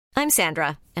I'm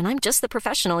Sandra, and I'm just the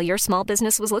professional your small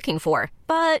business was looking for.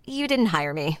 But you didn't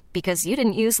hire me because you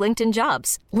didn't use LinkedIn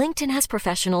Jobs. LinkedIn has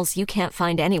professionals you can't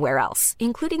find anywhere else,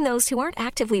 including those who aren't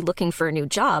actively looking for a new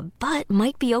job, but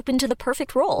might be open to the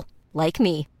perfect role, like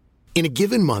me. In a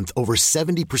given month, over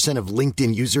 70% of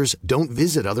LinkedIn users don't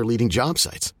visit other leading job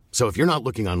sites. So if you're not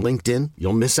looking on LinkedIn,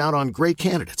 you'll miss out on great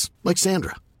candidates like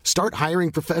Sandra. Start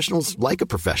hiring professionals like a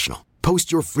professional.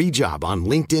 Post your free job on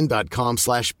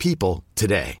linkedin.com/people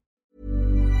today.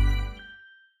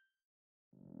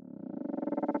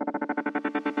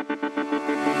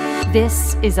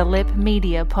 This is a Lip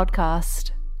Media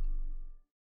podcast.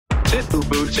 Sit, boo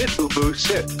boo, sit, boo boo,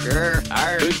 sit. Grr,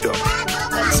 good dog.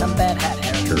 That's some bad hat,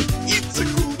 Harry. It's a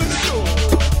good show.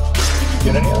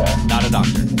 Get any of that? Not a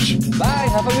doctor. Bye,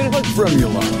 have a beautiful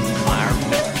formula.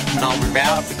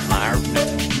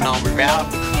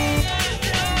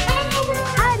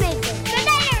 I make it. Good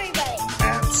night, everybody.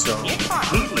 Absolutely.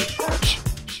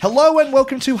 Hello and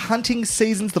welcome to Hunting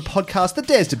Seasons, the podcast that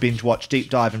dares to binge watch, deep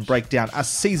dive and break down a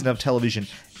season of television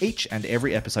each and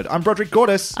every episode. I'm Broderick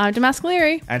Gordis. I'm Damask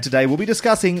Leary. And today we'll be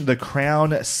discussing The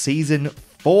Crown Season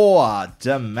 4.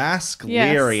 Damask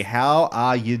Leary, Yes. how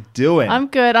are you doing? I'm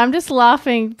good. I'm just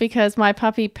laughing because my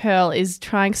puppy Pearl is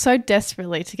trying so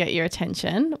desperately to get your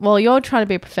attention. While you're trying to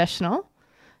be a professional.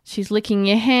 She's licking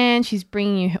your hand. She's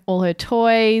bringing you all her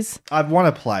toys. I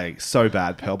want to play so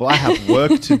bad, Pearl, but I have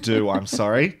work to do, I'm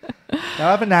sorry. Now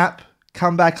have a nap.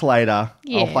 Come back later.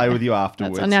 I'll play with you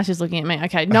afterwards. Now she's looking at me.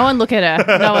 Okay, no one look at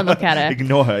her. No one look at her.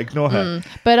 Ignore her.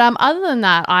 But other than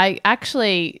that, I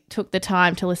actually took the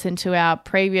time to listen to our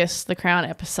previous The Crown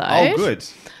episode. Oh, good.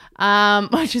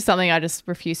 Which is something I just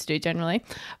refuse to do generally.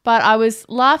 But I was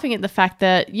laughing at the fact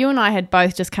that you and I had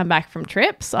both just come back from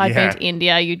trips. I'd been to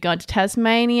India, you'd gone to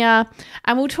Tasmania,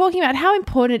 and we were talking about how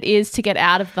important it is to get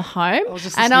out of the home.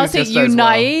 And I was thinking, you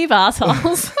naive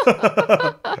assholes.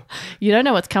 You don't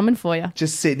know what's coming for you.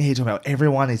 Just sitting here talking about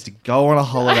everyone needs to go on a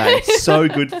holiday. It's so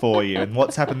good for you. And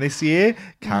what's happened this year?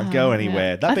 Can't go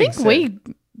anywhere. That I being think said, we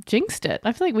jinxed it.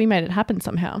 I feel like we made it happen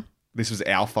somehow. this was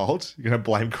our fault. You're going to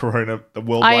blame Corona, the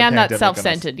worldwide I am pandemic that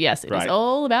self-centered. Yes, it is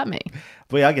all about me.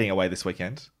 We are getting away this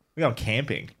weekend. We're going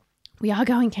camping. We are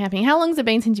going camping. How long has it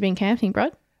been since you've been camping,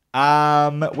 bro?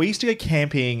 We used to go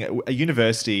camping at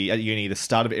university, at uni, the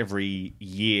start of every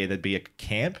year there'd be a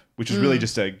camp, which was really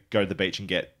just to go to the beach and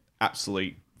get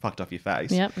absolutely fucked off your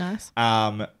face. Yep, nice.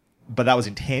 But that was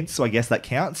intense, so I guess that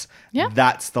counts. Yeah.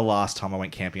 That's the last time I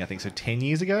went camping, I think. So 10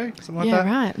 years ago, something like that.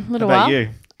 Yeah, right. A little How about while.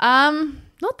 you?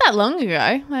 Not that long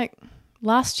ago, like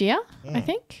last year, I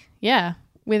think. Yeah,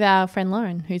 with our friend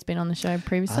Lauren, who's been on the show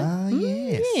previously.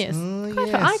 Yes. Yes. Oh,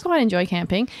 Quite fun. I quite enjoy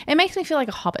camping. It makes me feel like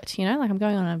a hobbit, you know, like I'm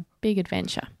going on a big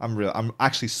adventure. I'm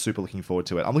actually super looking forward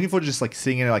to it. I'm looking forward to just like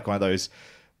sitting in like one of those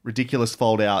ridiculous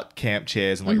fold-out camp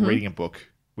chairs and like reading a book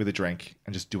with a drink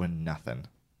and just doing nothing.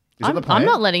 Is that the plan? I'm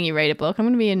not letting you read a book. I'm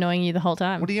going to be annoying you the whole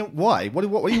time. Why? What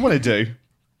do you want to do?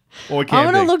 Or I'm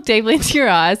camping? going to look deeply into your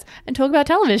eyes and talk about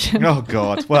television. Oh,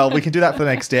 God. Well, we can do that for the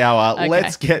next hour. Okay.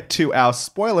 Let's get to our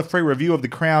spoiler-free review of The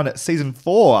Crown Season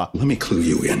 4. Let me clue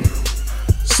you in.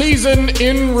 Season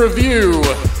in review.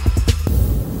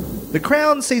 The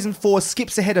Crown Season 4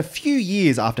 skips ahead a few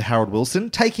years after Harold Wilson,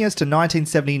 taking us to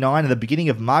 1979 and the beginning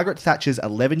of Margaret Thatcher's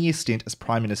 11-year stint as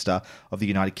Prime Minister of the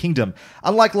United Kingdom.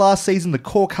 Unlike last season, the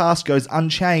core cast goes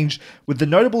unchanged, with the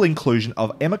notable inclusion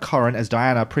of Emma Corrin as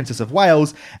Diana, Princess of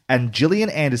Wales, and Gillian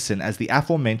Anderson as the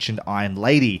aforementioned Iron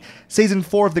Lady. Season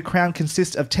 4 of The Crown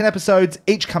consists of 10 episodes,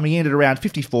 each coming in at around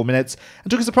 54 minutes, and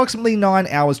took us approximately 9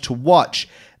 hours to watch.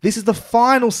 This is the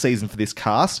final season for this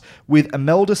cast, with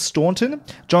Imelda Staunton,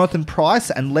 Jonathan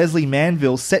Pryce, and Leslie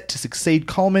Manville set to succeed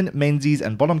Coleman, Menzies,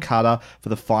 and Bonham Carter for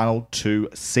the final 2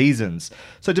 seasons.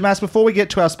 So, Damas, before we get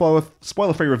to our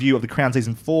spoiler-free review of The Crown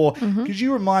Season 4, could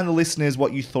you remind the listeners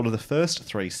what you thought of the first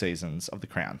 3 seasons of The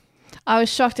Crown? I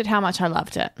was shocked at how much I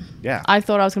loved it. Yeah. I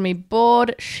thought I was going to be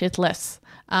bored shitless.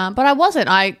 But I wasn't.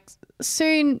 I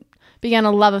soon began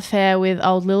a love affair with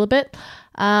old Lilibet.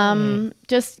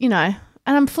 Just, you know...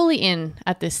 And I'm fully in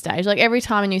at this stage. Like every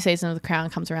time a new season of The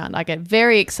Crown comes around, I get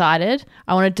very excited.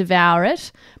 I want to devour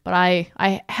it. But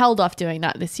I held off doing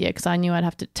that this year because I knew I'd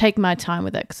have to take my time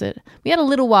with it because we had a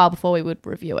little while before we would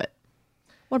review it.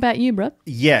 What about you, bro?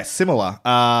 Yeah, similar.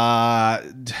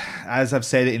 As I've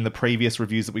said in the previous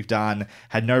reviews that we've done,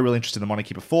 had no real interest in the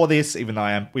monarchy before this, even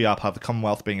though we are part of the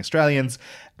Commonwealth being Australians.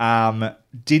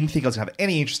 Didn't think I was going to have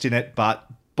any interest in it, but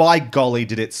by golly,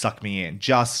 did it suck me in.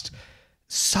 Just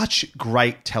such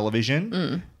great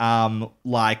television,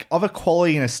 like of a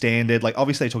quality and a standard. Like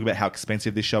obviously they talk about how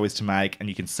expensive this show is to make, and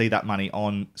you can see that money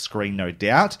on screen, no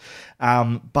doubt.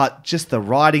 But just the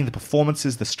writing, the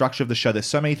performances, the structure of the show, there's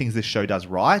so many things this show does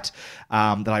right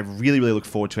that I really, really look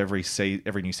forward to every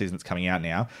new season that's coming out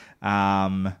now.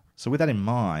 So with that in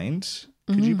mind,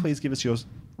 could you please give us your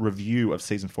review of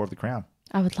season 4 of The Crown?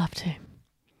 I would love to.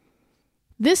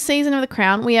 This season of The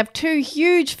Crown, we have 2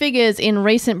 huge figures in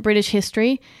recent British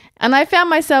history, and I found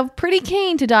myself pretty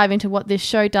keen to dive into what this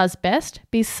show does best,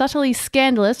 be subtly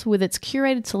scandalous with its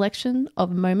curated selection of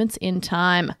moments in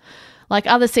time. Like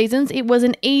other seasons, it was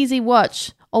an easy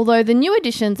watch, although the new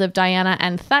additions of Diana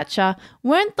and Thatcher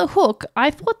weren't the hook I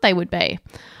thought they would be.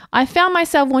 I found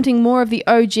myself wanting more of the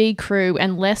OG crew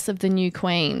and less of the new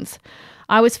queens.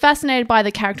 I was fascinated by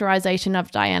the characterization of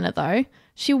Diana, though.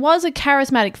 She was a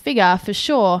charismatic figure, for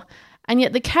sure, and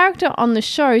yet the character on the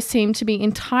show seemed to be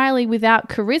entirely without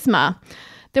charisma.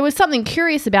 There was something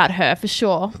curious about her, for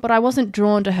sure, but I wasn't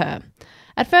drawn to her.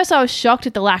 At first, I was shocked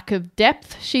at the lack of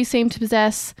depth she seemed to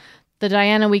possess. The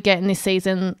Diana we get in this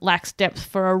season lacks depth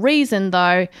for a reason,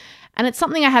 though, and it's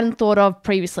something I hadn't thought of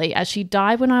previously, as she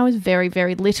died when I was very,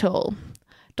 very little.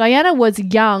 Diana was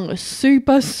young,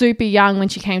 super young when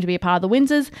she came to be a part of the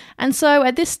Windsors, and so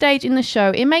at this stage in the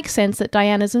show, it makes sense that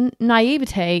Diana's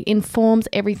naivete informs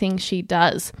everything she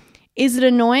does. Is it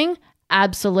annoying?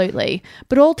 Absolutely.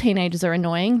 But all teenagers are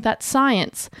annoying. That's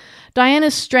science.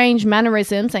 Diana's strange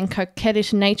mannerisms and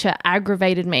coquettish nature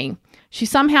aggravated me. She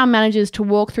somehow manages to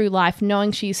walk through life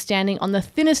knowing she is standing on the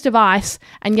thinnest of ice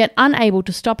and yet unable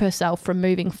to stop herself from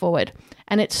moving forward.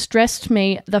 And it stressed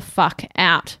me the fuck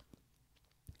out.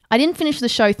 I didn't finish the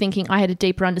show thinking I had a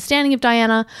deeper understanding of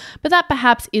Diana, but that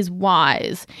perhaps is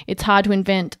wise. It's hard to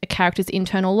invent a character's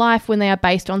internal life when they are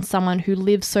based on someone who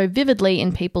lives so vividly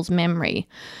in people's memory.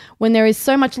 When there is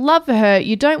so much love for her,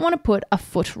 you don't want to put a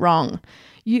foot wrong.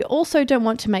 You also don't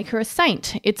want to make her a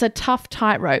saint. It's a tough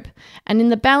tightrope. And in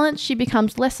the balance, she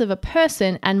becomes less of a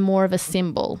person and more of a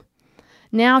symbol.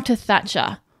 Now to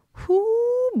Thatcher.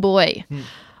 Whoo boy.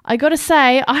 I gotta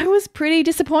say, I was pretty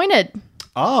disappointed.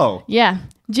 Oh. Yeah.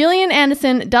 Gillian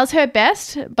Anderson does her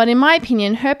best, but in my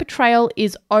opinion, her portrayal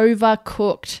is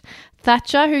overcooked.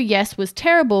 Thatcher, who, yes, was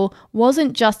terrible,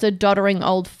 wasn't just a doddering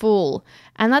old fool.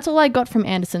 And that's all I got from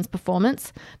Anderson's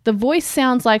performance. The voice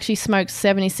sounds like she smokes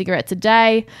 70 cigarettes a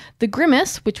day. The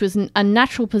grimace, which was a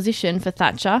natural position for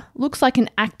Thatcher, looks like an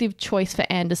active choice for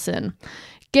Anderson.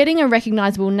 Getting a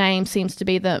recognisable name seems to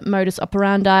be the modus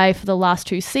operandi for the last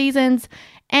 2 seasons.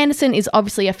 Anderson is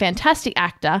obviously a fantastic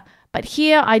actor, but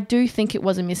here I do think it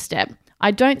was a misstep.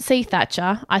 I don't see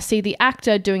Thatcher, I see the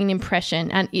actor doing an impression,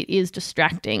 and it is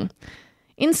distracting.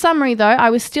 In summary though, I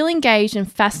was still engaged and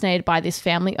fascinated by this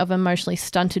family of emotionally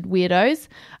stunted weirdos.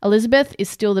 Elizabeth is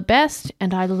still the best,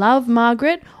 and I love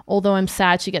Margaret, although I'm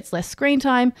sad she gets less screen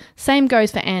time. Same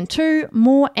goes for Anne too.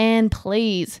 More Anne,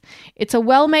 please. It's a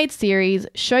well-made series,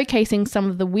 showcasing some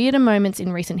of the weirder moments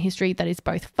in recent history that is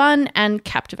both fun and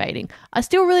captivating. I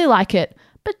still really like it,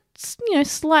 but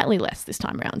slightly less this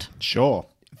time around. Sure.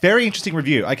 Very interesting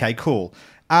review. Okay, cool.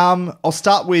 I'll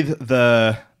start with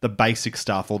the basic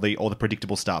stuff or the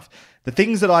predictable stuff. The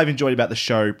things that I've enjoyed about the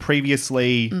show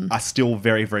previously are still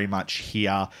very, very much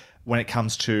here when it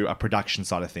comes to a production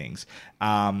side of things.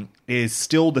 Is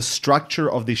still the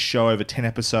structure of this show over 10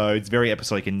 episodes, very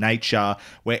episodic in nature,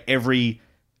 where every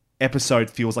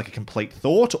episode feels like a complete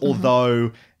thought,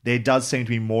 although there does seem to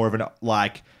be more of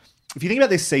if you think about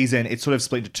this season, it's sort of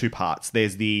split into 2 parts.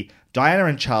 There's the Diana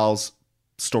and Charles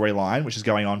storyline, which is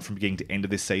going on from beginning to end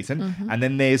of this season. And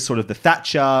then there's sort of the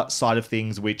Thatcher side of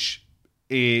things, which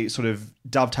sort of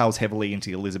dovetails heavily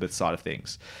into the Elizabeth side of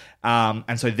things.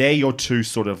 And so they're your 2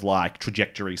 sort of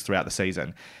trajectories throughout the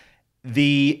season.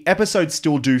 The episodes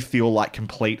still do feel like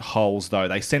complete wholes, though.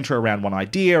 They center around one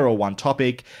idea or one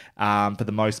topic for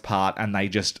the most part, and they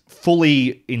just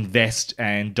fully invest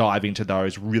and dive into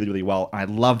those really, really well. And I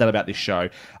love that about this show.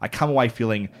 I come away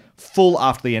feeling full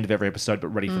after the end of every episode, but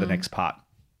ready for the next part.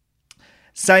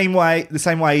 The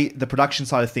same way, the production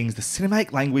side of things, the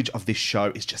cinematic language of this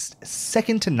show is just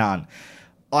second to none.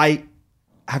 I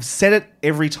have said it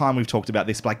every time we've talked about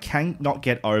this, but I cannot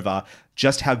get over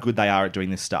just how good they are at doing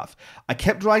this stuff. I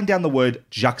kept writing down the word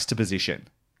juxtaposition,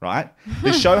 right?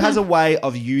 The show has a way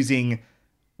of using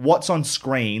what's on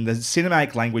screen, the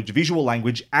cinematic language, visual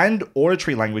language, and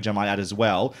auditory language, I might add as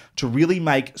well, to really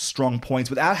make strong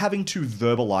points without having to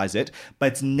verbalize it,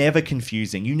 but it's never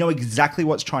confusing. You know exactly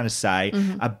what's trying to say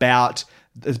about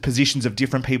the positions of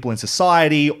different people in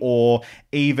society, or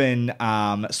even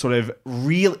sort of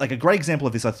real, a great example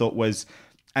of this I thought was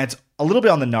And it's a little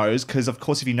bit on the nose because, of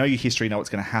course, if you know your history, you know what's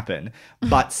going to happen.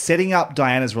 But setting up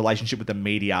Diana's relationship with the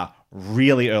media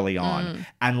really early on.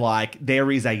 And, like,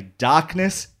 there is a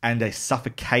darkness and a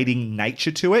suffocating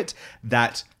nature to it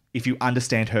that, if you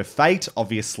understand her fate,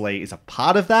 obviously is a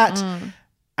part of that.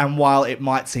 And while it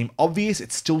might seem obvious,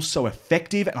 it's still so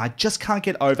effective. And I just can't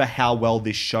get over how well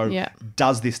this show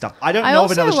does this stuff. I don't know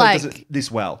if another show does it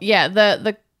this well. Yeah,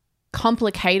 the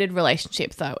complicated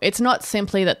relationship, though. It's not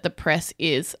simply that the press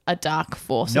is a dark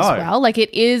force as well. Like,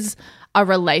 it is a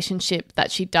relationship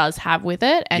that she does have with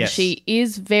it, and she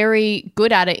is very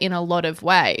good at it in a lot of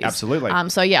ways. Absolutely.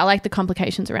 So, yeah, I like the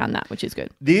complications around that, which is good.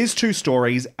 There's two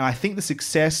stories, and I think the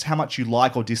success, how much you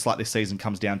like or dislike this season,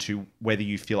 comes down to whether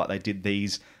you feel like they did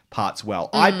these parts well.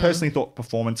 I personally thought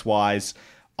performance-wise,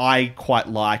 I quite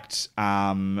liked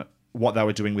what they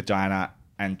were doing with Diana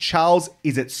and Charles.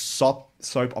 Is it soap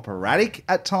operatic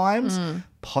at times?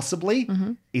 Possibly.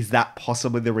 Is that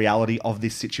possibly the reality of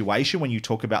this situation when you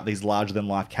talk about these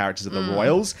larger-than-life characters of the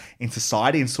royals in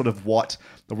society and sort of what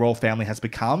the royal family has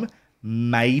become?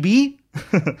 Maybe.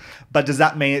 But does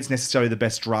that mean it's necessarily the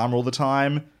best drama all the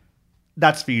time?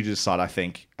 That's for you to decide, I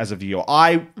think, as a viewer.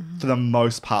 I, for the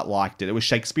most part, liked it. It was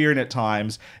Shakespearean at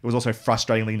times. It was also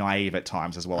frustratingly naive at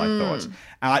times as well, I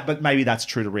thought. But maybe that's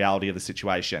true to reality of the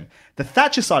situation. The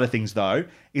Thatcher side of things, though,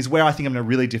 is where I think I'm going to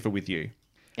really differ with you.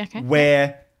 Okay.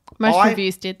 Where most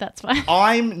reviews did, that's fine.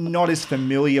 I'm not as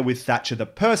familiar with Thatcher the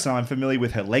person. I'm familiar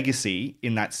with her legacy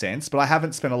in that sense, but I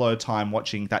haven't spent a lot of time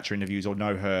watching Thatcher interviews or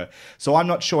know her. So I'm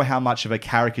not sure how much of a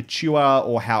caricature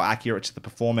or how accurate to the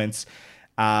performance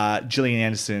Gillian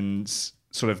Anderson's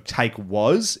sort of take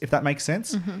was, if that makes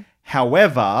sense.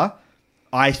 However,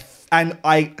 I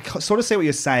sort of see what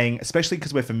you're saying, especially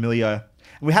because we're familiar.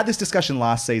 We had this discussion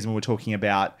last season when we were talking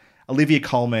about Olivia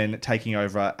Colman taking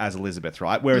over as Elizabeth,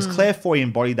 right? Whereas Claire Foy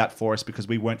embodied that for us because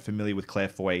we weren't familiar with Claire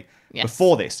Foy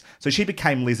before this. So she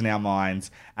became Liz in our minds,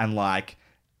 and like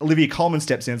Olivia Colman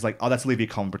steps in, it's like, oh, that's Olivia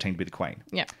Colman pretending to be the Queen.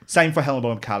 Yeah. Same for Helena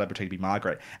Bonham Carter pretending to be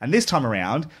Margaret. And this time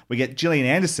around, we get Gillian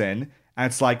Anderson, and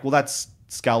it's like, well, that's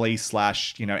Scully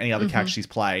 / any other character she's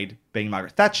played being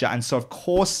Margaret Thatcher. And so, of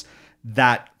course,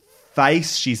 that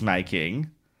face she's making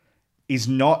is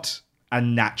not a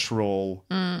natural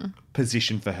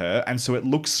position for her. And so it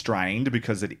looks strained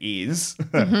because it is.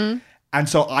 And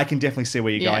so I can definitely see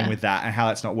where you're going with that and how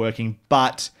that's not working.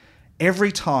 But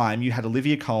every time you had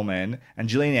Olivia Colman and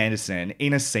Gillian Anderson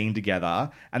in a scene together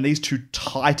and these two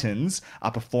titans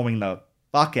are performing the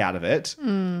fuck out of it,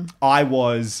 I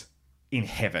was in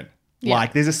heaven. Yeah.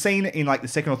 Like, there's a scene in like the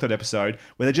second or third episode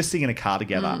where they're just sitting in a car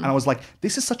together. And I was like,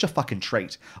 this is such a fucking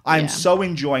treat. I'm so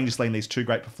enjoying just letting these two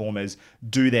great performers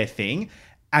do their thing.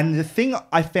 And the thing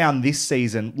I found this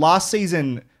season, last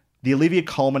season, the Olivia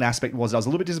Colman aspect was I was a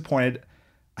little bit disappointed.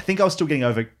 I think I was still getting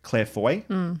over Claire Foy.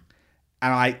 And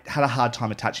I had a hard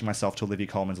time attaching myself to Olivia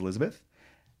Colman's Elizabeth.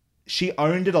 She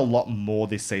owned it a lot more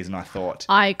this season, I thought.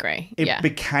 I agree. It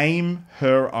became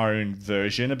her own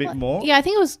version a bit more. Yeah, I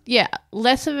think it was,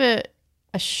 less of a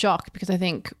shock because I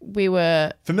think we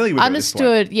were familiar with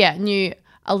understood, knew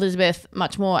Elizabeth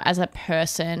much more as a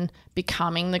person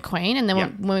becoming the Queen. And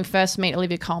then when we first meet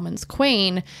Olivia Colman's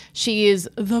Queen, she is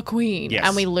the Queen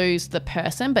and we lose the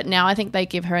person. But now I think they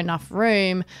give her enough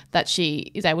room that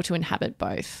she is able to inhabit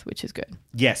both, which is good.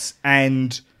 Yes.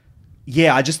 And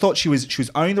yeah, I just thought she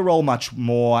was owning the role much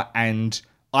more, and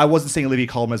I wasn't seeing Olivia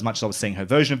Colman as much as I was seeing her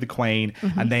version of the Queen.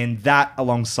 And then that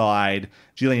alongside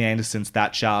Gillian Anderson's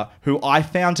Thatcher, who I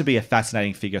found to be a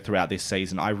fascinating figure throughout this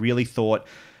season. I really thought,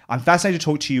 I'm fascinated to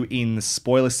talk to you in the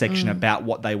spoiler section about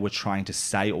what they were trying to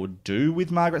say or do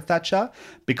with Margaret Thatcher,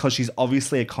 because she's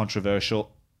obviously a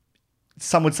controversial,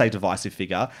 some would say divisive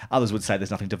figure. Others would say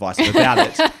there's nothing divisive about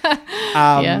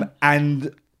it.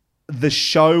 And the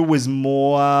show was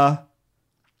more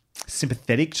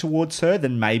sympathetic towards her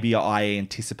than maybe I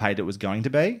anticipated it was going to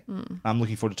be. I'm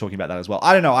looking forward to talking about that as well.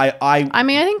 I don't know. I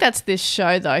mean, I think that's this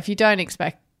show, though. If you don't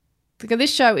expect... Because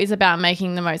this show is about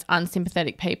making the most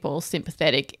unsympathetic people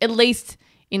sympathetic, at least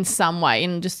in some way,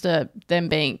 in just them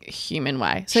being human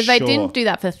way. So if they didn't do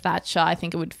that for Thatcher, I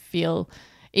think it would feel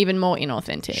even more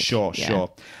inauthentic. Sure.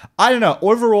 I don't know.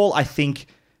 Overall, I think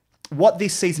what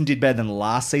this season did better than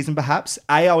last season, perhaps.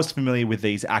 I was familiar with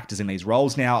these actors in these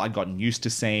roles now. I'd gotten used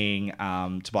to seeing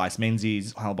Tobias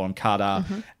Menzies, Helena Bonham Carter,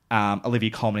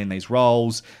 Olivia Colman in these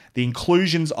roles. The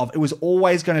inclusions of... It was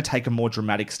always going to take a more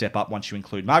dramatic step up once you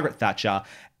include Margaret Thatcher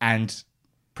and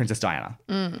Princess Diana.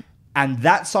 And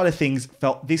that side of things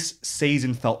this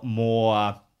season felt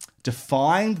more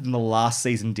defined than the last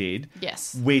season did.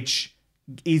 Yes. Which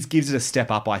gives it a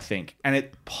step up, I think. And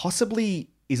it possibly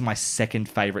is my second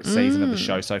favorite season of the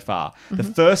show so far. The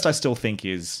first I still think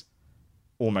is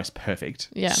almost perfect.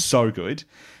 Yeah. So good.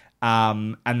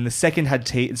 And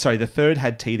the third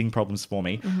had teething problems for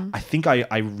me. I think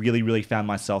I really, really found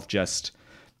myself just,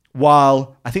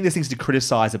 while I think there's things to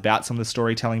criticize about some of the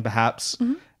storytelling perhaps,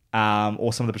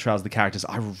 or some of the portrayals of the characters,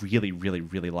 I really, really,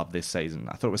 really love this season.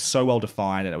 I thought it was so well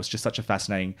defined and it was just such a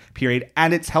fascinating period.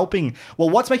 And it's helping, well,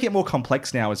 what's making it more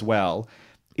complex now as well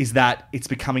is that it's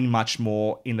becoming much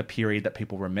more in the period that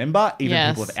people remember, even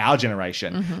people of our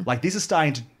generation. Like, this is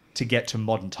starting to get to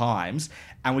modern times,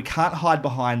 and we can't hide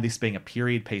behind this being a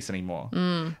period piece anymore.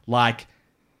 Like,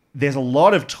 there's a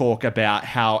lot of talk about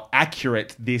how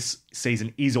accurate this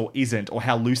season is or isn't, or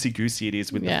how loosey-goosey it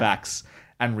is with the facts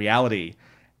and reality.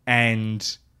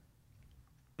 And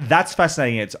that's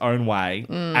fascinating in its own way,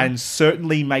 and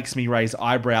certainly makes me raise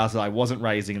eyebrows that I wasn't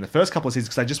raising in the first couple of seasons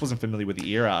because I just wasn't familiar with the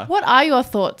era. What are your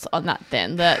thoughts on that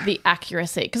then, the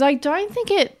accuracy? Because I don't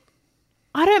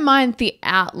mind the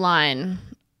outline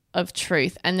of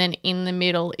truth, and then in the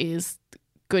middle is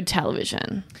good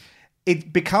television.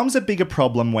 It becomes a bigger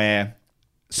problem where,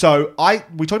 we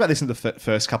talked about this in the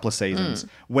first couple of seasons,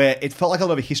 where it felt like a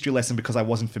lot of a history lesson because I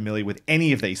wasn't familiar with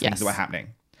any of these things that were happening.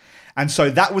 And so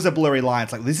that was a blurry line.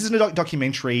 It's like, this isn't a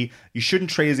documentary. You shouldn't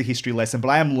treat it as a history lesson, but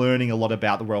I am learning a lot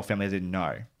about the royal family I didn't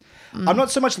know. I'm not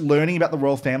so much learning about the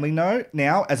royal family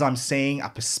now as I'm seeing a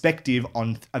perspective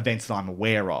on events that I'm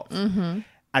aware of.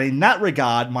 And in that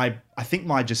regard, I think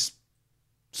my just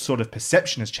sort of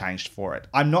perception has changed for it.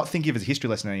 I'm not thinking of it as a history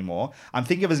lesson anymore. I'm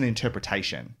thinking of it as an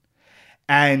interpretation.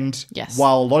 And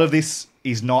while a lot of this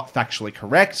is not factually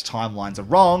correct, timelines are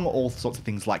wrong, all sorts of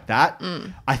things like that,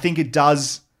 I think it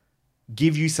does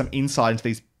give you some insight into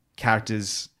these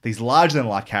characters, these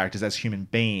larger-than-life characters as human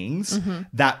beings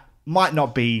that might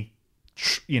not be,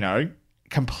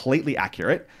 completely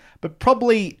accurate, but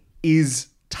probably is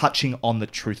touching on the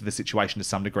truth of the situation to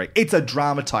some degree. It's a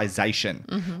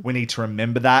dramatization. We need to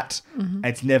remember that.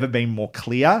 It's never been more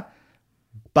clear,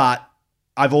 but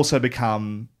I've also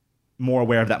become more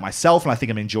aware of that myself, and I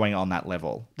think I'm enjoying it on that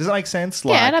level. Does that make sense?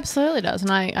 Yeah, it absolutely does,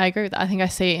 and I agree with that. I think I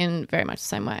see it in very much the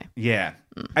same way. Yeah.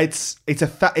 It's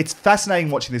fascinating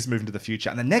watching this move into the future.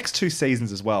 And the next two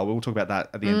seasons as well, we'll talk about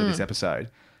that at the end of this episode.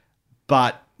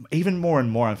 But even more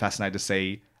and more I'm fascinated to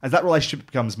see, as that relationship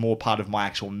becomes more part of my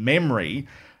actual memory,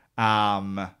 it's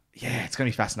going to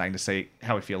be fascinating to see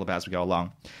how we feel about it as we go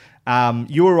along.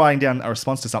 You were writing down a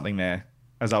response to something there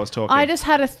as I was talking. I just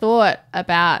had a thought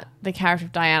about the character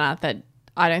of Diana that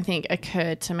I don't think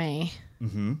occurred to me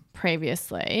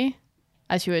previously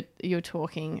as you were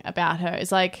talking about her.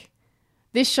 It's like,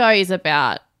 this show is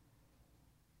about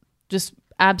just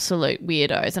absolute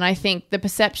weirdos. And I think the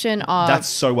perception of... That's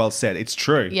so well said. It's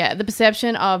true. Yeah, the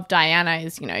perception of Diana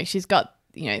is, she's got,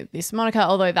 this moniker,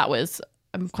 although that was,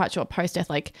 I'm quite sure, post-death,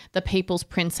 like the people's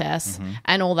princess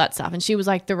and all that stuff. And she was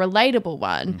like the relatable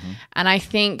one. And I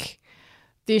think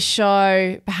this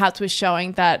show perhaps was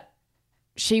showing that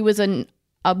she was a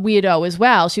weirdo as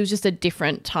well. She was just a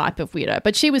different type of weirdo,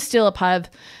 but she was still a part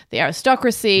of the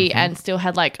aristocracy and still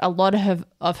had like a lot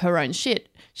of her own shit.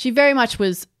 She very much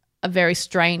was a very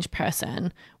strange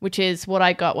person, which is what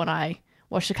I got when I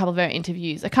watched a couple of her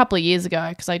interviews a couple of years ago,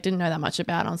 because I didn't know that much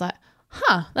about her. I was like,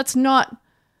 that's not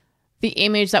the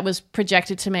image that was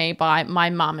projected to me by my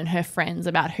mum and her friends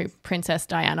about who Princess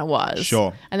Diana was.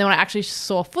 Sure. And then when I actually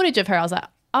saw footage of her, I was like,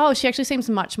 oh, she actually seems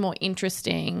much more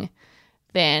interesting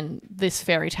than this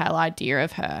fairy tale idea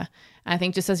of her. And I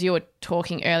think just as you were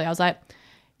talking earlier, I was like,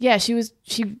 yeah, she was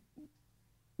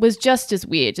just as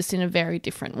weird, just in a very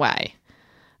different way.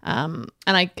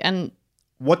 And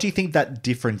what do you think that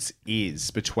difference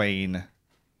is between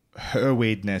her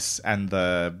weirdness and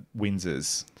the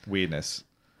Windsors' weirdness?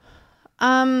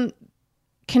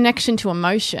 Connection to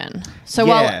emotion. So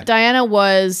while Diana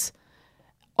was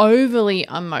overly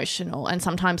emotional and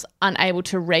sometimes unable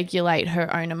to regulate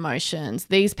her own emotions,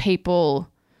 these people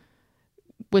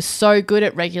were so good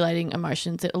at regulating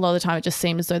emotions that a lot of the time it just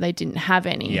seemed as though they didn't have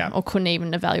any or couldn't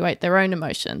even evaluate their own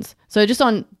emotions. So just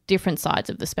on different sides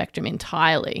of the spectrum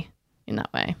entirely in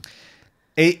that way.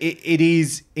 It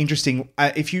is interesting.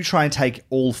 If you try and take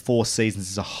all 4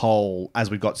 seasons as a whole, as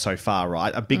we've got so far,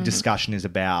 right, a big discussion is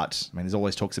about, there's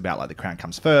always talks about like the crown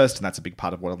comes first, and that's a big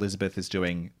part of what Elizabeth is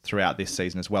doing throughout this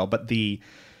season as well. But the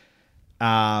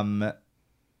idea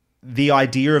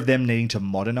of them needing to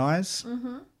modernize,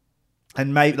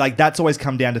 and maybe like that's always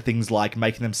come down to things like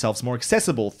making themselves more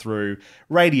accessible through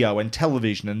radio and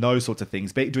television and those sorts of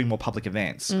things, doing more public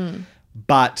events.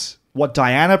 But what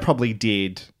Diana probably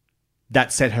did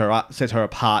that set her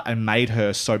apart and made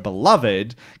her so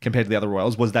beloved compared to the other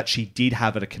royals was that she did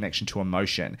have a connection to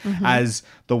emotion. As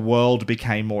the world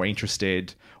became more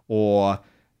interested or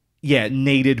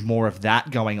needed more of that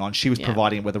going on, she was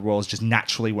providing it where the royals just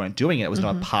naturally weren't doing it. It was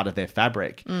not a part of their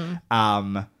fabric.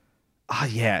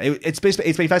 It's been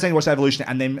fascinating to watch the evolution,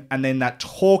 and then that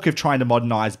talk of trying to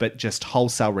modernize, but just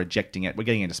wholesale rejecting it. We're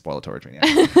getting into spoiler territory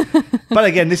now, but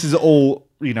again, this is all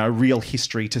real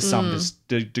history to some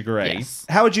degree. Yes.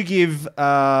 How would you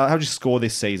score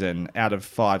this season out of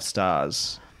 5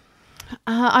 stars?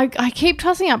 I keep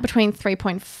tossing up between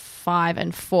 3.5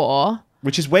 and 4.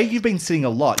 Which is where you've been sitting a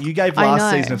lot. You gave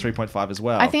last season a 3.5 as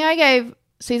well. I think I gave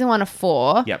season 1 a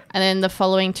 4. Yep. And then the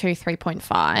following 2,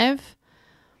 3.5.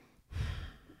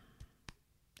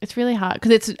 It's really hard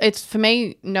because it's for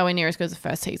me nowhere near as good as the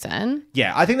first season.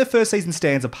 Yeah, I think the first season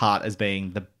stands apart as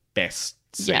being the best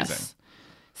season. Yes.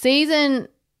 Season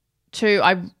 2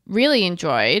 I really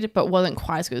enjoyed, but wasn't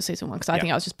quite as good as season 1 because I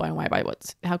think I was just blown away by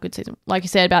how good season. Like you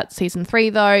said about season 3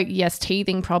 though, yes,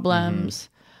 teething problems.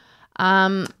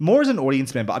 More as an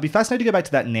audience member, I'd be fascinated to go back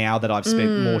to that now that I've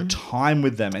spent more time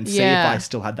with them and see if I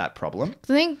still had that problem. I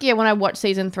think, when I watched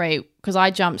season 3, because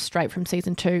I jumped straight from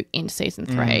season 2 into season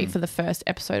 3 for the first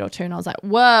episode or 2, and I was like,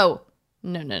 whoa,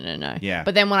 no. Yeah.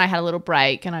 But then when I had a little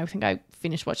break, and I think I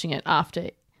finished watching it after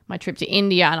my trip to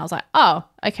India, and I was like, oh,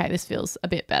 okay, this feels a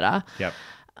bit better. Yep.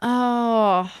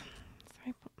 Oh,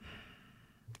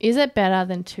 is it better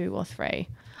than 2 or 3?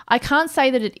 I can't say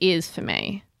that it is for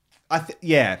me.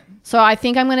 So I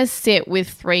think I'm going to sit with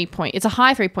 3 point. It's a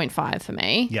high 3.5 for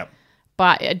me. Yep.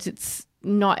 But it's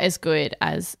not as good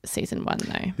as season 1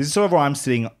 though. This is sort of where I'm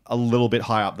sitting a little bit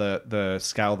high up the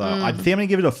scale though. I think I'm going to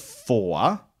give it a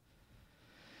 4.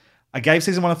 I gave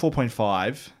season 1 a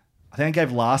 4.5. I think I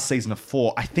gave last season a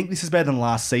 4. I think this is better than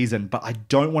last season, but I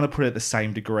don't want to put it at the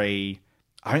same degree.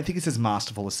 I don't think it's as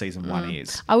masterful as season 1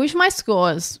 is. I wish my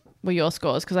scores were your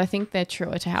scores because I think they're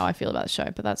truer to how I feel about the show,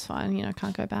 but that's fine.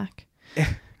 Can't go back.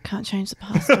 Can't change the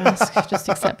past, just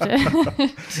accept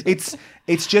it.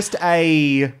 It's just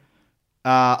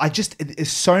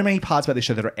there's so many parts about this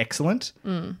show that are excellent.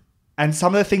 And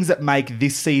some of the things that make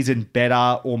this season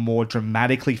better or more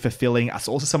dramatically fulfilling are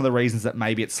also some of the reasons that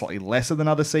maybe it's slightly lesser than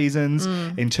other seasons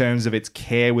in terms of its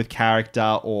care with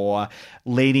character or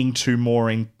leading to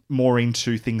more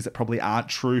into things that probably aren't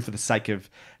true for the sake of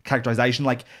characterization.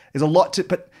 Like there's a lot to,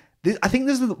 but I think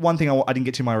this is the one thing I didn't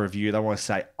get to in my review that I want to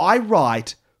say. I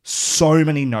write so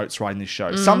many notes writing this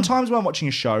show. Sometimes when I'm watching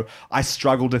a show, I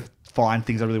struggle to find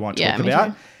things I really want to talk about.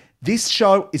 Too. This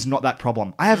show is not that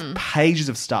problem. I have pages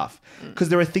of stuff because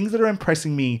there are things that are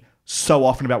impressing me so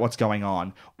often about what's going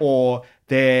on, or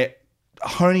they're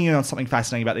honing in on something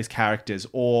fascinating about these characters,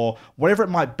 or whatever it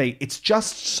might be. It's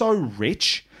just so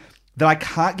rich that I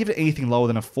can't give it anything lower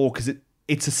than a 4 because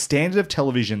it's a standard of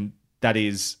television that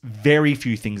is very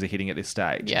few things are hitting at this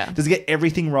stage. Yeah. Does it get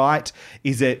everything right?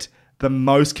 Is it the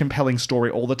most compelling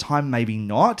story all the time? Maybe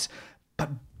not. But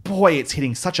boy, it's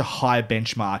hitting such a high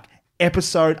benchmark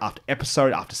episode after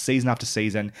episode after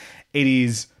season. It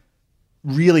is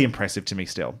really impressive to me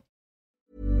still.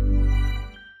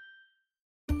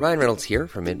 Ryan Reynolds here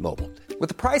from Mint Mobile. With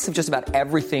the price of just about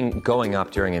everything going up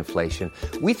during inflation,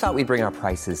 we thought we'd bring our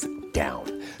prices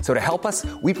down. So to help us,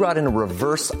 we brought in a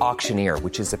reverse auctioneer,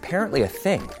 which is apparently a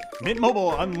thing. Mint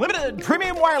Mobile Unlimited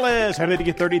Premium Wireless. How to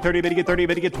get 30, 30, bit to get 30,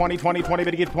 bit to get 20, 20, 20,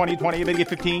 bit to get 20, 20, bit to get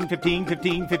 15, 15,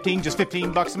 15, 15, just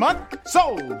 $15 a month?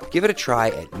 Sold! Give it a try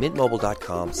at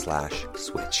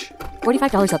mintmobile.com/switch.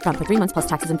 $45 up front for 3 months plus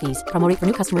taxes and fees. Promo rate for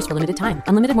new customers for limited time.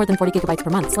 Unlimited more than 40 gigabytes per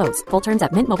month. Slows full terms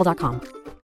at mintmobile.com.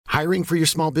 Hiring for your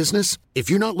small business? If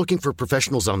you're not looking for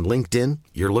professionals on LinkedIn,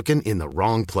 you're looking in the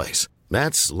wrong place.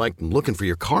 That's like looking for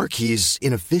your car keys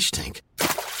in a fish tank.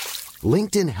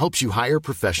 LinkedIn helps you hire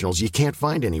professionals you can't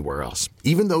find anywhere else,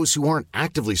 even those who aren't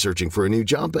actively searching for a new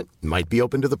job but might be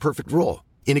open to the perfect role.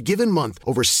 In a given month,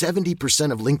 over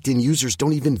 70% of LinkedIn users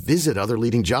don't even visit other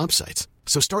leading job sites.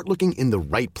 So start looking in the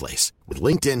right place. With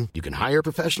LinkedIn, you can hire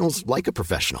professionals like a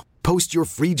professional. Post your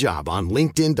free job on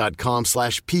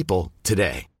linkedin.com/people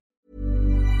today.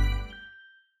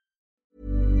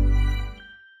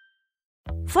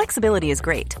 Flexibility is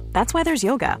great. That's why there's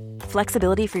yoga.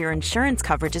 Flexibility for your insurance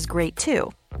coverage is great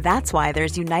too. That's why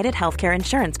there's United Healthcare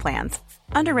Insurance Plans.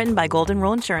 Underwritten by Golden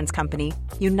Rule Insurance Company,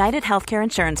 United Healthcare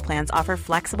Insurance Plans offer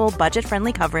flexible,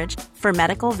 budget-friendly coverage for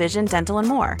medical, vision, dental, and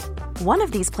more. One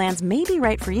of these plans may be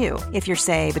right for you if you're,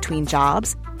 say, between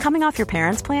jobs, coming off your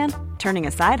parents' plan, turning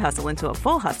a side hustle into a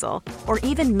full hustle, or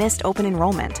even missed open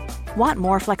enrollment. Want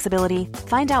more flexibility?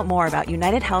 Find out more about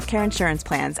United Healthcare Insurance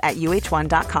Plans at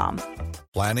uh1.com.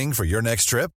 Planning for your next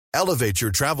trip? Elevate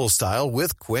your travel style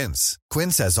with Quince.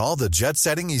 Quince has all the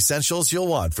jet-setting essentials you'll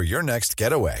want for your next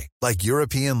getaway, like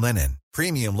European linen,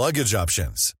 premium luggage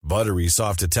options, buttery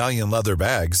soft Italian leather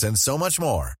bags, and so much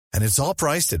more. And it's all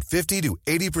priced at 50 to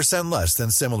 80% less than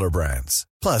similar brands.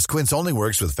 Plus, Quince only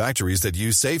works with factories that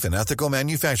use safe and ethical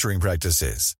manufacturing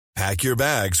practices. Pack your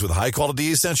bags with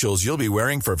high-quality essentials you'll be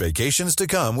wearing for vacations to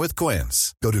come with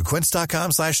Quince. Go to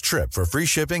quince.com/trip for free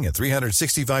shipping and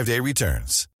 365-day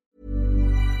returns.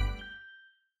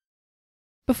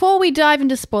 Before we dive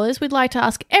into spoilers, we'd like to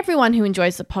ask everyone who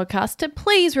enjoys the podcast to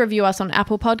please review us on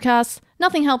Apple Podcasts.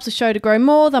 Nothing helps the show to grow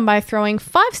more than by throwing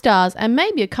 5 stars and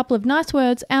maybe a couple of nice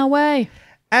words our way.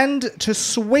 And to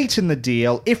sweeten the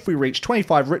deal, if we reach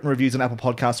 25 written reviews on Apple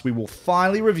Podcasts, we will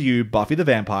finally review Buffy the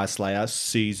Vampire Slayer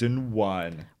Season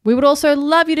 1. We would also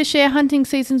love you to share hunting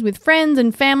seasons with friends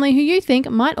and family who you think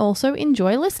might also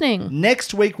enjoy listening.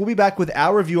 Next week, we'll be back with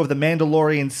our review of The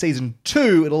Mandalorian Season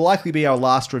 2. It'll likely be our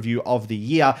last review of the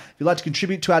year. If you'd like to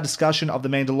contribute to our discussion of The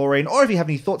Mandalorian, or if you have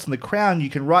any thoughts on The Crown,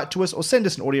 you can write to us or send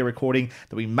us an audio recording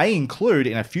that we may include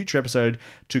in a future episode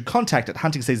to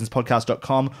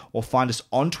contact@huntingseasonspodcast.com or find us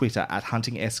on Twitter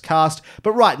 @HuntingScast.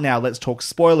 But right now, let's talk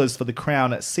spoilers for The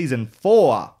Crown Season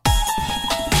 4.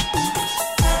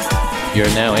 You're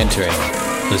now entering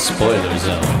the spoiler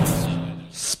zone.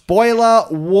 Spoiler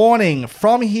warning.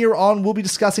 From here on, we'll be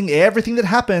discussing everything that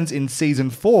happens in Season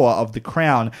 4 of The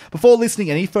Crown. Before listening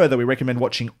any further, we recommend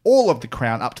watching all of The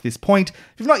Crown up to this point.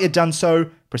 If you've not yet done so,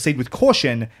 proceed with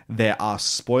caution. There are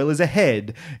spoilers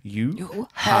ahead. You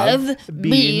have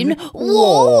been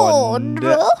warned.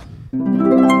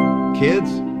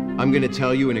 Kids, I'm going to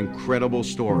tell you an incredible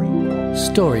story.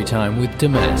 Story time with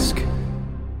Damask.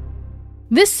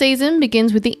 This season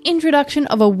begins with the introduction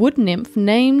of a wood nymph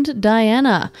named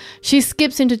Diana. She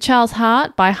skips into Charles'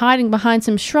 heart by hiding behind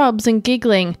some shrubs and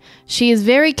giggling. She is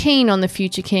very keen on the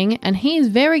future king, and he is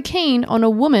very keen on a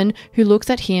woman who looks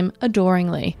at him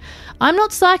adoringly. I'm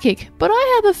not psychic, but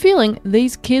I have a feeling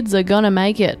these kids are gonna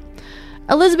make it.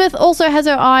 Elizabeth also has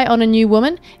her eye on a new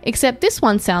woman, except this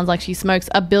one sounds like she smokes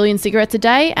 1 billion cigarettes a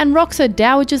day and rocks her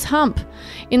dowager's hump.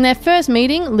 In their first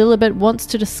meeting, Lilibet wants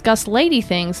to discuss lady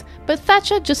things, but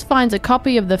Thatcher just finds a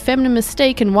copy of the Feminine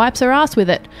Mystique and wipes her ass with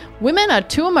it. Women are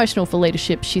too emotional for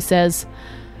leadership, she says.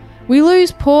 We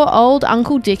lose poor old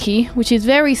Uncle Dickie, which is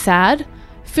very sad.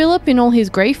 Philip, in all his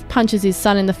grief, punches his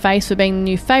son in the face for being the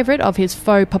new favourite of his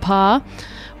faux papa.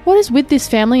 What is with this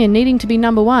family and needing to be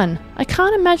number one? I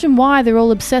can't imagine why they're all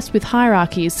obsessed with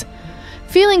hierarchies.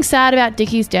 Feeling sad about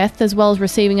Dickie's death, as well as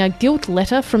receiving a guilt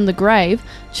letter from the grave,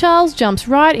 Charles jumps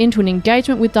right into an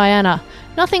engagement with Diana.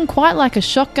 Nothing quite like a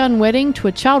shotgun wedding to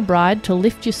a child bride to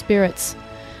lift your spirits.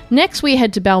 Next, we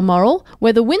head to Balmoral,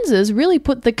 where the Windsors really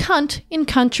put the cunt in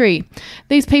country.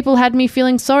 These people had me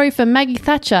feeling sorry for Maggie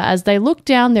Thatcher as they look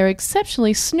down their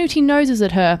exceptionally snooty noses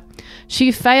at her.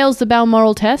 She fails the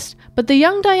Balmoral test, but the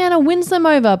young Diana wins them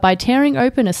over by tearing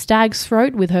open a stag's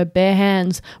throat with her bare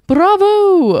hands.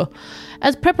 Bravo!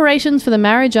 As preparations for the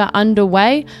marriage are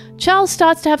underway, Charles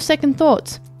starts to have second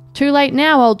thoughts. Too late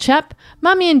now, old chap.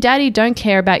 Mummy and Daddy don't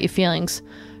care about your feelings.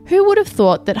 Who would have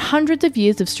thought that hundreds of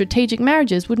years of strategic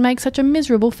marriages would make such a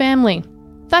miserable family?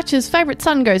 Thatcher's favourite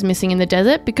son goes missing in the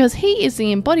desert because he is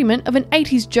the embodiment of an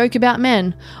 80s joke about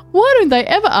men. Why don't they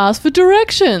ever ask for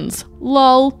directions?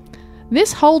 Lol.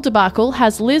 This whole debacle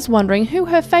has Liz wondering who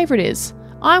her favourite is.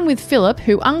 I'm with Philip,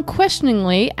 who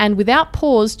unquestioningly and without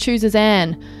pause chooses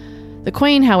Anne. The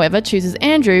Queen, however, chooses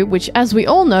Andrew, which, as we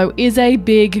all know, is a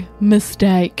big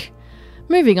mistake.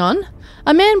 Moving on.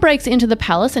 A man breaks into the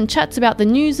palace and chats about the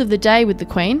news of the day with the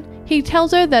Queen. He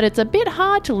tells her that it's a bit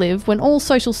hard to live when all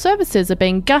social services are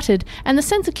being gutted and the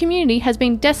sense of community has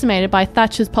been decimated by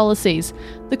Thatcher's policies.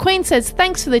 The Queen says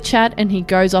thanks for the chat and he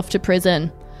goes off to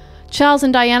prison. Charles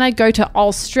and Diana go to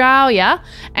Australia,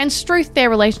 and Struth, their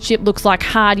relationship looks like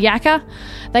hard yakka.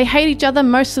 They hate each other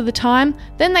most of the time,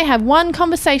 then they have one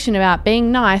conversation about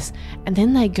being nice, and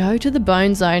then they go to the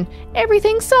Bone Zone.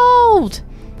 Everything's solved!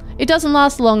 It doesn't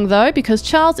last long though, because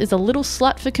Charles is a little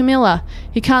slut for Camilla.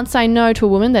 He can't say no to a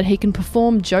woman that he can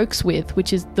perform jokes with,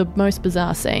 which is the most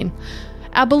bizarre scene.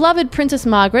 Our beloved Princess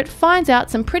Margaret finds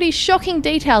out some pretty shocking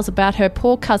details about her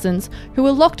poor cousins who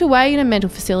were locked away in a mental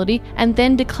facility and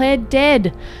then declared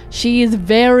dead. She is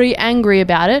very angry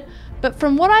about it, but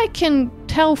from what I can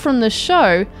tell from the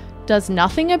show, does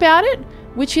nothing about it,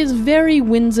 which is very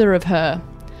Windsor of her.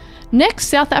 Next,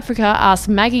 South Africa asks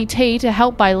Maggie T to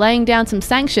help by laying down some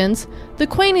sanctions. The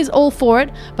Queen is all for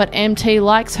it, but MT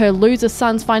likes her loser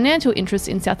son's financial interests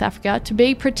in South Africa to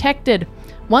be protected.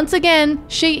 Once again,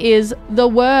 she is the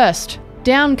worst.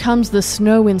 Down comes the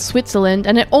snow in Switzerland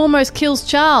and it almost kills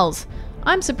Charles.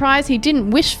 I'm surprised he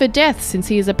didn't wish for death since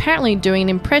he is apparently doing an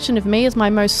impression of me as my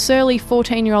most surly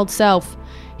 14-year-old self.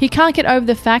 He can't get over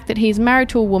the fact that he's married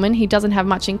to a woman he doesn't have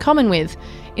much in common with.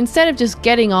 Instead of just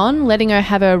getting on, letting her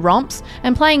have her romps,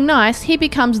 and playing nice, he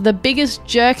becomes the biggest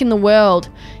jerk in the world.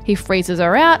 He freezes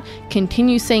her out,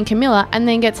 continues seeing Camilla, and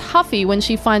then gets huffy when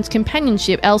she finds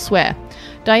companionship elsewhere.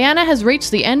 Diana has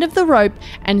reached the end of the rope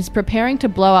and is preparing to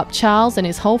blow up Charles and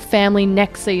his whole family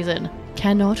next season.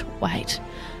 Cannot wait.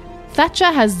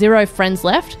 Thatcher has 0 friends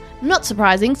left. Not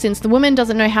surprising, since the woman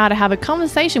doesn't know how to have a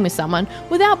conversation with someone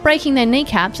without breaking their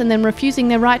kneecaps and then refusing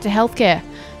their right to healthcare.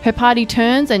 Her party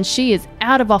turns and she is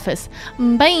out of office.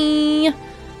 Bye!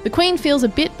 The Queen feels a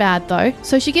bit bad though,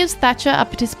 so she gives Thatcher a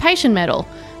participation medal.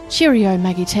 Cheerio,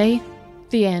 Maggie T.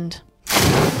 The end.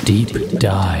 Deep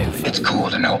dive. It's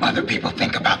cool to know other people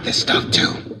think about this stuff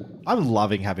too. I'm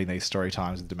loving having these story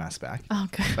times with Damas back. Oh,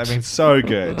 good. They've been so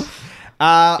good.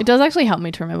 It does actually help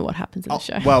me to remember what happens in the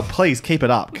show. Well, please keep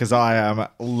it up because I am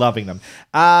loving them.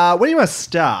 Where do you want to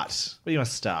start? You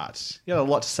got a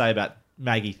lot to say about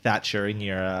Maggie Thatcher in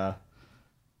your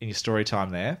story time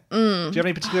there. Do you have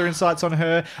any particular insights on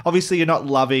her? Obviously, you're not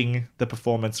loving the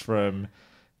performance from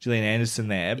Gillian Anderson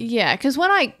there. Yeah, because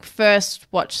when I first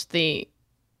watched the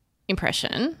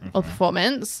impression or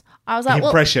performance, I was like,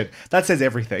 impression. That says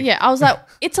everything. Yeah, I was like,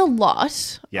 it's a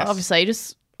lot. Yes. Obviously,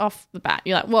 just off the bat,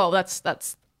 you're like, whoa,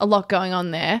 that's a lot going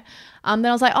on there. Then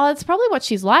I was like, oh, that's probably what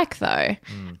she's like though.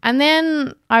 And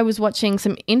then I was watching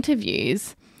some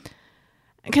interviews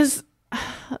because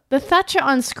the Thatcher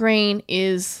on screen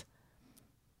is,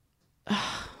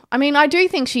 I mean, I do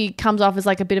think she comes off as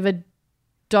like a bit of a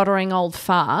doddering old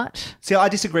fart. See, I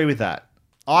disagree with that.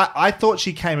 I thought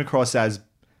she came across as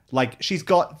like she's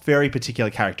got very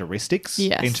particular characteristics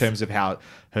in terms of how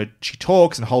she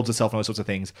talks and holds herself and all sorts of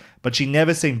things, but she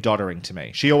never seemed doddering to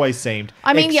me. She always seemed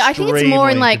I mean, yeah, I think it's more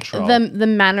in like control. the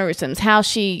mannerisms, how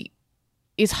she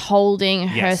is holding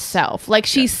herself. Like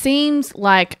she seems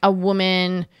like a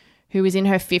woman who is in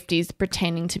her 50s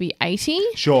pretending to be 80.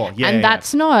 Sure, yeah. And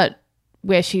that's not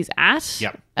where she's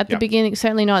at the beginning,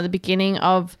 certainly not at the beginning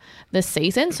of the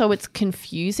season, so it's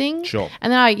confusing. Sure.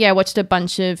 And then I watched a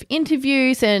bunch of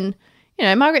interviews and, you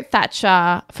know, Margaret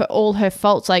Thatcher, for all her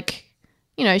faults, like,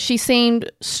 you know, she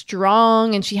seemed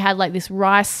strong and she had like this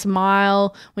wry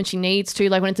smile when she needs to,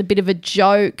 like when it's a bit of a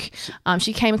joke.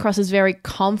 She came across as very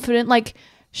confident. Like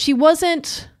she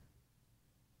wasn't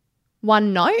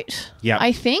one note,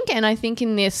 I think. And I think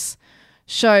in this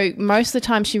show, most of the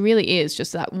time she really is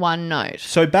just that one note.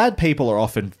 So bad people are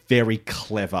often very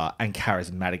clever and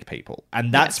charismatic people.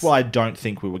 And that's what I don't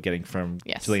think we were getting from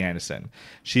Gillian Anderson.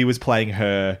 She was playing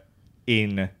her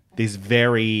in this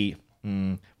very,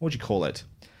 what would you call it?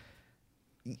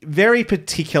 Very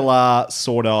particular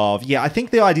sort of, I think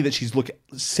the idea that she's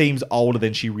seems older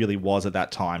than she really was at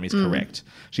that time is correct.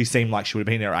 She seemed like she would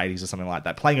have been in her 80s or something like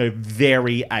that, playing her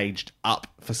very aged up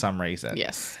for some reason.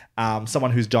 Yes. Someone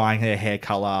who's dyeing their hair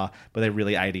colour, but they're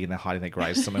really 80 and they're hiding their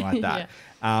graves, something like that.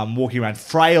 Walking around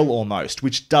frail almost,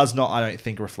 which does not, I don't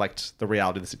think, reflect the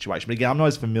reality of the situation. But again, I'm not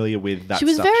as familiar with that. She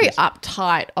was stuff. very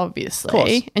uptight, obviously. Of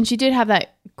course. And she did have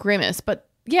that grimace. But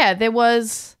yeah,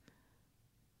 there's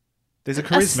a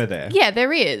charisma there. Yeah,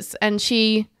 there is. And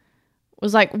she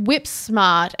was like whip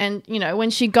smart. And, you know, when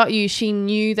she got you, she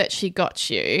knew that she got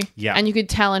you. Yeah. And you could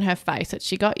tell in her face that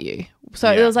she got you.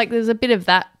 So it was like there's a bit of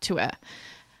that to her.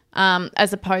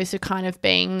 As opposed to kind of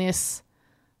being this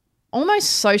almost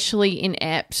socially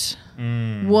inept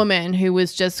woman who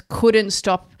was just couldn't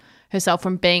stop herself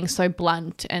from being so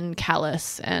blunt and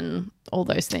callous and all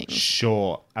those things.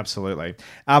 Sure, absolutely.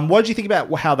 What did you think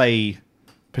about how they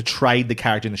portrayed the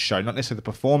character in the show? Not necessarily the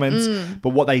performance, but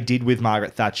what they did with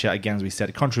Margaret Thatcher. Again, as we said,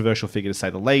 a controversial figure to say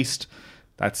the least.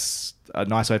 That's a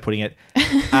nice way of putting it.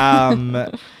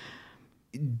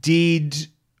 Did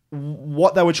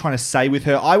what they were trying to say with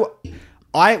her,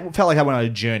 I felt like I went on a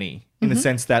journey in the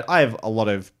sense that I have a lot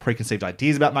of preconceived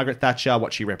ideas about Margaret Thatcher,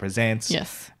 what she represents.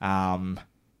 Yes.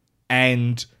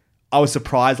 And I was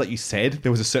surprised, like you said,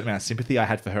 there was a certain amount of sympathy I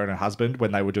had for her and her husband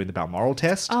when they were doing the Balmoral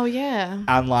test. Oh, yeah.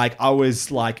 And like, I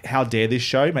was like, how dare this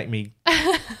show make me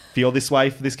feel this way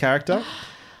for this character?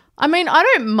 I mean, I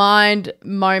don't mind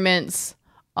moments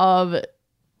of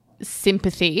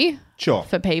sympathy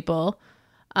for people.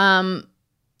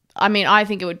 I mean, I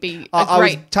think it would be I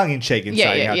was tongue-in-cheek in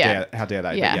saying how dare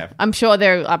they. Yeah. I'm sure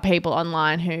there are people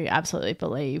online who absolutely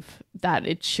believe that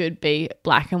it should be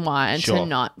black and white and to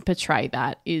not portray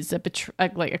that is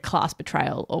like a class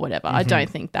betrayal or whatever. I don't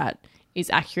think that is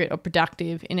accurate or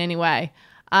productive in any way.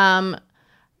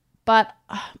 But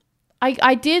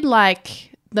I did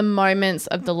like the moments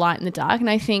of the light and the dark. And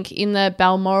I think in the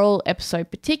Balmoral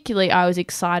episode particularly, I was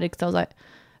excited because I was like,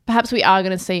 perhaps we are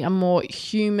going to see a more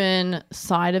human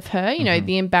side of her, you know,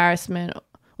 the embarrassment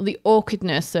or the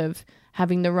awkwardness of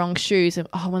having the wrong shoes. Of,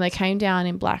 when they came down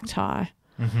in black tie.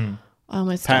 I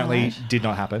almost Apparently died. did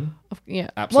not happen. Yeah.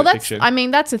 Absolute well, fiction. I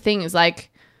mean, that's the thing is like,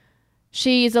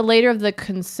 she is a leader of the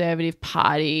Conservative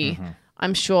Party.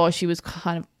 I'm sure she was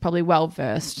kind of probably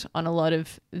well-versed on a lot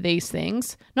of these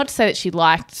things. Not to say that she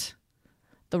liked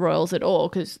the royals at all,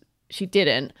 because she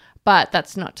didn't, but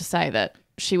that's not to say that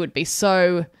she would be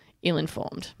so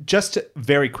ill-informed. Just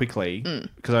very quickly,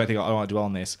 because I don't want to dwell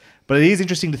on this, but it is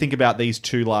interesting to think about these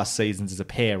two last seasons as a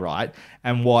pair, right?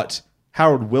 And what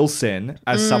Harold Wilson,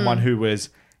 as someone who was,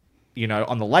 you know,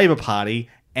 on the Labor Party,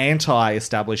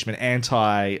 anti-establishment,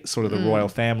 anti sort of the royal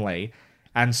family,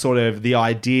 and sort of the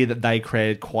idea that they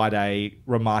created quite a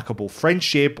remarkable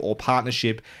friendship or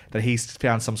partnership, that he's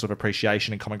found some sort of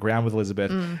appreciation and common ground with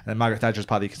Elizabeth. And then Margaret Thatcher is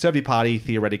part of the Conservative Party,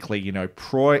 theoretically, you know,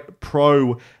 pro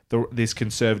this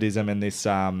conservatism and this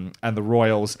and the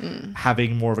royals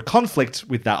having more of a conflict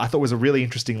with that. I thought was a really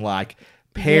interesting like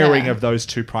pairing of those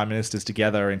two prime ministers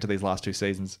together into these last two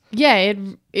seasons. Yeah,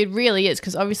 it really is,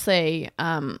 because obviously,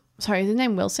 sorry, is his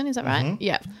name Wilson? Is that right?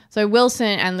 Yeah. So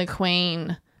Wilson and the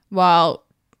Queen, while,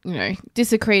 you know,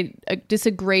 disagreed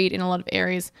in a lot of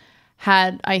areas,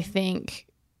 had, I think,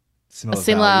 a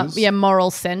similar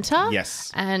moral centre.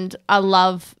 Yes. And a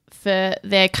love for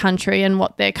their country and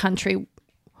what their country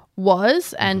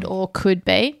was and or could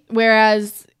be.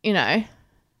 Whereas, you know,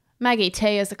 Maggie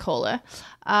T, as I call her,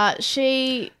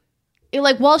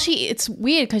 it's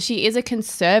weird because she is a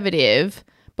conservative,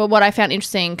 but what I found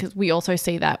interesting, because we also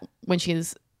see that when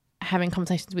she's having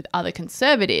conversations with other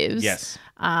conservatives, yes,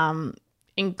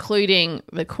 including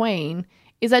the Queen,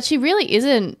 is that she really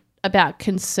isn't about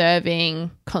conserving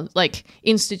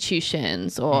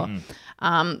institutions or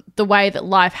the way that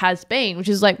life has been, which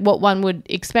is like what one would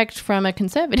expect from a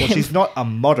conservative. Well, she's not a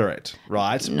moderate,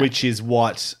 right? No. Which is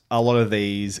what a lot of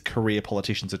these career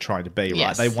politicians are trying to be, right?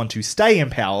 Yes. They want to stay in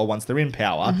power once they're in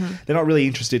power. They're not really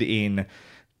interested in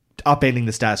upending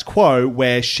the status quo,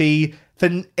 where she,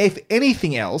 if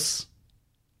anything else,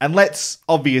 and let's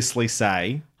obviously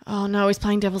say... Oh no, he's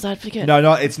playing devil's advocate.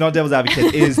 No, it's not devil's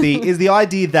advocate. It is the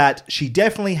idea that she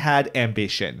definitely had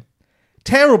ambition.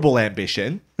 Terrible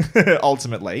ambition,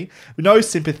 ultimately. No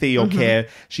sympathy or care.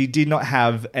 She did not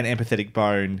have an empathetic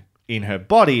bone in her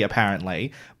body,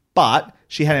 apparently, but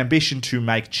she had ambition to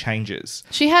make changes.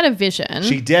 She had a vision.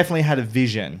 She definitely had a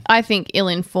vision. I think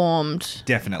ill-informed.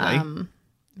 Definitely.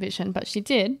 Vision, but she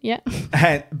did, yeah.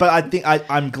 But I think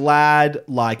I'm glad,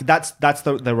 like, that's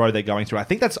the road they're going through. I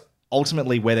think that's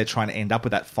ultimately where they're trying to end up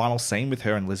with that final scene with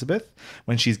her and Elizabeth,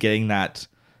 when she's getting that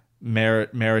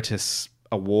meritus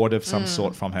award of some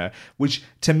sort from her, which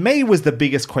to me was the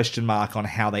biggest question mark on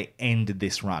how they ended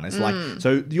this run. It's like,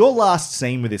 so your last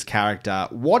scene with this character,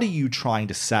 what are you trying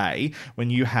to say when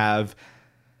you have,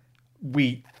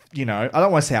 I don't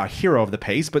want to say our hero of the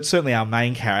piece, but certainly our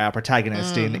main character, our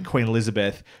protagonist in Queen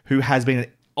Elizabeth, who has been at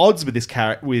odds with this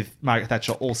character, with Margaret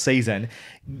Thatcher all season,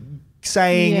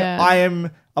 saying, I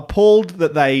am appalled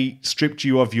that they stripped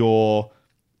you of your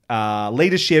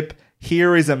leadership.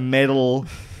 Here is a medal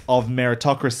of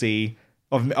meritocracy,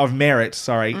 of merit,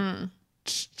 sorry.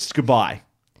 Goodbye.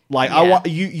 Like, I want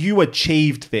you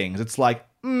achieved things. It's like,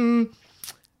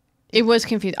 It was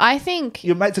confusing. I think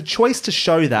it's a choice to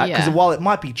show that, because while it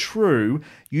might be true,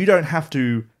 you don't have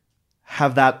to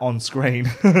have that on screen.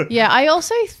 Yeah, I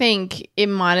also think it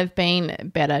might have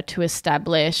been better to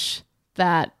establish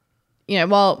that,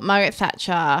 while Margaret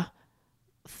Thatcher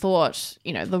thought,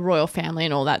 the royal family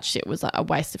and all that shit was like a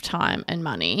waste of time and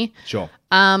money. Sure.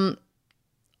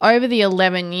 Over the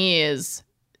 11 years,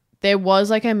 there was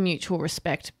like a mutual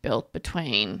respect built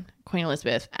between Queen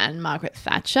Elizabeth and Margaret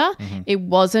Thatcher. It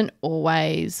wasn't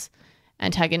always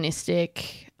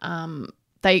antagonistic.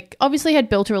 They obviously had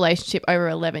built a relationship over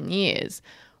 11 years.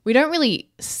 We don't really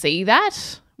see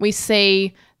that. We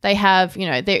see they have,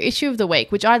 their issue of the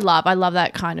week, which I love. I love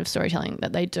that kind of storytelling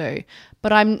that they do.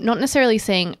 But I'm not necessarily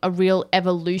seeing a real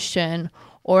evolution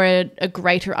or a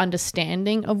greater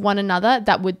understanding of one another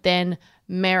that would then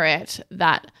merit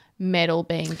that medal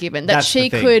being given. That she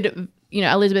could,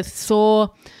 Elizabeth saw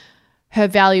her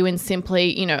value in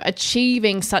simply,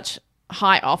 achieving such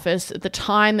high office at the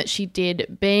time that she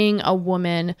did, being a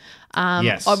woman,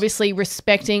 obviously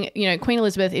respecting, Queen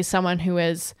Elizabeth is someone who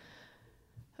has,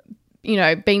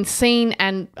 been seen,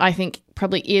 and I think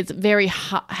probably is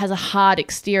has a hard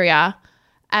exterior,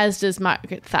 as does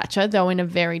Margaret Thatcher, though in a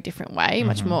very different way,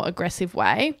 much more aggressive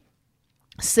way.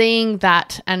 seeing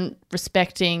that and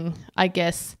respecting, I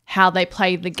guess, how they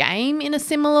played the game in a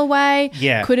similar way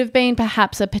could have been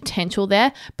perhaps a potential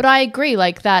there. But I agree,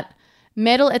 like that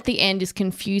medal at the end is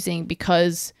confusing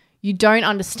because you don't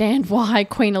understand why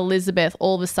Queen Elizabeth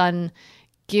all of a sudden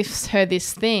gifts her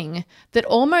this thing that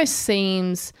almost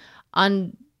seems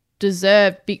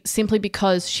undeserved simply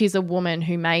because she's a woman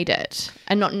who made it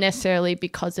and not necessarily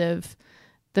because of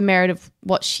the merit of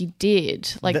what she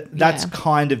did. Like that's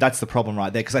the problem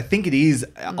right there, because I think it is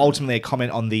ultimately a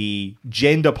comment on the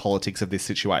gender politics of this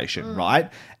situation,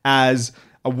 right? As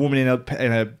a woman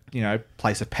in a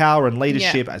place of power and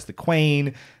leadership, as the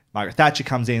Queen, Margaret Thatcher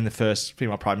comes in, the first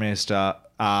female Prime Minister,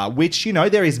 which,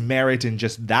 there is merit in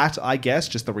just that, I guess,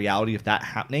 just the reality of that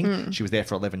happening. She was there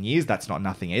for 11 years. That's not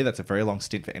nothing either. That's a very long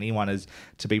stint for anyone as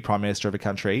to be Prime Minister of a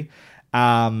country.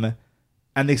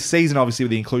 And this season, obviously,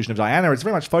 with the inclusion of Diana, it's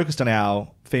very much focused on our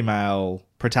female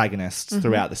protagonists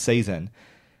throughout the season.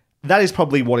 That is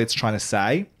probably what it's trying to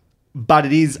say. But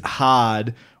it is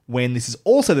hard when this is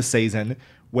also the season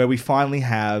where we finally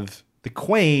have the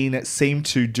Queen seem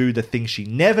to do the thing she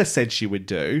never said she would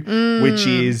do, which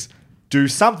is do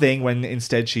something when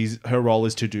instead her role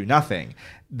is to do nothing.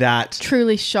 That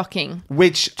truly shocking.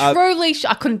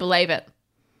 I couldn't believe it.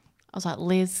 I was like,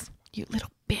 Liz, you little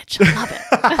bitch. I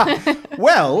love it.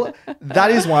 Well,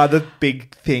 that is one of the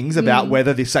big things about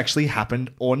whether this actually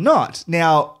happened or not.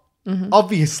 Now,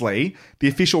 obviously, the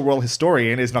official royal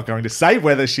historian is not going to say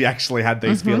whether she actually had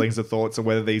these feelings or thoughts or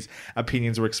whether these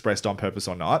opinions were expressed on purpose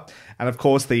or not. And of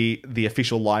course, the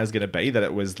official line is going to be that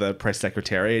it was the press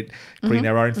secretariat putting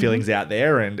their own feelings out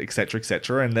there and et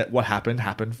cetera, and that what happened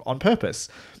on purpose.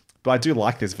 But I do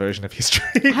like this version of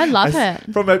history. I love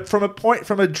it.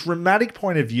 From a dramatic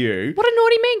point of view. What a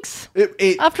naughty minx.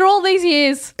 After all these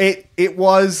years. It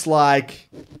was like,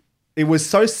 it was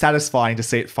so satisfying to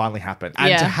see it finally happen.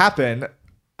 And to happen,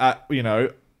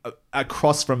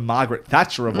 across from Margaret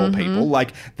Thatcher of all people,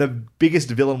 like the biggest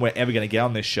villain we're ever going to get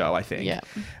on this show, I think. Yeah.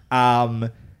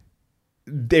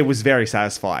 It was very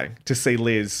satisfying to see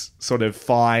Liz sort of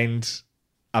find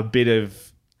a bit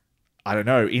of, I don't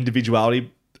know,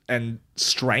 individuality and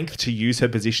strength to use her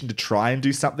position to try and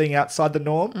do something outside the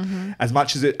norm. As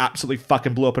much as it absolutely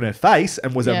fucking blew up in her face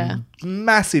and was a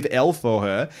massive L for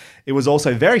her, it was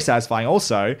also very satisfying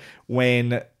also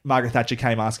when Margaret Thatcher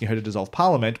came asking her to dissolve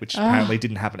Parliament, which apparently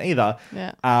didn't happen either.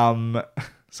 Yeah.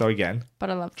 So again, but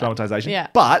I love dramatization. Yeah.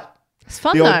 But it's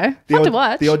fun though. Fun to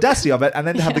watch. The audacity of it, and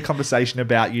then to have the conversation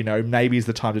about, maybe is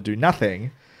the time to do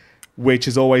nothing, which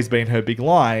has always been her big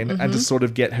line, and to sort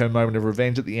of get her moment of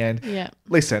revenge at the end. Yeah.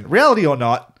 Listen, reality or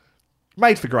not,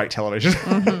 made for great television.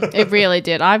 It really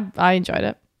did. I enjoyed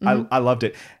it. I loved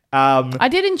it. I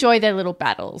did enjoy their little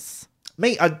battles.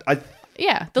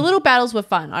 Yeah, the little battles were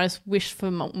fun. I just wished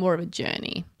for more of a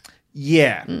journey.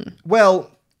 Yeah. Well,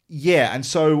 yeah. And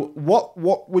so what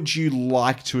would you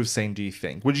like to have seen, do you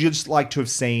think? Would you just like to have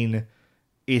seen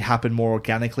it happen more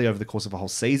organically over the course of a whole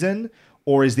season?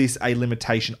 Or is this a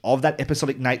limitation of that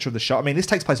episodic nature of the show? I mean, this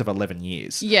takes place over 11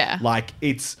 years. Yeah. Like,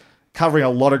 it's covering a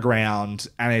lot of ground,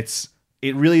 and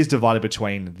it really is divided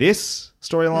between this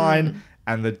storyline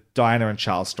and the Diana and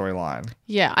Charles storyline.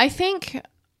 Yeah, I think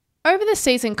over the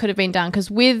season could have been done because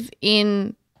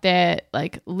within their,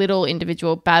 like, little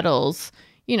individual battles,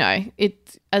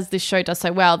 it, as this show does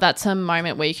so well, that's a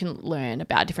moment where you can learn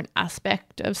about a different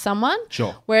aspect of someone.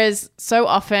 Sure. Whereas so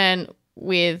often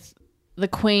with the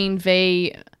Queen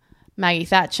v Maggie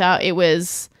Thatcher, it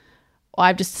was,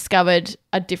 I've just discovered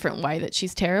a different way that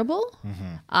she's terrible,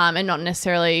 and not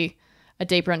necessarily a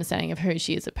deeper understanding of who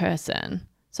she is as a person.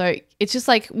 So it's just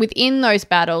like within those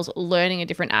battles, learning a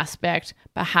different aspect,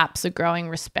 perhaps a growing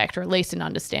respect or at least an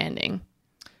understanding.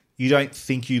 You don't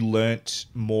think you learnt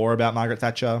more about Margaret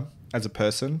Thatcher as a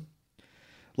person?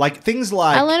 Like things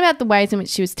like... I learned about the ways in which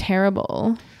she was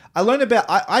terrible.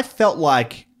 I felt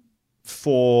like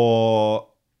for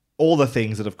all the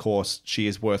things that, of course, she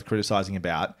is worth criticising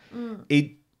about,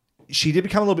 she did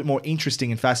become a little bit more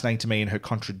interesting and fascinating to me in her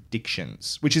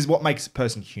contradictions, which is what makes a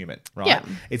person human, right? Yeah.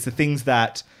 It's the things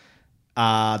that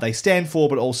they stand for,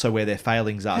 but also where their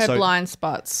failings are. Her blind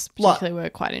spots particularly were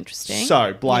quite interesting.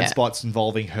 So blind spots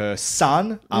involving her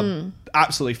son are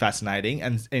absolutely fascinating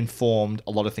and informed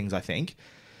a lot of things, I think.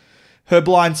 Her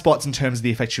blind spots in terms of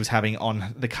the effect she was having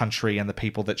on the country and the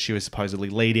people that she was supposedly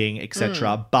leading,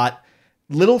 etc. But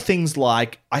little things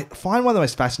like, I find one of the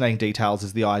most fascinating details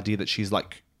is the idea that she's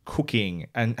like cooking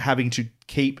and having to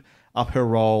keep up her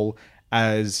role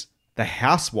as the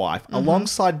housewife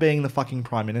alongside being the fucking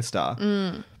prime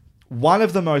minister. One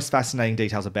of the most fascinating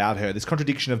details about her, this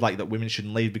contradiction of like that women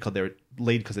shouldn't lead because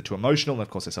they're too emotional, and of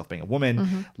course herself being a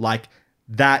woman, like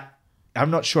that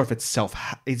I'm not sure if it's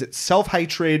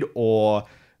self-hatred or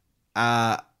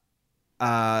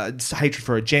hatred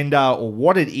for a gender or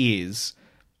what it is,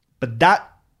 but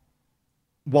that,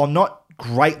 while not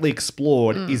greatly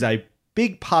explored, is a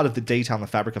big part of the detail and the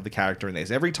fabric of the character in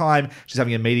this. Every time she's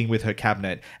having a meeting with her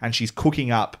cabinet and she's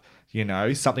cooking up,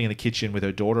 something in the kitchen with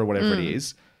her daughter or whatever it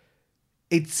is,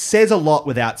 it says a lot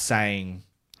without saying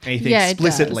anything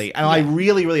explicitly. And I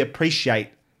really, really appreciate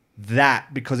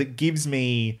that because it gives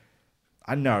me,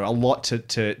 I don't know, a lot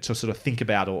to sort of think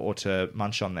about or to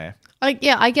munch on there. I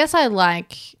guess I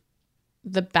like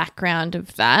the background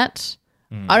of that.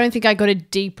 I don't think I got a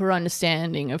deeper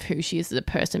understanding of who she is as a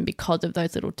person because of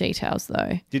those little details,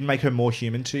 though. Didn't make her more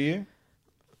human to you?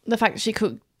 The fact that she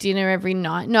cooked dinner every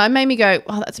night. No, it made me go,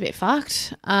 oh, that's a bit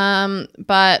fucked.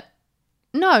 But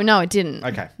no, it didn't.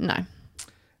 Okay. No.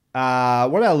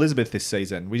 What about Elizabeth this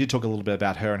season? We did talk a little bit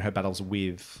about her and her battles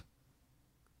with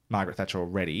Margaret Thatcher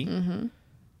already. Mm-hmm.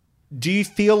 Do you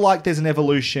feel like there's an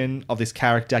evolution of this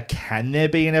character? Can there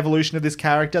be an evolution of this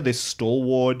character, this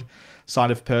stalwart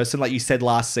side of person? Like you said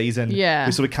last season,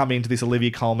 we sort of come into this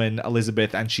Olivia Colman,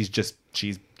 Elizabeth, and she's the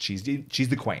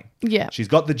queen. Yeah. She's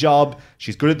got the job.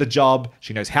 She's good at the job.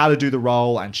 She knows how to do the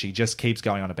role, and she just keeps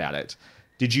going on about it.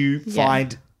 Did you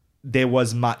find there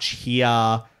was much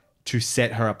here to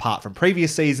set her apart from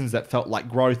previous seasons that felt like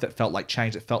growth, that felt like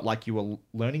change, that felt like you were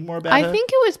learning more about her? I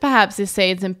think it was perhaps this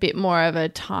season a bit more of a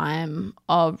time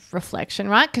of reflection,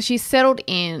 right? Because she's settled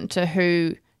into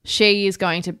who she is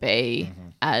going to be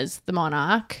as the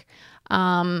monarch.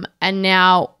 And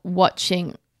now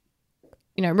watching,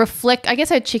 reflect, I guess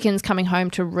her chicken's coming home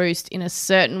to roost in a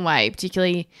certain way,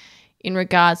 particularly in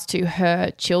regards to her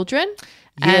children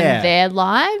and their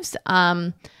lives.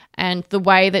 And the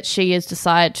way that she has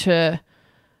decided to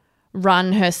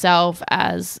run herself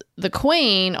as the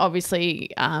queen obviously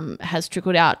has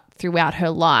trickled out throughout her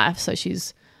life. So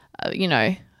she's,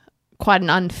 quite an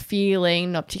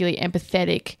unfeeling, not particularly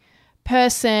empathetic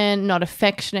person, not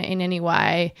affectionate in any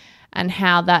way, and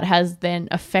how that has then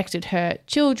affected her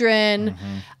children,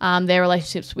 their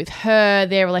relationships with her,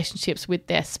 their relationships with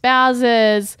their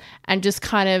spouses, and just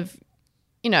kind of,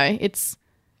 it's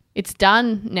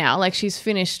done now. Like she's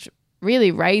finished really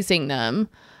raising them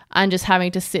and just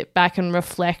having to sit back and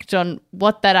reflect on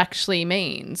what that actually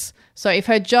means. So if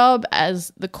her job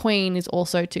as the queen is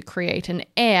also to create an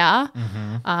heir,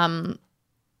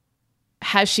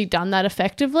 has she done that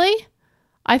effectively?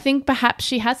 I think perhaps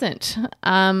she hasn't.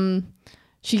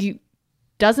 She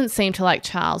doesn't seem to like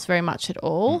Charles very much at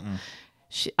all.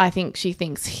 I think she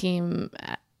thinks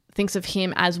of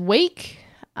him as weak.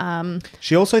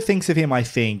 She also thinks of him, I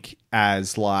think,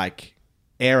 as like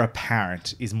heir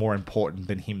apparent is more important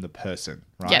than him the person,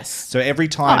 right? Yes. So every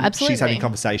time she's having a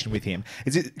conversation with him,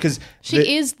 is it because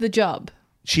she is the job?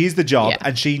 She is the job,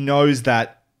 and she knows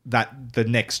that the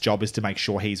next job is to make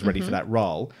sure he's ready for that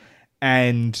role,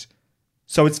 and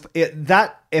so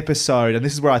that episode, and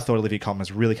this is where I thought Olivia Colman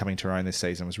was really coming to her own this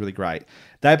season, was really great.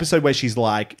 That episode where she's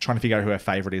like trying to figure out who her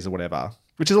favorite is or whatever,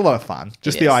 which is a lot of fun.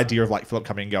 Just the idea of like Philip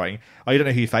coming and going, oh, you don't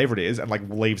know who your favorite is, and like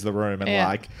leaves the room, and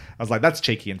like I was like, that's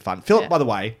cheeky and fun. Philip, by the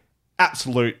way,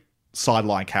 absolute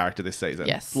sideline character this season.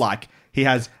 Yes, like he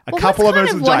has a couple of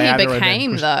moments with Diana. What he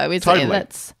became, though, is totally.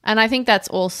 And I think that's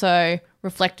also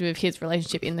reflective of his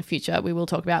relationship in the future. We will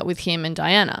talk about with him and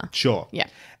Diana. Sure. Yeah.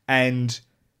 And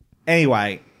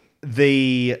anyway,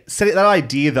 that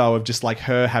idea though of just like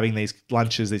her having these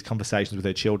lunches, these conversations with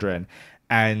her children,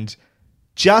 and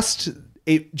just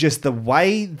the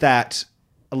way that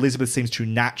Elizabeth seems to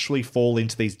naturally fall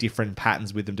into these different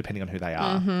patterns with them depending on who they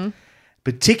are.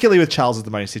 Particularly with Charles is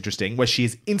the most interesting, where she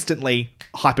is instantly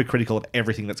hypercritical of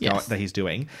everything that he's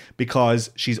doing,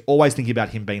 because she's always thinking about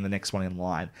him being the next one in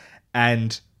line.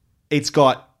 And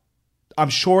I'm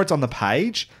sure it's on the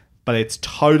page, but it's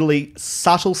totally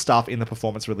subtle stuff in the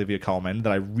performance of Olivia Colman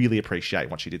that I really appreciate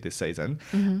what she did this season.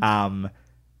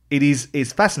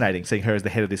 It's fascinating seeing her as the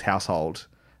head of this household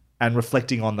and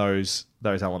reflecting on those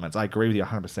elements. I agree with you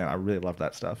 100%. I really love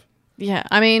that stuff. Yeah,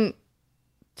 I mean,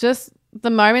 just the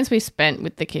moments we spent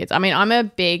with the kids. I mean, I'm a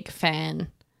big fan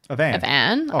of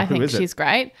Anne. I think she's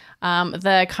great.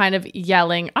 The kind of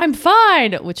yelling, "I'm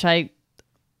fine," which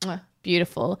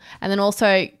beautiful. And then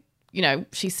also,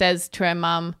 she says to her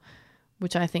mum,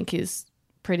 which I think is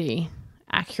pretty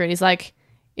accurate, is like,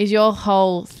 is your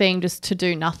whole thing just to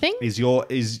do nothing? Is your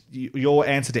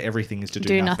answer to everything is to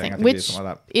do nothing? I think which like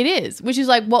that. It is, which is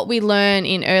like what we learn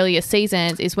in earlier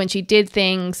seasons is when she did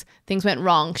things went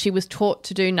wrong. She was taught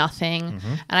to do nothing.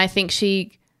 And I think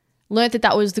she learned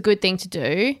that was the good thing to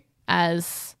do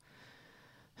as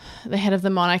the head of the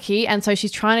monarchy. And so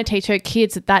she's trying to teach her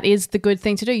kids that is the good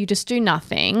thing to do. You just do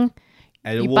nothing.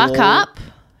 And it You will buck all-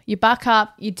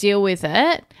 up, you deal with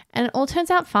it, and it all turns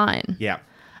out fine. Yeah.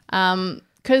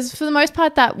 Because for the most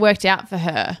part, that worked out for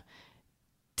her.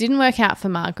 Didn't work out for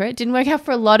Margaret. Didn't work out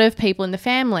for a lot of people in the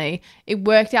family. It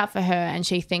worked out for her, and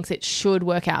she thinks it should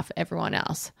work out for everyone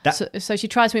else. So she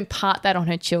tries to impart that on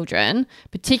her children,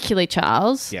 particularly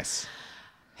Charles. Yes.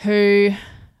 Who,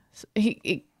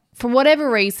 for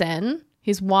whatever reason,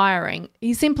 his wiring,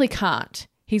 he simply can't.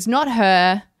 He's not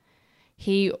her.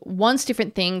 He wants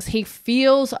different things. He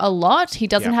feels a lot. He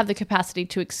doesn't have the capacity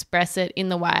to express it in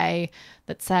the way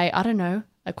that, say, I don't know,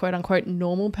 a quote-unquote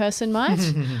normal person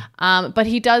might. But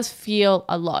he does feel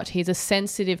a lot. He's a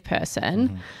sensitive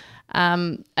person.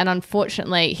 And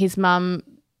unfortunately, his mum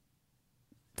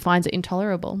finds it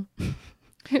intolerable.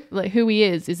 Like, who he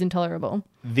is intolerable.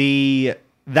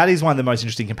 That is one of the most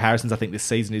interesting comparisons I think this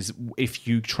season is if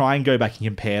you try and go back and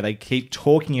compare, they keep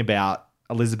talking about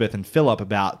Elizabeth and Philip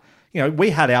about, we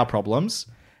had our problems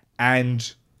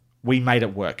and we made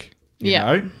it work, you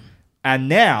know? And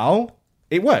now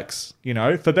it works,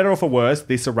 for better or for worse,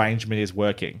 this arrangement is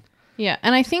working. Yeah.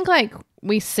 And I think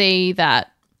we see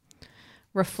that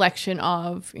reflection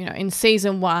of, in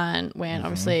season 1 when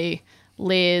obviously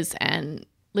Liz and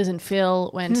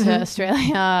Phil went to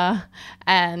Australia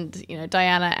and,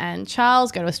 Diana and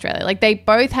Charles go to Australia. Like, they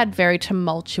both had very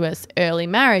tumultuous early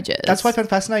marriages. That's what I found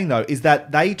fascinating, though, is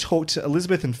that they talked,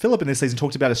 Elizabeth and Philip in this season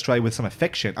talked about Australia with some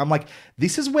affection. I'm like,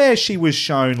 this is where she was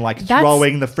shown,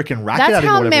 throwing the freaking racket at him. That's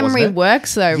how whatever, memory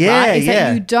works, though, right? Is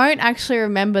that you don't actually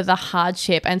remember the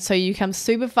hardship, and so you become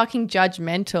super fucking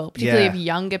judgmental, particularly of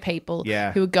younger people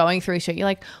who are going through shit. You're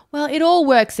like, well, it all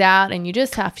works out, and you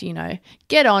just have to,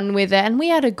 get on with it. And we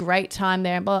had a great time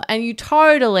there, and you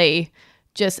totally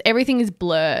just everything is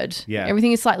blurred. Yeah,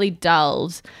 everything is slightly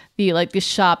dulled. The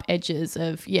sharp edges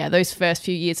of those first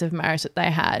few years of marriage that they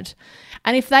had,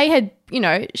 and if they had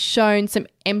shown some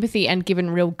empathy and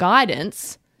given real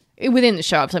guidance within the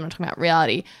show, obviously I'm not talking about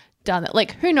reality, done that,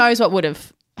 like, who knows what would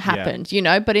have happened,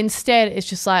 But instead, it's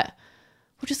just like,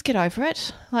 we'll just get over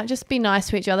it. Like, just be nice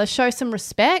to each other, show some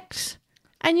respect.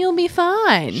 And you'll be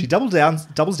fine. She doubles down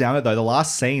it, though. The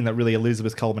last scene that really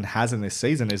Elizabeth Coleman has in this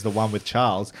season is the one with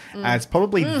Charles. And it's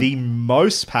probably the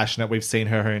most passionate we've seen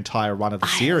her entire run of the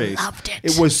series. I loved it.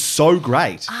 It was so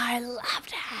great. I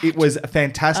loved it. It was a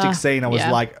fantastic scene. I was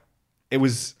like, it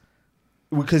was,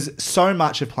 because so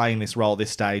much of playing this role at this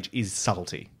stage is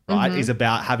subtlety, right? Is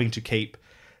about having to keep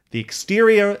the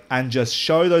exterior and just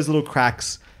show those little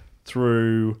cracks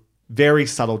through very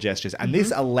subtle gestures. And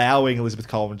this allowing Elizabeth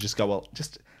Coleman to just go, well,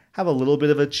 just have a little bit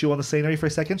of a chew on the scenery for a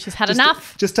second. She's had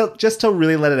enough. Just to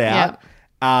really let it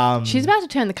out. She's about to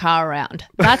turn the car around.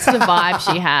 That's the vibe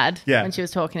she had when she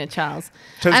was talking to Charles.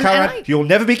 Turn the car around. You'll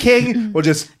never be king. Or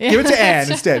just give it to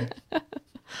Anne instead.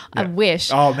 I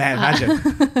wish. Oh, man,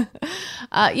 imagine.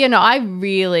 I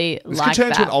really like that. This could turn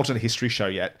into an alternate history show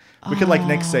yet. We could,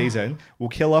 next season, we'll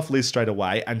kill off Liz straight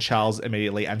away and Charles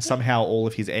immediately and somehow all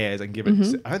of his heirs and give it...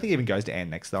 I don't think it even goes to Anne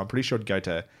next, though. I'm pretty sure it'd go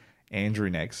to Andrew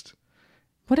next.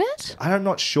 Would it? I'm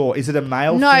not sure. Is it a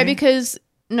male thing?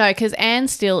 because Anne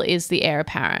still is the heir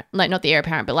apparent. Like, not the heir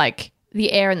apparent, but,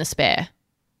 the heir and the spare.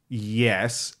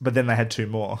 Yes, but then they had 2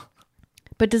 more.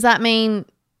 But does that mean...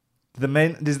 Did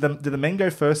the men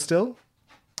go first still?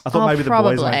 I thought maybe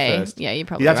probably. The boys went first. Yeah, you're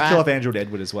probably You'd have right. to kill off Andrew and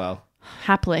Edward as well.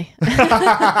 Happily.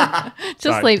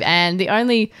 Just leave Anne, the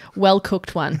only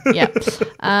well-cooked one. Yeah.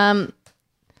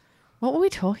 What were we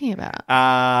talking about?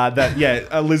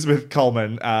 Elizabeth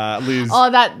Coleman, Liz. Oh,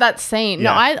 that scene.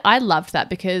 Yeah. No, I loved that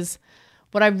because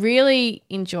what I really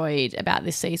enjoyed about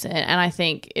this season, and I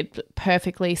think it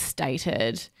perfectly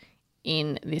stated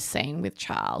in this scene with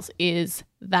Charles, is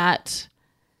that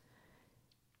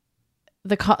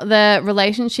the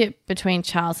relationship between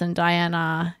Charles and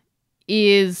Diana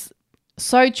is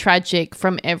so tragic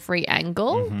from every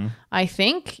angle. I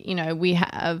think, we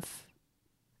have,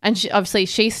 and obviously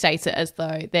she states it as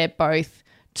though they're both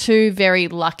 2 very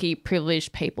lucky,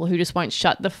 privileged people who just won't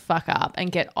shut the fuck up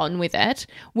and get on with it,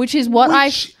 which is what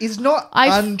is not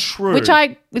untrue. Which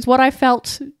is what I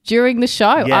felt during the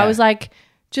show. Yeah. I was like,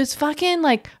 just fucking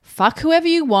fuck whoever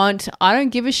you want. I don't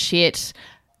give a shit.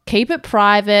 Keep it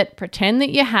private. Pretend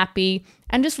that you're happy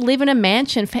and just live in a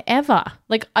mansion forever.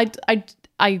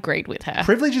 I agreed with her.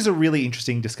 Privilege is a really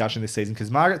interesting discussion this season because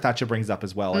Margaret Thatcher brings up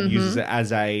as well and uses it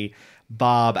as a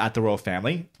barb at the royal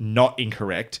family. Not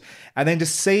incorrect. And then to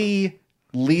see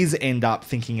Liz end up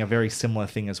thinking a very similar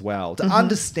thing as well, to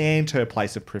understand her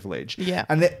place of privilege. Yeah.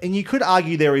 And you could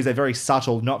argue there is a very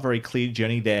subtle, not very clear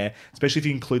journey there, especially if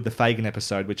you include the Fagin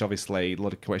episode, which obviously a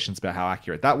lot of questions about how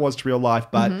accurate that was to real life,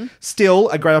 but still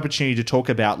a great opportunity to talk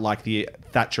about the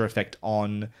Thatcher effect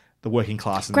on the working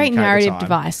class. In Great the UK narrative at the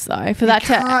time. device, though, for that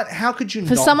to How could you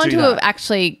for not someone do to that? have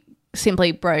actually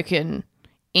simply broken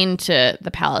into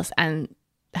the palace and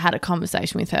had a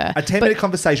conversation with her. A 10-minute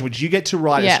conversation, which you get to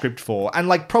write a Yeah. script for, and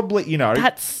like probably,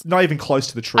 That's not even close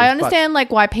to the truth. I understand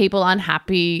like why people aren't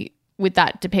happy with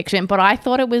that depiction, but I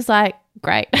thought it was like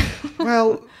great. But,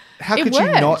 well, how It could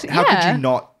you not? worked, How yeah. could you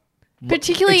not?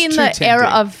 Particularly in It's the too era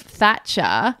tempting. of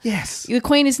Thatcher. Yes. The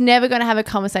Queen is never going to have a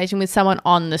conversation with someone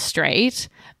on the street.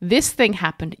 This thing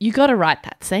happened. You got to write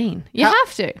that scene. You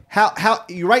have to. How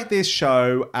you rate this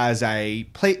show as a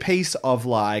piece of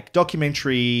like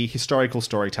documentary historical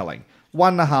storytelling?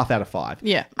 1.5 out of 5.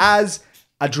 Yeah. As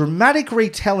a dramatic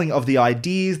retelling of the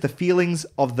ideas, the feelings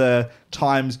of the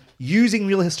times, using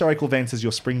real historical events as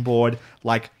your springboard,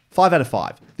 like 5 out of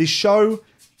 5. This show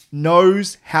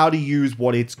knows how to use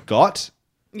what it's got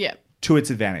Yeah. to its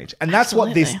advantage. And that's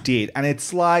what this Absolutely. did. And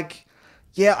it's like,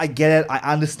 yeah, I get it. I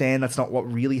understand that's not what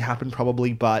really happened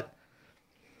probably, but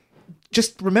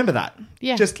just remember that.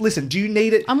 Yeah. Just listen. Do you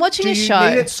need it? I'm watching do a you show.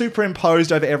 need it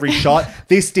superimposed over every shot?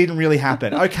 This didn't really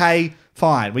happen. Okay,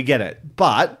 fine. We get it.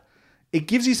 But it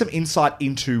gives you some insight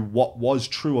into what was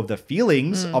true of the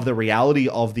feelings, of the reality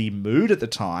of the mood at the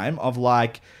time, of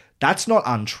like, that's not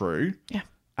untrue. Yeah.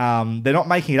 They're not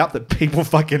making it up that people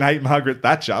fucking hate Margaret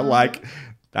Thatcher. Like,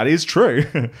 that is true.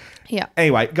 Yeah.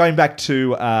 Anyway, going back to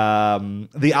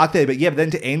the arc there, but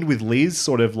then to end with Liz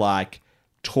sort of like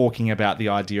talking about the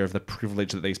idea of the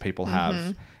privilege that these people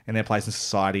have in their place in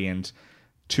society and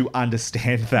to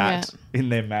understand that in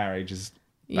their marriage is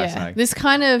fascinating. This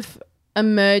kind of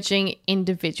emerging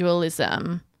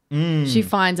individualism she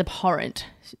finds abhorrent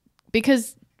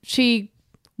because she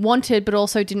wanted but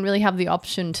also didn't really have the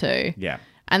option to. Yeah.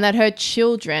 And that her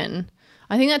children,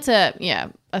 I think that's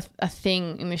a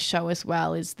thing in this show as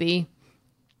well, is I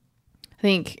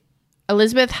think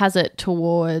Elizabeth has it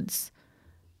towards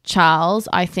Charles.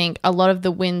 I think a lot of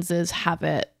the Windsors have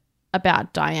it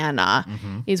about Diana,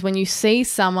 is when you see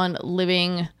someone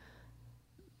living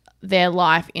their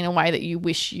life in a way that you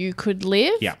wish you could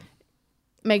live,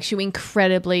 makes you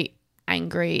incredibly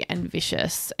angry and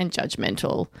vicious and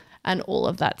judgmental and all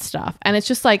of that stuff. And it's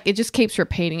just like, it just keeps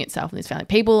repeating itself in this family.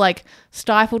 People like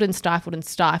stifled and stifled and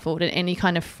stifled, and any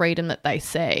kind of freedom that they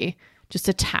see just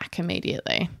attack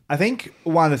immediately. I think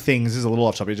one of the things, this is a little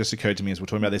off topic, it just occurred to me as we're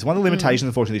talking about this. One of the limitations,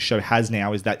 unfortunately, this show has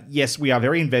now is that, yes, we are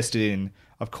very invested in,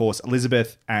 of course,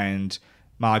 Elizabeth and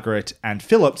Margaret and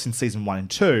Philip since season 1 and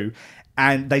 2,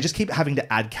 and they just keep having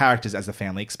to add characters as the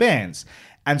family expands.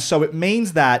 And so it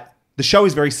means that the show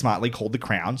is very smartly called The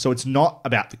Crown, so it's not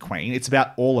about the Queen, it's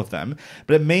about all of them.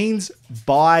 But it means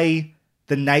by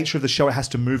the nature of the show, it has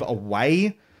to move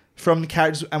away from the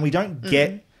characters, and we don't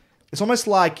get... It's almost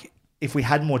like if we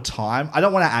had more time... I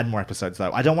don't want to add more episodes,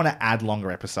 though. I don't want to add longer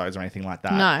episodes or anything like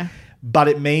that. No. But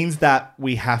it means that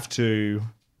we have to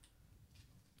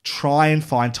try and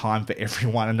find time for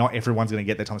everyone, and not everyone's going to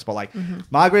get their time spot. Like,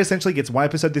 Margaret essentially gets 1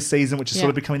 episode this season, which is sort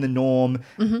of becoming the norm.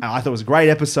 And I thought it was a great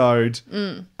episode.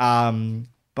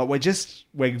 But we're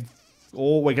going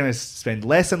to spend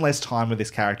less and less time with this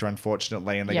character,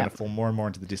 unfortunately, and they're going to fall more and more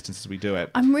into the distance as we do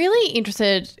it. I'm really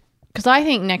interested because I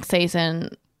think next season,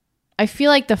 I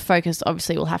feel like the focus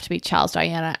obviously will have to be Charles,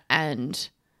 Diana, and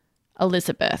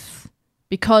Elizabeth,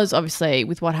 because obviously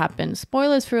with what happened,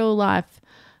 spoilers for real life,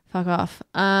 fuck off.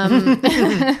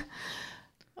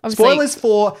 Spoilers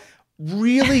for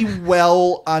really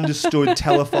well understood,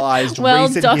 televised, well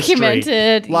recent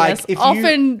documented, history. Like, yes, if you-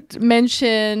 often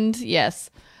mentioned, yes.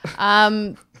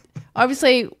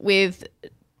 Obviously with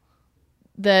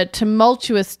the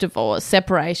tumultuous divorce,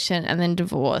 separation, and then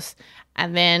divorce,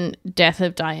 and then death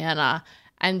of Diana,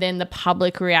 and then the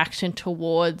public reaction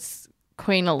towards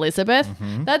Queen Elizabeth.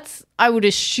 That's, I would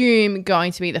assume,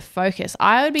 going to be the focus.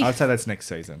 I'd say that's next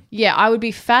season. Yeah, I would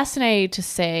be fascinated to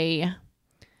see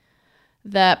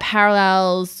the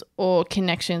parallels or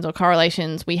connections or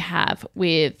correlations we have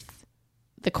with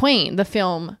the Queen, the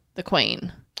film The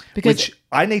Queen. Because which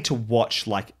I need to watch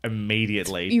like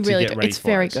immediately you really to get do. ready It's for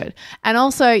very it. good. And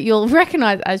also you'll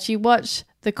recognize as you watch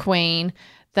The Queen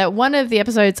that one of the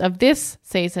episodes of this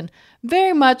season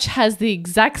very much has the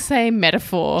exact same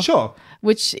metaphor. Sure.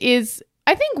 Which is,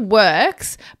 I think,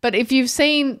 works. But if you've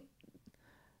seen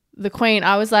The Queen,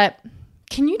 I was like,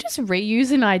 can you just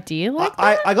reuse an idea like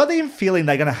that? I got the feeling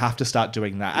they're going to have to start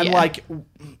doing that. And like,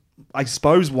 I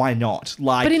suppose why not?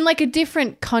 Like, but in like a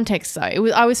different context though.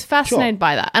 I was fascinated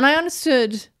by that. And I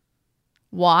understood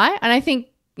why. And I think,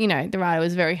 you know, the writer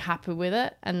was very happy with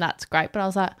it and that's great. But I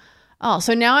was like, oh,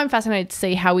 so now I'm fascinated to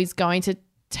see how he's going to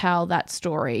tell that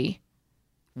story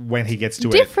when he gets to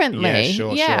differently. it.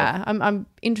 Yeah, sure. I'm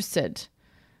interested.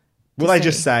 Will they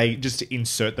just say, just to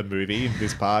insert the movie in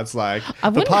this part, it's like, I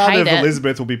the wouldn't part hate of it.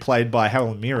 Elizabeth will be played by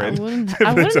Helen Mirren. I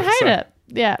wouldn't hate it.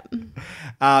 Yeah.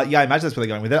 I imagine that's where they're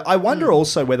going with it. I wonder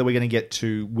also whether we're going to get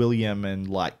to William and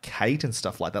like Kate and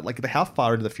stuff like that. Like how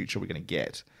far into the future are we going to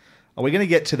get? Are we going to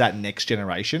get to that next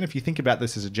generation? If you think about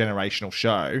this as a generational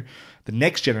show, the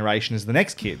next generation is the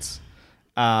next kids.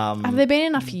 Have there been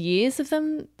enough years of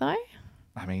them though?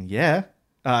 I mean, yeah.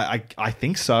 I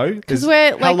think so. 'Cause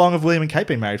How long have William and Kate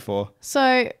been married for?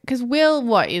 So, because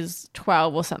Will, is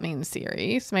 12 or something in the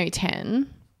series, maybe 10.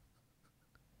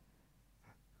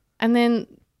 And then,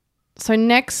 so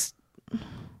next...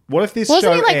 What if this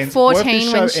Wasn't show he like ends,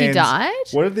 14 when she died?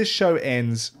 What if this show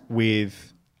ends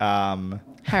with...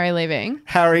 Harry leaving.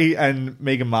 Harry and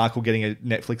Meghan Markle getting a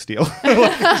Netflix deal.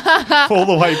 All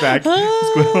the way back.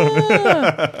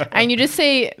 And you just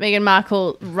see Meghan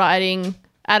Markle writing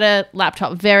at a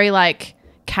laptop, very like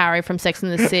Carrie from Sex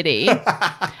and the City.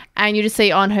 And you just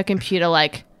see on her computer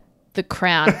like The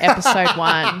Crown episode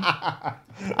 1.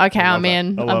 Okay, I'm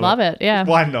in. I love it. Yeah.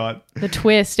 Why not? The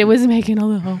twist. It was Meghan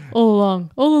all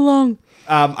along.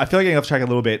 I feel like getting off track a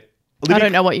little bit. I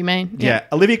don't know what you mean. Yeah.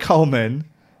 Olivia Colman,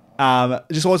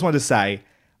 just always wanted to say,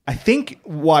 I think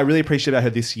what I really appreciate about her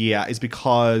this year is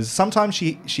because sometimes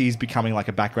she's becoming like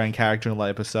a background character in a lot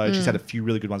of episodes. She's had a few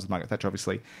really good ones with Margaret Thatcher,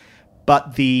 obviously.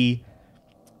 But she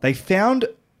found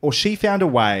a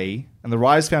way, and the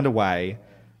writers found a way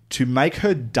to make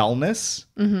her dullness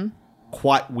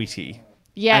quite witty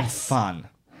and fun.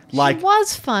 Like, she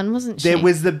was fun, wasn't she? There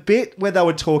was the bit where they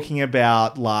were talking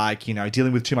about, like, you know,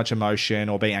 dealing with too much emotion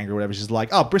or being angry or whatever. She's like,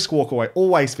 oh, brisk walk away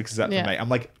always fixes that for me. I'm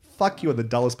like, fuck, you are the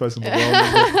dullest person in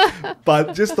the world.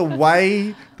 But just the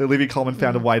way that Olivia Colman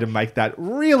found a way to make that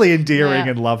really endearing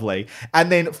and lovely.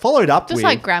 And then followed up with... Just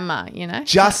like Grandma, you know?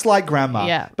 Just like Grandma.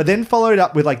 Yeah. But then followed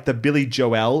up with like the Billy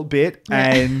Joel bit.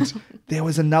 And there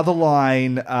was another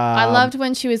line... I loved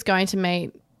when she was going to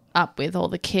meet up with all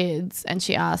the kids and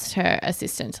she asked her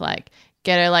assistant to like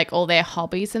get her like all their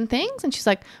hobbies and things. And she's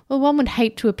like, well, one would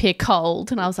hate to appear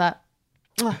cold. And I was like,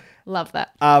 love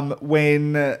that.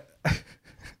 When...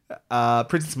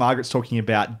 Princess Margaret's talking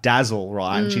about Dazzle,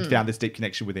 right? And she'd found this deep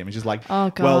connection with him. And she's like, oh,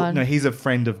 God. well, no, he's a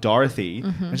friend of Dorothy.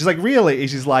 And she's like, really? And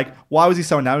she's like, why was he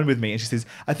so enamored with me? And she says,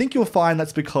 I think you'll find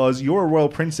that's because you're a royal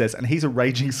princess and he's a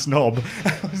raging snob.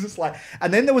 I was just like,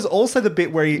 and then there was also the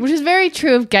bit where which is very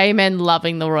true of gay men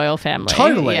loving the royal family.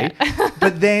 Totally. Yeah.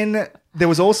 But then there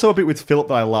was also a bit with Philip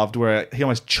that I loved where he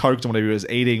almost choked on whatever he was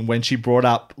eating when she brought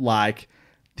up like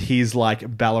his like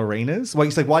ballerinas. Well,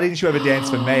 he's like, why didn't you ever dance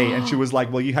for me? And she was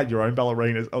like, well, you had your own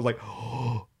ballerinas. I was like,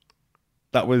 oh,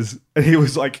 that was, and he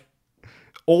was like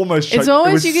almost choked. It's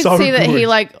almost, you could so see that good. he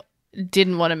like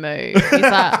didn't want to move. He's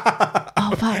like,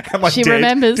 oh fuck, Am I she dead?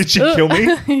 remembers. Did she kill me?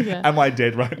 Yeah. Am I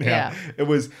dead right now? Yeah. It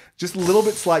was just little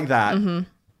bits like that.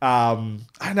 I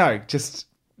don't know, just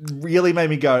really made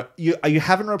me go, you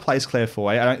haven't replaced Claire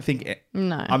Foy. I don't think,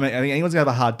 No. I think anyone's going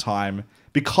to have a hard time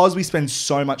because we spend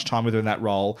so much time with her in that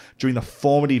role during the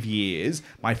formative years.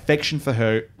 My affection for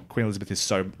her, Queen Elizabeth, is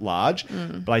so large,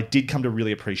 but I did come to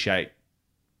really appreciate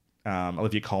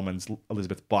Olivia Colman's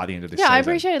Elizabeth by the end of this season. I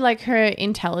appreciated like her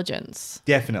intelligence.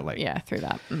 Definitely. Yeah, through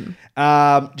that.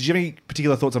 Did you have any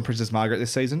particular thoughts on Princess Margaret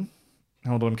this season?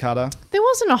 Helena Bonham Carter? There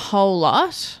wasn't a whole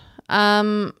lot.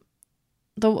 The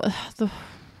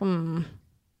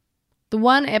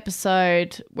one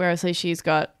episode where obviously she's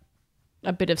got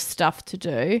a bit of stuff to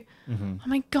do. Oh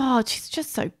my God, she's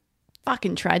just so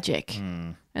fucking tragic.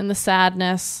 And the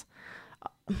sadness.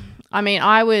 I mean,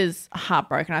 I was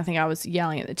heartbroken. I think I was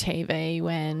yelling at the TV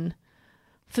when,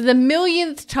 for the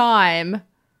millionth time,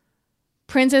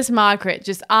 Princess Margaret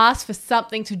just asked for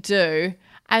something to do,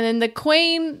 and then the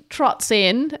Queen trots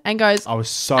in and goes, I was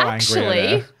so angry at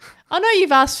actually, her. I know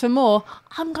you've asked for more.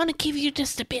 I'm going to give you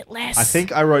just a bit less. I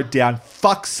think I wrote down,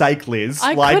 fuck's sake, Liz.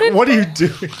 I like, couldn't- what are you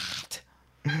doing?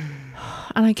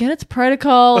 And I get it's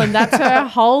protocol, and that's her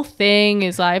whole thing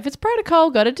is like, if it's protocol,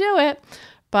 got to do it.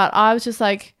 But I was just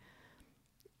like,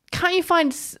 can't you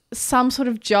find some sort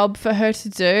of job for her to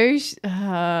do?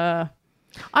 I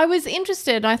was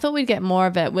interested, and I thought we'd get more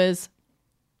of it, was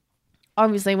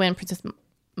obviously when Princess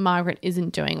Margaret isn't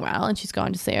doing well and she's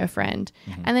going to see her friend.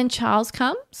 And then Charles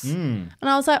comes. And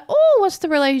I was like, oh, what's the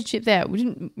relationship there? We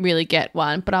didn't really get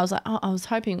one, but I was like, oh, I was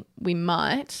hoping we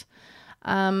might.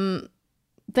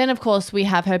 Then, of course, we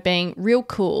have her being real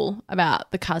cool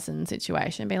about the cousin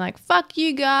situation, being like, fuck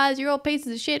you guys, you're all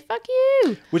pieces of shit, fuck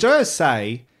you. Which I always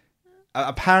say,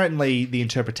 apparently the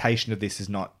interpretation of this is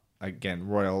not, again,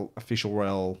 official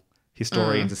royal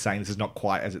historians are saying this is not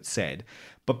quite as it's said,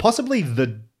 but possibly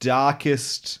the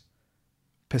darkest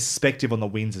perspective on the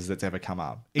Windsors that's ever come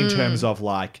up in terms of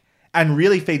like And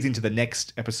really feeds into the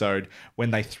next episode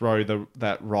when they throw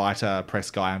that writer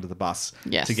press guy under the bus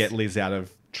to get Liz out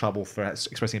of trouble for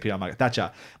expressing opinion on Margaret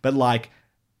Thatcher. But like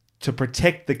to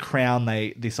protect the crown,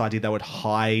 this idea they would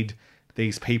hide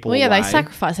these people away. They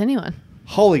sacrifice anyone.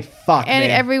 Holy fuck, and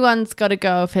man. Everyone's got to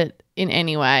go if it in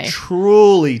any way.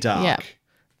 Truly dark. Yeah.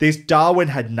 This Darwin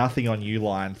had nothing on you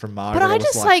line from Margaret. But I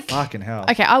just like fucking hell.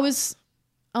 Okay, I was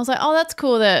like, oh, that's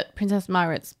cool that Princess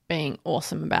Margaret's being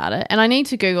awesome about it. And I need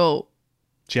to Google.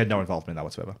 She had no involvement in that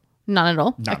whatsoever. None at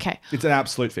all? None. Okay. It's an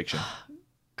absolute fiction.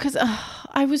 Because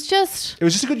I was just... It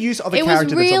was just a good use of a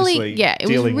character that's obviously it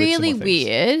was really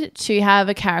weird to have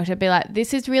a character be like,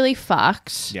 this is really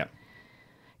fucked. Yeah.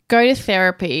 Go to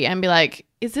therapy and be like,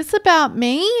 is this about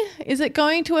me? Is it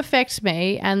going to affect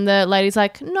me? And the lady's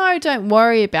like, no, don't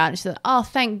worry about it. She said, oh,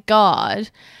 thank God.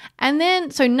 And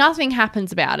then, so nothing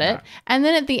happens about it. No. And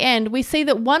then at the end, we see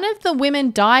that one of the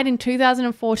women died in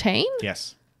 2014.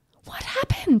 Yes. What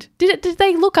happened? Did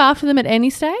they look after them at any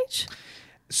stage?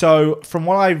 So from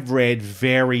what I've read,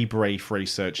 very brief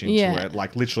research into it,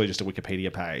 like literally just a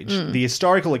Wikipedia page, the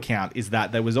historical account is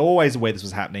that there was always aware this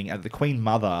was happening and the Queen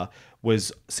Mother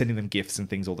was sending them gifts and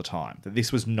things all the time. That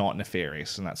this was not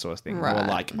nefarious and that sort of thing. Right. They were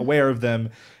like aware of them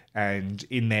and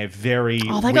in their very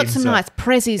they got some nice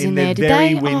prezzies in there, did they?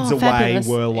 In their very Windsor way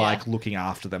were like looking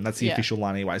after them. That's the official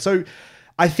line anyway. So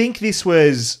I think this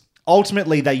was...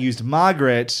 Ultimately, they used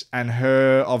Margaret and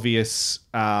her obvious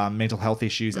mental health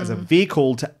issues as a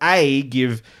vehicle to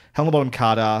give Helena Bonham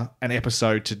Carter an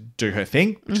episode to do her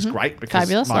thing, which is great because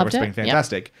Margaret's been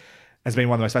fantastic. Has been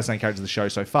one of the most fascinating characters of the show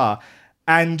so far.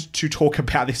 And to talk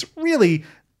about this really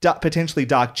potentially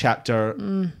dark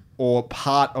chapter or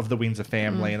part of the Windsor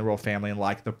family and the royal family and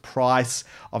like the price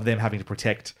of them having to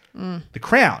protect the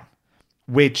crown,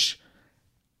 which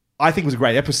I think was a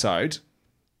great episode.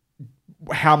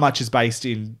 How much is based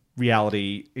in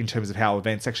reality in terms of how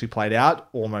events actually played out?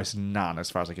 Almost none,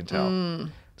 as far as I can tell.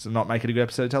 Does it not make it a good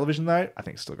episode of television, though? I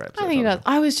think it's still a great episode. I think it does.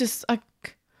 I was just like...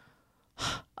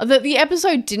 The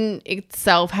episode didn't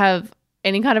itself have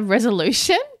any kind of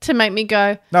resolution to make me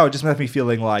go... No, it just left me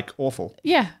feeling like awful.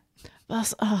 Yeah.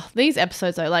 These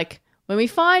episodes, though, like when we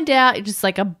find out it's just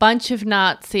like a bunch of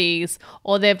Nazis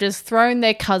or they've just thrown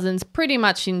their cousins pretty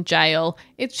much in jail,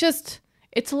 it's just...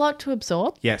 It's a lot to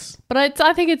absorb. Yes. But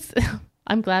I think it's...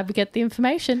 I'm glad we get the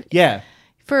information. Yeah.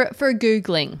 For a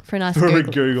Googling. For a nice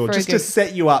Google. Google. Just to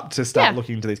set you up to start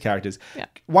looking into these characters. Yeah.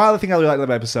 One other thing I really like about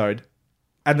the episode,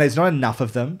 and there's not enough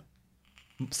of them,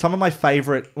 some of my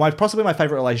favourite... possibly my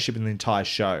favourite relationship in the entire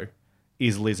show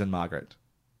is Liz and Margaret.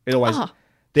 It always...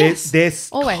 There's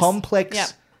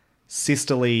complex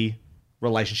sisterly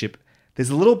relationship. There's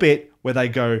a little bit where they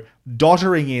go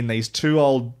doddering in these two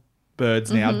old...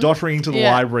 birds now, doddering into the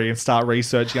library and start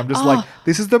researching. I'm just like,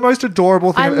 this is the most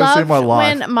adorable thing I've ever seen in my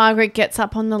life. When Margaret gets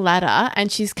up on the ladder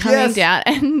and she's coming down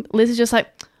and Liz is just like,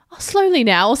 slowly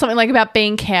now, or something like about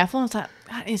being careful. I was like,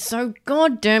 that is so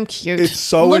goddamn cute. It's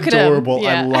so adorable.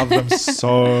 I love them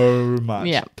so much.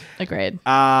 Yeah, agreed.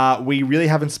 We really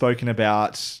haven't spoken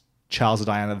about Charles and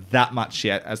Diana that much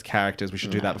yet as characters. We should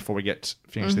do that before we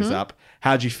finish this up.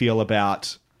 How'd you feel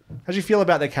about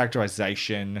their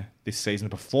characterization this season,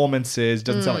 the performances?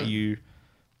 Doesn't sound like you...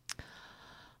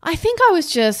 I think I was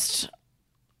just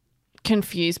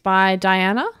confused by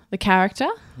Diana, the character.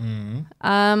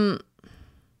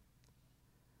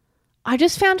 I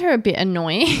just found her a bit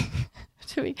annoying.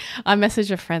 I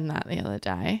messaged a friend that the other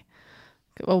day,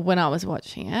 when I was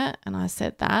watching it, and I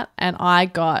said that, and I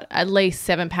got at least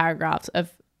 7 paragraphs of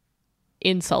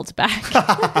insults back.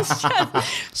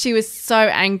 She was so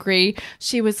angry.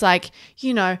 She was like,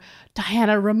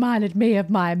 Diana reminded me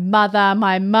of my mother.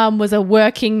 My mum was a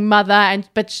working mother,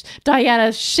 but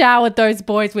Diana showered those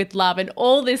boys with love and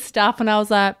all this stuff. And I was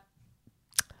like,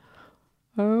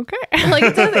 okay. Like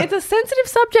it's a sensitive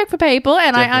subject for people,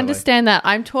 and Definitely. I understand that.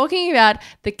 I'm talking about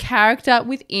the character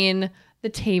within the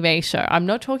TV show. I'm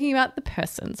not talking about the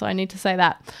person, so I need to say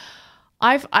that.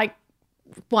 I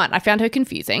found her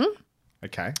confusing.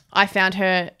 Okay. I found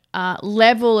her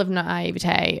level of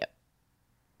naivete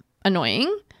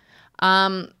annoying.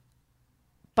 But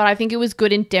I think it was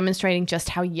good in demonstrating just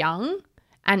how young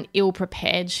and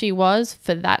ill-prepared she was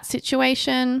for that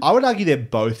situation. I would argue they're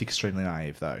both extremely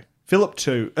naive, though.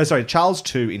 Charles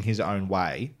too, in his own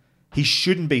way, he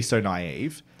shouldn't be so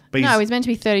naive. But he's meant to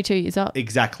be 32 years old.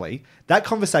 Exactly. That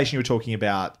conversation you were talking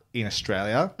about in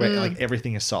Australia, where like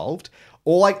everything is solved...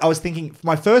 I was thinking,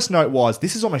 my first note was,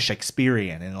 this is almost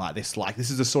Shakespearean, and this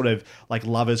is a sort of like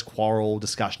lovers' quarrel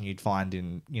discussion you'd find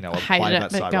in, a play of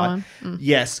that side, right?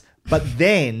 Yes, but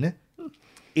then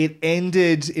it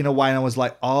ended in a way and I was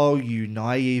like, oh, you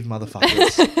naive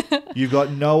motherfuckers. You've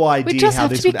got no idea just how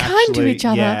have this to be would kind actually... to each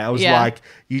other. Yeah, I was Yeah. like,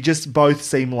 you just both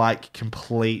seem like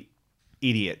complete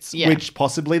idiots, Yeah. which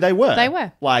possibly they were. They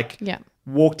were. Like, Yeah.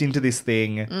 walked into this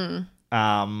thing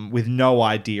with no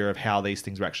idea of how these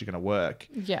things were actually going to work.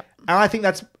 Yeah. And I think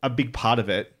that's a big part of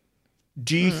it.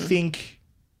 Do you think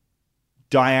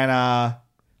Diana...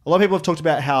 A lot of people have talked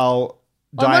about how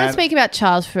I want to speak about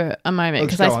Charles for a moment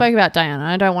because I go on. spoke about Diana.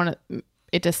 I don't want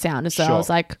it to sound as though I was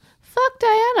like, fuck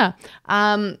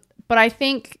Diana. But I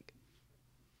think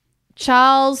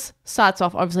Charles starts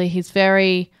off, obviously, he's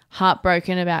very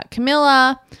heartbroken about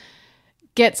Camilla,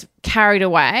 gets carried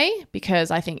away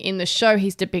because I think in the show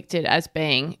he's depicted as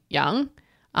being young,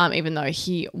 even though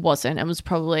he wasn't and was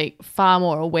probably far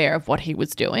more aware of what he was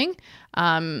doing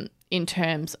in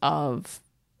terms of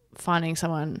finding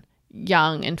someone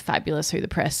young and fabulous who the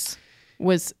press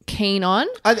was keen on.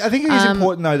 I think it is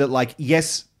important, though, that, like,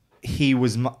 yes, he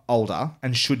was older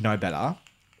and should know better.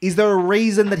 Is there a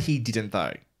reason that he didn't,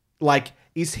 though? Like,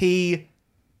 is he,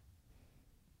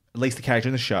 at least the character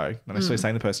in the show, not necessarily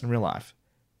saying the person in real life,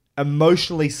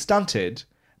 emotionally stunted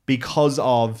because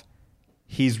of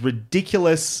his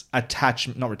ridiculous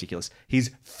attachment, not ridiculous,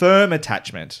 his firm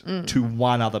attachment to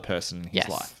one other person in his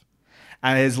life?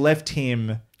 And it has left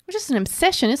him... Just an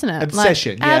obsession, isn't it?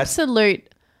 Obsession, like, yes.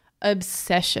 Absolute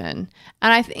obsession.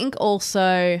 And I think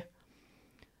also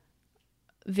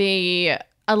the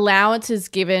allowances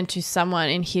given to someone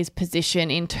in his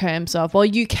position in terms of, well,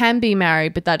 you can be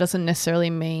married, but that doesn't necessarily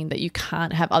mean that you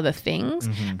can't have other things.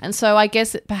 And so I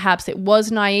guess perhaps it was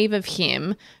naive of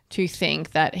him to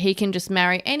think that he can just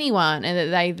marry anyone and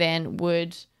that they then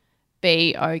would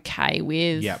be okay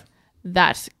with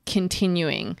that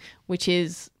continuing, which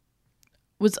was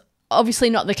obviously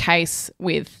not the case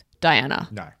with Diana.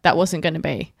 No. That wasn't going to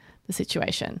be the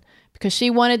situation because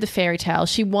she wanted the fairy tale.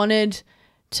 She wanted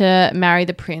to marry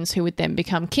the prince who would then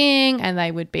become king and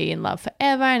they would be in love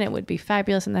forever and it would be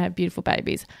fabulous and they have beautiful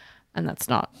babies. And that's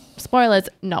not, spoilers,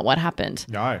 not what happened.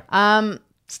 No.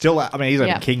 Still, I mean, he's not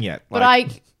even king yet.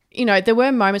 But there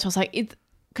were moments where I was like,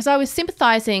 because I was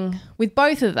sympathizing with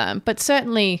both of them, but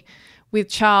certainly with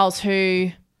Charles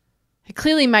who had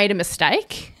clearly made a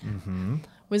mistake.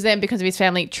 Was then because of his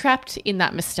family trapped in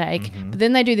that mistake. But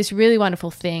then they do this really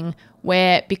wonderful thing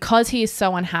where because he is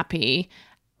so unhappy,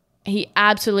 he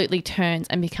absolutely turns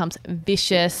and becomes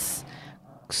vicious,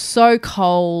 so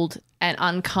cold and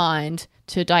unkind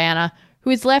to Diana, who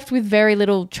is left with very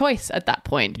little choice at that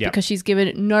point because she's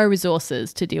given no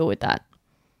resources to deal with that.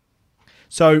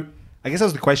 So I guess that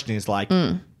was the question is like,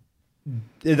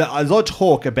 there's a lot of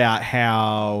talk about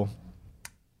how...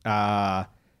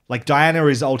 like Diana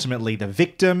is ultimately the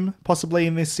victim, possibly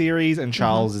in this series, and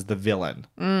Charles is the villain.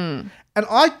 And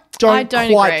I don't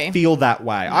quite agree. feel that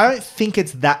way. I don't think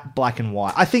it's that black and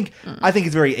white. I think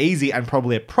it's very easy and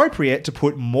probably appropriate to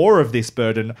put more of this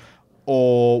burden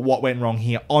or what went wrong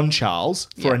here on Charles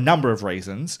for a number of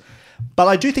reasons. But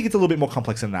I do think it's a little bit more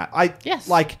complex than that.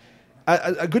 Like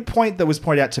a good point that was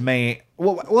pointed out to me.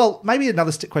 Well, maybe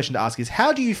another question to ask is,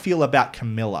 how do you feel about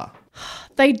Camilla?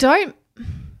 They don't.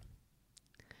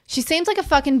 She seems like a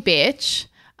fucking bitch,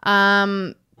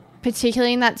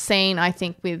 particularly in that scene, I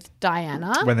think, with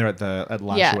Diana. When they're at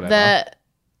lunch or whatever. Yeah,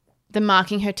 the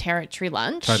marking her territory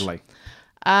lunch. Totally.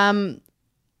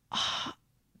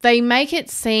 They make it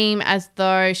seem as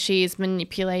though she is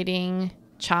manipulating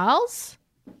Charles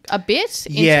a bit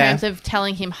in terms of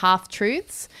telling him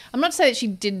half-truths. I'm not saying that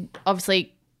she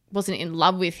obviously wasn't in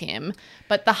love with him,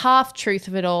 but the half-truth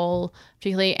of it all,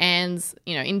 particularly Anne's,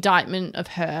 indictment of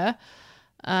her...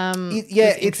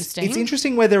 it's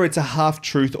interesting whether it's a half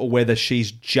truth or whether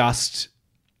she's just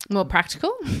more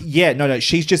practical.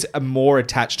 She's just more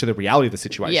attached to the reality of the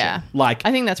situation. Yeah, like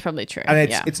I think that's probably true.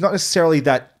 And it's not necessarily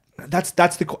that. That's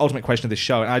the ultimate question of this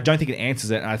show, and I don't think it answers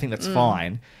it. And I think that's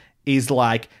fine. Is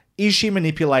like, is she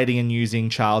manipulating and using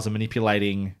Charles and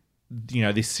manipulating,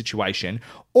 this situation,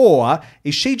 or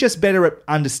is she just better at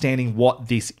understanding what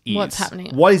this is? What's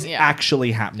happening? What is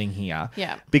actually happening here?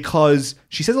 Yeah. Because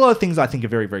she says a lot of things I think are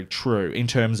very, very true in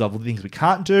terms of the things we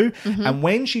can't do. And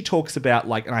when she talks about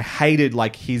and I hated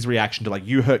his reaction to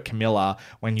you hurt Camilla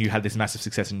when you had this massive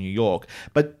success in New York,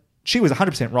 but she was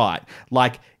 100% right.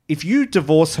 If you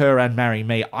divorce her and marry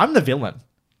me, I'm the villain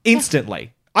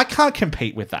instantly. I can't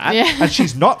compete with that. Yeah. And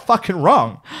she's not fucking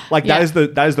wrong. That is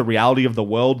the reality of the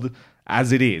world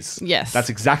as it is. Yes. That's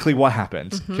exactly what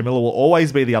happened. Camilla will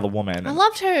always be the other woman. I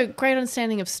loved her great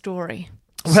understanding of story.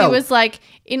 She Well- was like,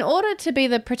 in order to be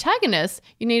the protagonist,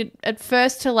 you need at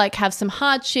first to have some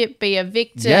hardship, be a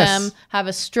victim, Yes. have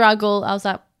a struggle. I was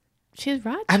like, She's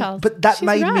right, And, Charles. but that She's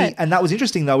made me, right. and that was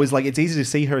interesting though, is like it's easy to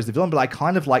see her as the villain, but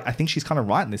I think she's kind of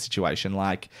right in this situation.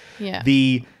 Like, Yeah.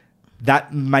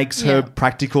 that makes her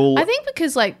practical. I think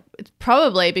because it's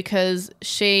probably because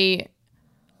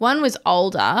one was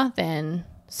older than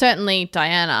certainly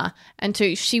Diana, and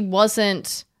two, she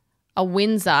wasn't a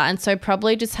Windsor, and so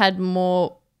probably just had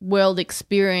more world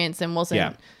experience and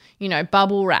wasn't,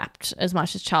 bubble wrapped as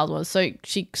much as Charles was. So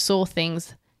she saw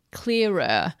things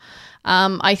clearer.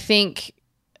 I think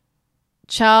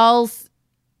Charles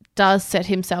does set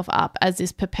himself up as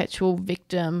this perpetual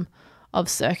victim of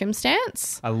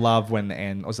circumstance. I love when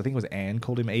Anne, I think it was Anne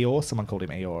called him Eeyore. Someone called him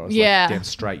Eeyore. I was Yeah. like, damn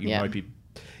straight, you Yeah. mopey.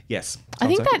 Yes. I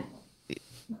think So that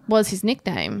was his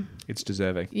nickname. it's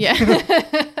deserving. Yeah.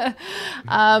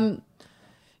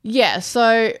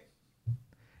 So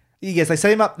Yes, they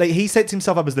set him up. He sets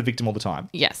himself up as the victim all the time.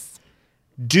 yes.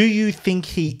 Do you think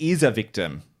he is a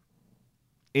victim?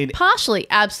 Partially,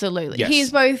 absolutely. Yes. He is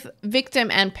both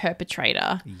victim and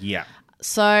perpetrator. Yeah.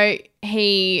 So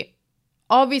he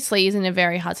obviously is in a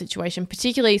very hard situation,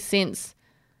 particularly since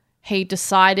he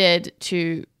decided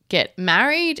to get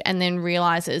married and then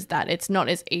realizes that it's not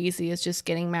as easy as just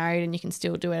getting married and you can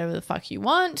still do whatever the fuck you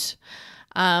want.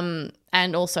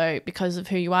 And also because of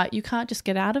who you are, you can't just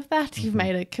get out of that. You've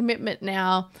made a commitment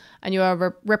now and you are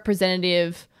a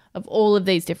representative of all of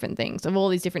these different things, of all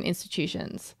these different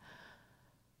institutions.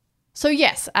 So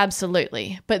yes,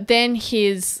 absolutely. But then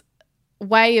his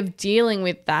way of dealing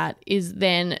with that is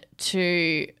then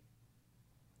to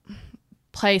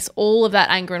place all of that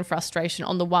anger and frustration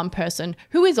on the one person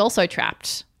who is also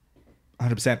trapped.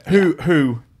 100%.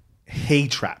 Who he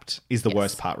trapped is the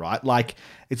worst part, right? Like,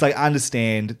 it's like, I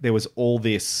understand there was all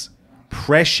this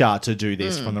pressure to do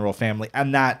this from the royal family,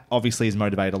 and that obviously has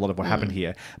motivated a lot of what happened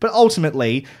here. But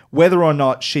ultimately, whether or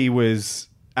not she was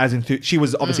she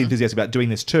was obviously enthusiastic about doing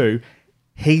this too,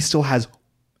 he still has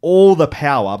all the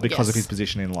power because of his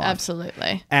position in life.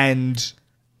 Absolutely. And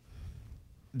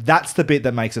that's the bit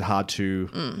that makes it hard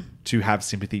to have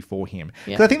sympathy for him.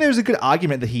 Yeah. So I think there's a good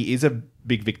argument that he is a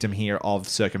big victim here of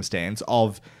circumstance,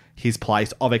 of his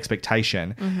place, of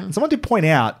expectation. And someone did point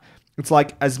out, it's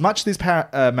like, as much as this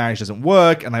marriage doesn't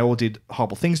work and they all did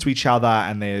horrible things to each other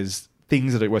and there's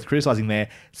things that are worth criticising there,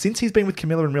 since he's been with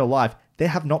Camilla in real life, there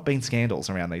have not been scandals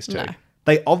around these two. No.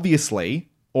 They obviously,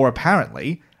 or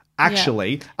apparently,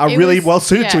 actually are It really was- well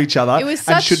suited to yeah. each other It was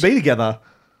and such- should be together.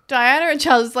 Diana and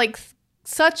Charles,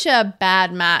 such a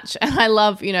bad match. And I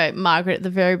love, Margaret at the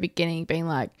very beginning being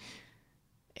like,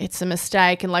 it's a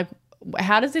mistake. And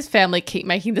how does this family keep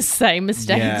making the same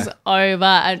mistakes over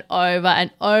and over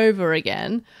and over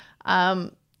again?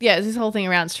 It's this whole thing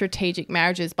around strategic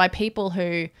marriages by people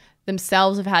who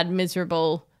themselves have had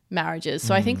miserable marriages.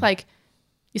 So I think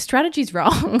your strategy's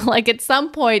wrong. At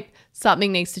some point,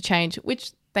 something needs to change,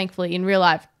 which thankfully in real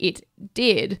life it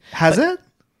did. Has it?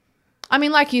 I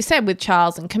mean, like you said, with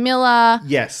Charles and Camilla,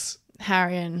 Yes.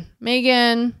 Harry and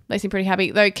Meghan, they seem pretty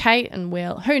happy. Though Kate and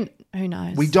Will, who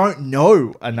knows? We don't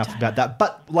know enough about that.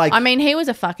 But I mean, he was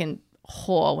a fucking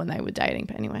whore when they were dating.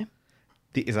 But anyway,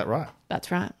 is that right? that's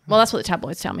right. Well, that's what the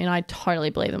tabloids tell me, and I totally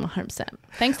believe them 100%.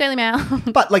 Thanks, Daily Mail.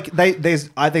 But I think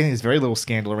there's very little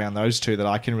scandal around those two that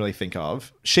I can really think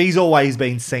of. She's always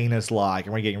been seen as and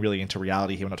we're getting really into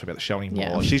reality here. We're not talking about the show anymore.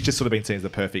 Yeah. She's just sort of been seen as the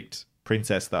perfect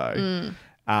princess, though.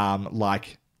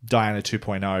 Like Diana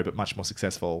 2.0, but much more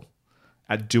successful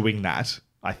at doing that,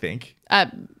 I think.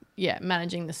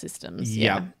 Managing the systems.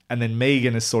 Yeah. And then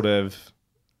Meghan is sort of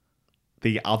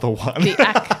the other one.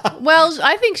 Well,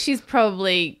 I think she's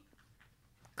probably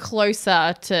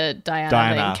closer to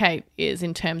Diana than Kate is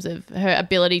in terms of her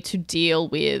ability to deal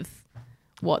with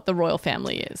what the royal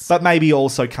family is. But maybe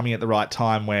also coming at the right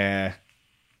time where,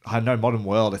 I know, modern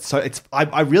world.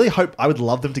 I really hope, I would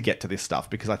love them to get to this stuff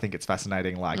because I think it's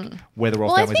fascinating, where the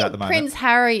royal family's at the moment. Prince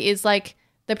Harry is like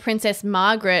the Princess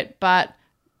Margaret, but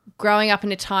growing up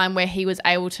in a time where he was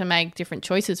able to make different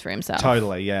choices for himself.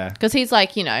 Totally, yeah. Because he's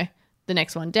the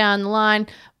next one down the line,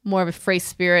 more of a free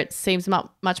spirit, seems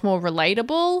much more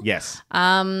relatable. Yes.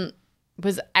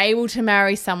 Was able to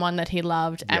marry someone that he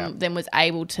loved and then was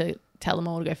able to tell them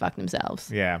all to go fuck themselves.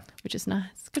 Yeah. Which is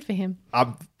nice. Good for him.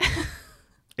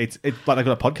 It's like they've got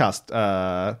a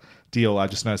podcast deal I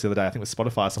just noticed the other day. I think with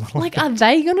Spotify or something like that. Are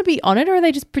they going to be on it or are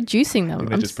they just producing them? I think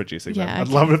they're just producing them. I'd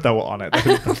okay. love it if they were on it. I'd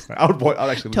actually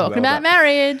listen Talking to that. about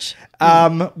marriage.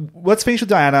 Let's finish with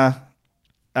Diana.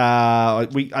 I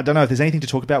don't know if there's anything to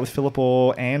talk about with Philip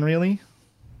or Anne, really.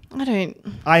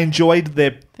 I enjoyed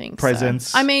their presence.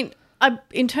 So. I mean,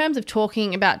 in terms of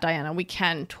talking about Diana, we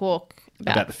can talk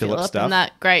about the Philip stuff. And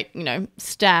that great,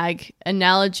 stag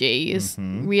analogy is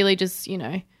really just, he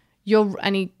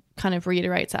kind of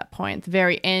reiterates that point at the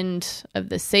very end of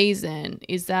the season,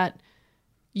 is that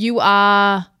you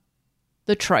are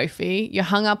the trophy. You're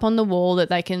hung up on the wall that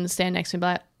they can stand next to and be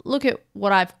like, look at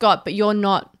what I've got, but you're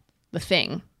not the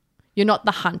thing. You're not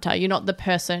the hunter. You're not the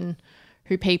person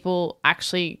who people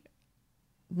actually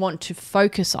want to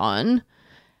focus on,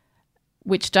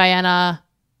 which Diana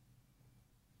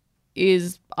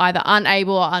is either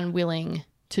unable or unwilling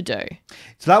to do.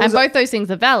 So that was and both those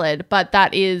things are valid, but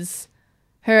that is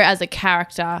her as a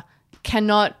character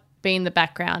cannot be in the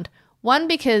background. One,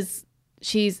 because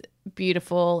she's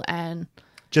beautiful and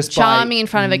just charming in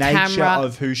front of a nature camera.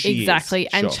 Of who she exactly. is.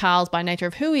 And Sure. Charles, by nature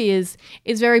of who he is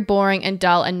very boring and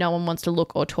dull, and no one wants to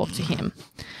look or talk to him.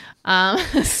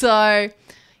 So,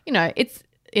 it's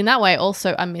in that way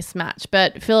also a mismatch.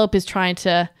 But Philip is trying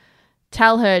to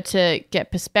tell her to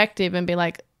get perspective and be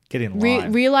like, get in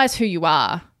line. Realize who you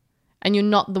are, and you're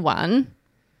not the one.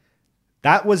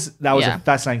 That was Yeah. a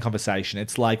fascinating conversation.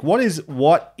 It's like, what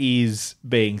is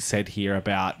being said here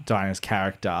about Diana's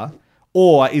character?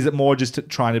 Or is it more just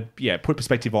trying to put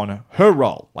perspective on her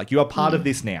role? Like, you are part of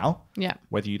this now, Yeah.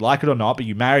 whether you like it or not, but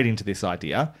you married into this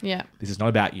idea. Yeah. This is not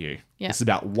about you. Yeah. This is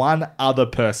about one other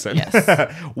person. Yes.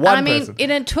 One and person.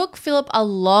 it took Philip a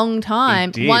long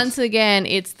time. It did. Once again,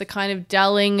 it's the kind of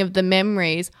dulling of the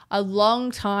memories, a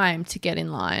long time to get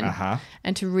in line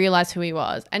and to realize who he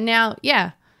was. And now,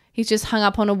 he's just hung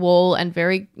up on a wall and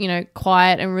very,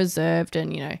 quiet and reserved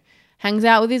and, hangs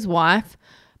out with his wife.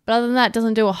 But other than that,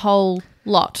 doesn't do a whole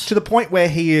lot. To the point where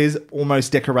he is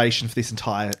almost decoration for this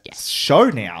entire show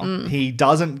now. He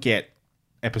doesn't get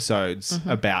episodes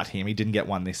about him. He didn't get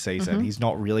one this season. He's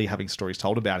not really having stories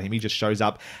told about him. He just shows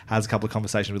up, has a couple of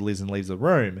conversations with Liz and leaves the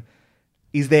room.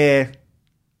 Is there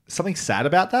something sad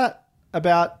about that,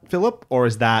 about Philip? Or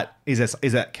is that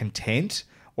content?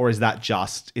 Or is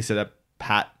it a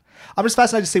pat? I'm just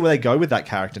fascinated to see where they go with that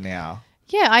character now.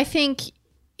 Yeah, I think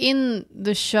in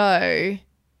the show,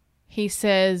 he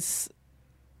says,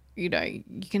 you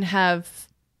have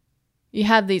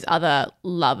these other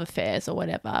love affairs or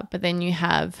whatever, but then you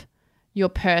have your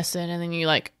person and then you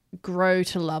grow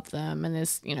to love them. And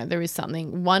there is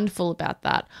something wonderful about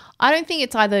that. I don't think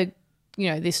it's either,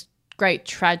 this great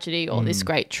tragedy or this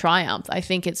great triumph. I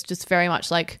think it's just very much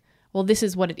like, well, this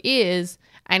is what it is.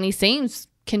 And he seems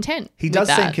content. He does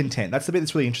seem content. That's the bit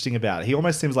that's really interesting about it. He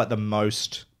almost seems like the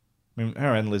most, him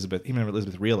and Elizabeth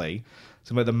really,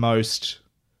 seem like the most,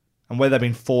 and whether they've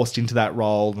been forced into that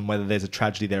role and whether there's a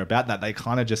tragedy there about that, they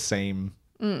kind of just seem,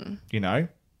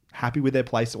 happy with their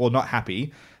place, or not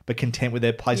happy, but content with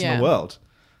their place in the world.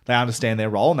 They understand their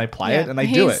role and they play it and they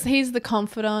do it. He's the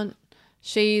confidant.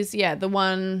 She's, the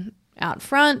one out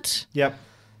front. Yep.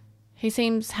 He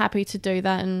seems happy to do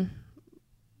that and,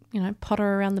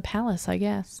 potter around the palace, I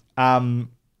guess. How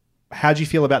do you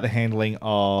feel about the handling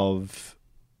of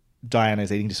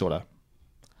Diana's eating disorder?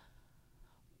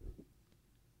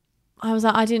 I was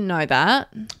like, I didn't know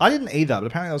that. I didn't either, but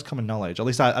apparently that was common knowledge. At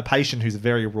least a patient who's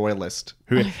very royalist,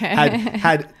 who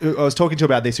had I was talking to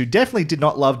about this, who definitely did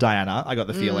not love Diana. I got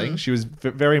the feeling she was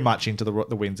very much into the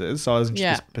Windsors, so I was interested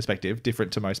in this perspective,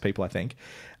 different to most people, I think.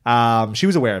 She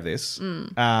was aware of this.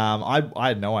 I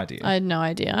had no idea. I had no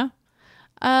idea.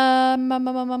 I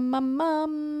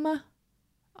mean,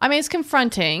 it's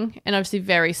confronting and obviously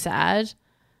very sad.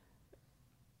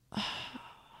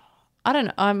 I don't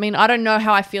know. I mean, I don't know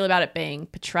how I feel about it being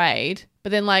portrayed,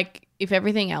 but then if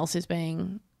everything else is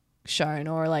being shown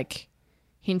or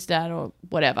hinted at or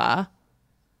whatever,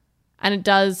 and it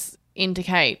does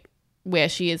indicate where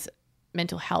she is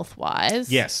mental health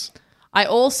wise. Yes. I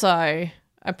also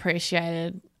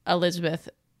appreciated Elizabeth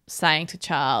saying to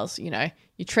Charles, you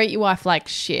treat your wife like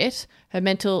shit. Her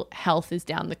mental health is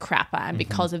down the crapper, and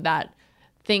because of that,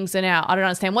 things are now, I don't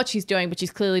understand what she's doing, but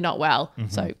she's clearly not well,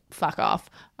 so fuck off.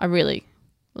 I really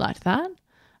liked that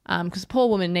because the poor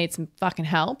woman needs some fucking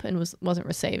help and wasn't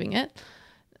receiving it.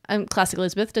 And classic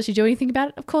Elizabeth, does she do anything about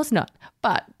it? Of course not.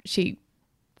 But she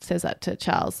says that to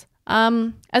Charles.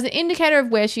 As an indicator of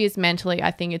where she is mentally,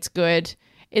 I think it's good.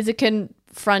 Is it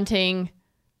confronting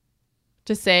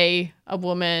to see a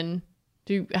woman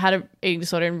who had an eating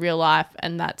disorder in real life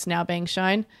and that's now being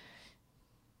shown?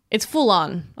 It's full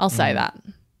on, I'll say that.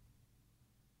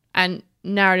 And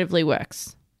narratively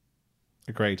works.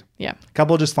 Agreed. Yeah. A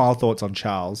couple of just final thoughts on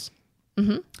Charles.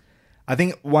 I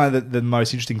think one of the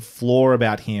most interesting flaw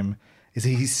about him is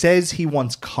he says he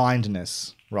wants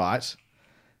kindness, right?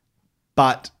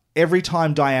 But every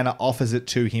time Diana offers it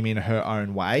to him in her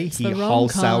own way, he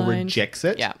wholesale rejects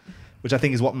it. Yeah. Which I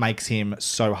think is what makes him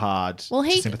so hard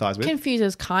to sympathize with. He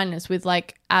confuses kindness with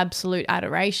absolute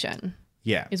adoration.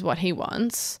 Yeah. Is what he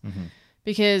wants.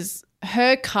 Because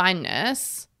her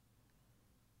kindness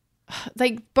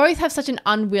they both have such an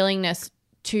unwillingness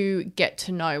to get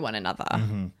to know one another.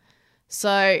 Mm-hmm.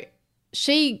 So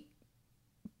she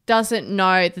doesn't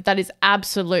know that is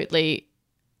absolutely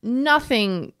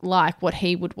nothing like what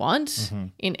he would want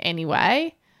in any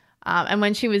way. And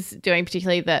when she was doing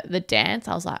particularly the dance,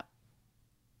 I was like,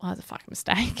 well, that's a fucking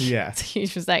mistake. Yeah. It's a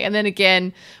huge mistake. And then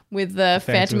again with the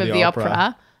Phantom of the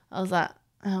Opera, I was like,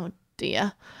 oh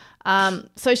dear.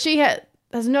 So she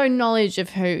has no knowledge of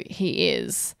who he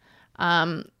is.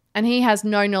 And he has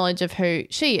no knowledge of who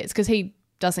she is because he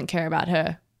doesn't care about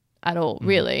her at all,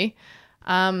 really.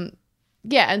 And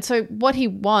so what he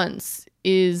wants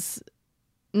is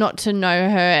not to know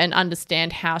her and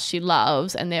understand how she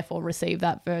loves and therefore receive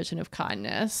that version of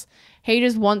kindness. He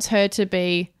just wants her to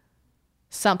be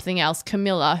something else,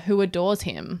 Camilla, who adores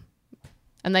him.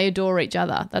 And they adore each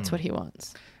other. That's what he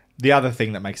wants. The other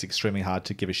thing that makes it extremely hard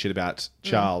to give a shit about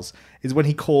Charles is when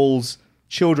he calls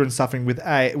children suffering with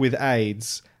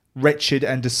AIDS wretched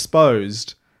and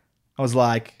disposed. I was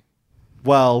like,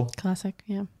 well... Classic,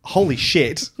 yeah. Holy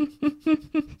shit.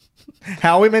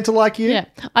 How are we meant to like you? Yeah.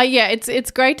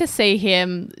 It's great to see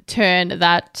him turn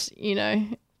that,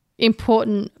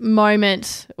 important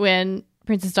moment when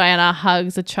Princess Diana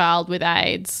hugs a child with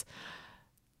AIDS.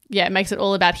 Yeah, it makes it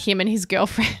all about him and his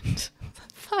girlfriend.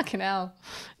 Fucking hell.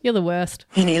 You're the worst.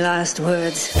 Any last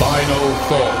words? Final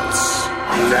thoughts.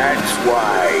 That's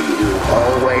why you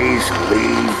always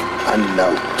leave a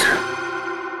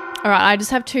note. All right, I just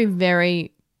have two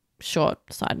very short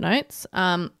side notes.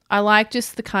 I like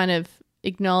just the kind of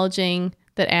acknowledging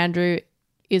that Andrew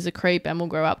is a creep and will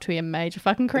grow up to be a major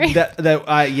fucking creep. Yeah,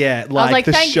 I was like,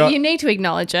 thank you. You need to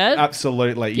acknowledge it.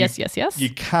 Absolutely. Yes. You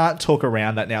can't talk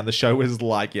around that now. The show was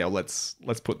like, yeah, let's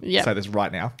say this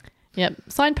right now. Yep.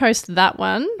 Signpost that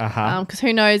one. Because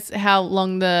who knows how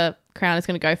long the Crown is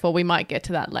going to go for. We might get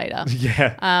to that later.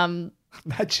 Yeah.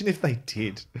 Imagine if they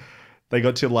did. They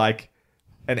got to like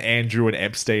an Andrew and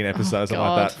Epstein episode or something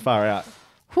like that. Far out.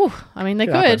 Whew. I mean, they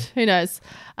could. Who knows?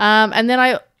 And then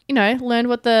I, learned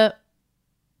what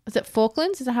is it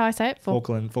Falklands? Is that how I say it?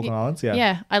 Falkland Islands, yeah.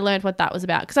 Yeah, I learned what that was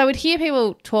about. Because I would hear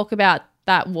people talk about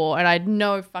that war and I had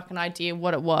no fucking idea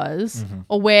what it was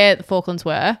or where the Falklands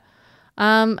were.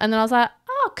 And then I was like,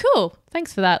 oh, cool.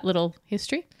 Thanks for that little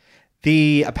history.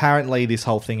 Apparently this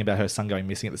whole thing about her son going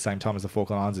missing at the same time as the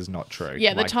Falkland Islands is not true.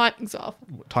 Yeah, the timing's off.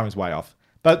 Timing's way off.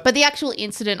 But the actual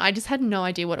incident, I just had no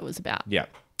idea what it was about. Yeah.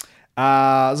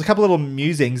 There's a couple little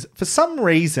musings. For some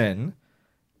reason,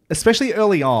 especially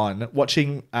early on,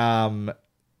 watching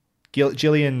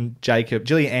Gillian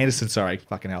Anderson,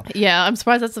 fucking hell. Yeah, I'm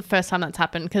surprised that's the first time that's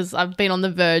happened because I've been on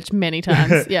The Verge many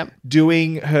times. Yeah.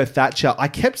 Doing her Thatcher. I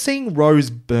kept seeing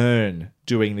Rose Byrne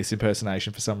doing this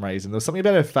impersonation for some reason. There was something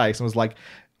about her face and I was like,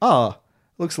 oh, it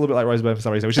looks a little bit like Rose Byrne for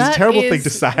some reason, which is a terrible thing to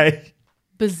say.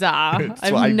 Bizarre. I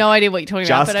have no idea what you're talking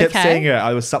about, but okay. Just kept seeing her.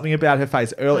 There was something about her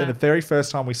face early. The very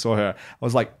first time we saw her, I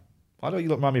was like, why don't you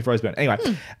remind me of Rose Byrne? Anyway,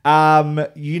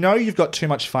 you've got too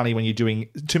much money when you're doing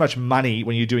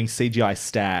CGI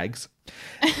stags.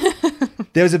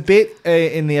 There was a bit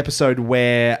in the episode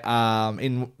where,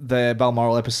 in the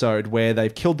Balmoral episode, where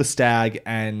they've killed the stag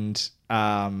and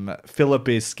Philip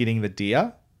is skinning the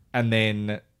deer, and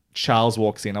then Charles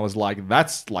walks in. I was like,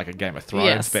 that's like a Game of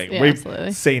Thrones thing. Yeah, We've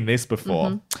absolutely seen this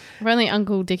before. If only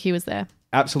Uncle Dickie was there.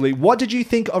 Absolutely. What did you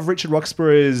think of Richard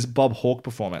Roxburgh's Bob Hawke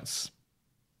performance?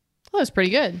 Well, it was pretty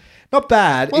good. Not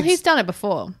bad. Well, he's done it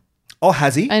before. Oh,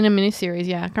 has he? In a miniseries,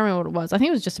 yeah. I can't remember what it was. I think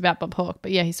it was just about Bob Hawke,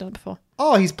 but yeah, he's done it before.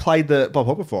 Oh, he's played the Bob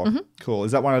Hawke before. Cool.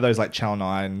 Is that one of those like Channel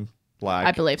 9? Like,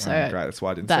 I believe so. Oh, great. That's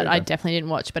why I didn't see that. I definitely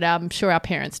didn't watch, but I'm sure our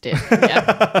parents did.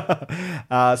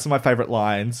 Yeah. Some of my favourite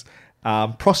lines.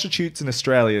 Prostitutes and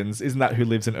Australians, isn't that who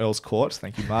lives in Earl's Court?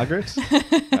 Thank you, Margaret.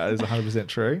 That is 100%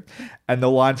 true. And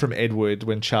the line from Edward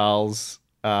when Charles,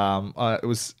 it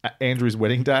was Andrew's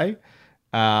wedding day.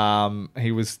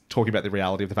 He was talking about the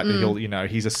reality of the fact that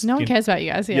he's a... No one cares about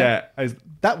you guys, yeah.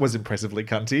 That was impressively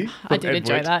cunty. I did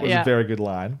enjoy that, It was a very good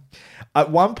line. At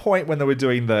one point when they were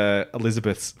doing the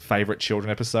Elizabeth's favourite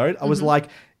children episode, I was like,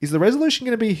 is the resolution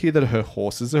going to be here that her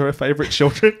horses are her favourite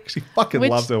children? She fucking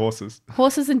loves her horses.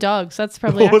 Horses and dogs. That's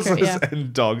probably horses accurate, yeah.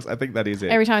 and dogs. I think that is it.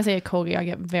 Every time I see a corgi, I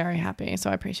get very happy. So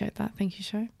I appreciate that. Thank you,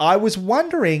 Sho. I was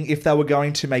wondering if they were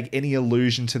going to make any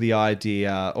allusion to the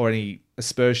idea or any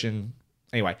aspersion.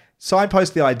 Anyway,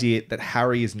 signpost the idea that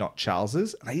Harry is not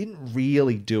Charles's. And they didn't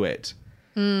really do it.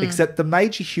 Except the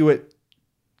Major Hewitt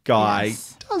guy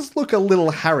does look a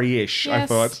little Harry-ish, I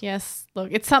thought. Yes. Look,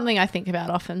 it's something I think about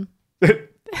often.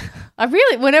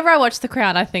 Whenever I watch The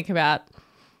Crown, I think about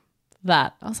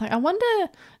that. I was like, I wonder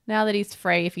now that he's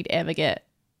free if he'd ever get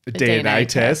a DNA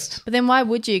test. But then why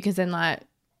would you? Because then like...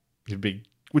 It'd be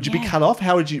Would you be cut off?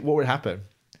 What would happen?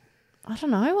 I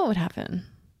don't know what would happen.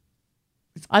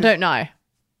 I don't know.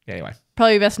 Anyway.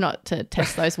 Probably best not to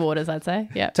test those waters, I'd say.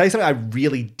 Yeah. Tell you something I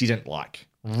really didn't like.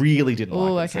 Really didn't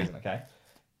like this okay. season, okay?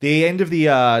 The end of the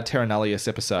Terra Nullius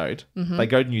episode, they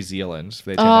go to New Zealand. For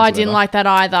their 10 days I or didn't whatever. like that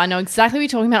either. I know exactly what you're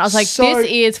talking about. I was like, So- this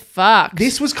is fucked.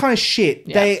 This was kind of shit.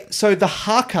 Yeah. So the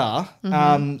haka,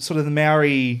 sort of the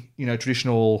Maori,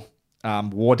 traditional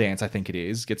war dance, I think it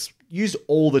is, gets used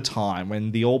all the time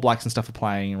when the All Blacks and stuff are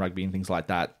playing rugby and things like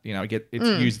that. It's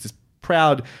used as this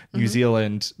proud New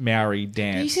Zealand Maori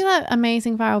dance. Did you see that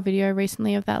amazing viral video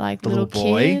recently of that The little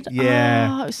boy? kid?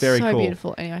 Yeah, Oh, it was very so cool.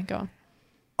 beautiful. Anyway, go on.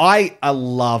 I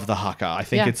love the haka. I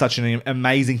think Yeah. it's such an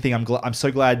amazing thing. I'm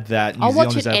so glad that New I'll Zealand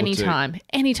watch is it able anytime.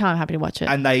 Anytime, happy to watch it.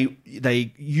 and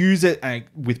they use it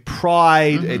with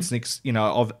pride. Mm-hmm.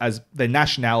 It's as their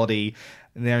nationality,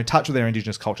 and they're in touch with their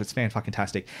indigenous culture. It's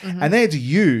fantastic. Mm-hmm. And then it's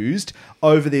used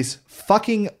over this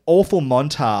fucking awful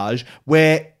montage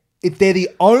where they're the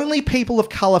only people of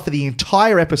colour for the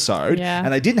entire episode, Yeah.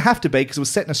 and they didn't have to be because it was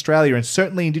set in Australia, and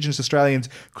certainly Indigenous Australians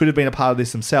could have been a part of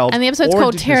this themselves. And the episode's or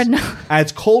called Indigenous- Terra Nullius. and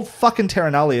it's called fucking Terra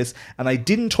Nullius, and they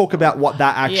didn't talk about what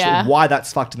that actually, Yeah. why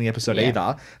that's fucked in the episode Yeah.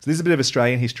 either. So this is a bit of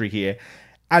Australian history here.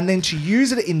 And then to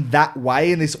use it in that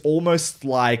way, in this almost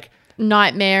like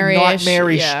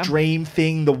Nightmarish dream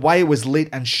thing, the way it was lit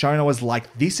and shown, I was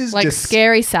like, this is like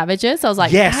scary savages. I was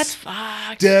like, Yes. that's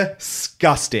fucked.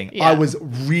 disgusting. Yeah. I was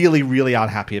really, really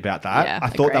unhappy about that. Yeah, I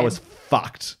thought that agreed. was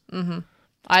fucked.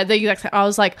 I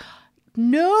was like,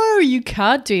 no, you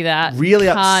can't do that. Really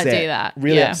can't upset. do that.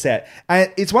 Really Yeah. upset.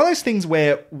 And it's one of those things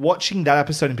where watching that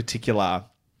episode in particular,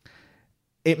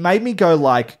 it made me go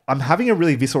like, I'm having a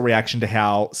really visceral reaction to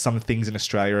how some things in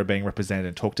Australia are being represented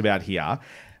and talked about here.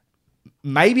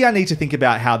 Maybe I need to think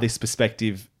about how this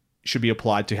perspective should be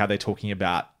applied to how they're talking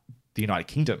about the United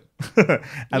Kingdom.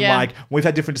 And Yeah. like, we've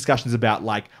had different discussions about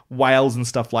like Wales and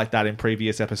stuff like that in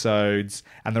previous episodes,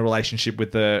 and the relationship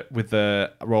with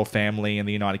the royal family and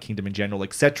the United Kingdom in general,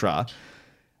 etc.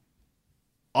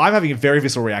 I'm having a very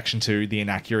visceral reaction to the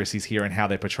inaccuracies here and how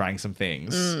they're portraying some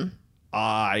things.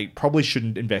 I probably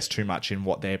shouldn't invest too much in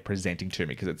what they're presenting to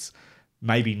me because it's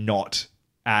maybe not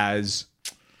as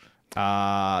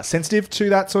sensitive to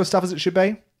that sort of stuff as it should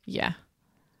be. Yeah.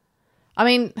 I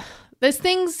mean, there's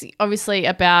things obviously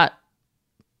about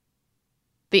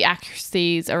the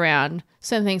accuracies around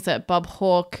certain things that Bob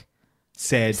Hawke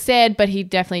said, but he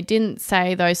definitely didn't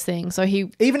say those things. So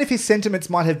even if his sentiments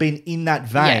might have been in that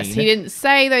vein. Yes, he didn't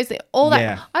say those things. All that.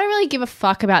 Yeah. I don't really give a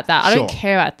fuck about that. I don't Sure.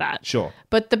 care about that. Sure.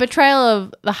 But the betrayal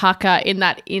of the haka in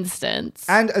that instance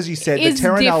And as you said, the is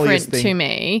Terra Nullius different thing to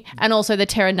me. And also the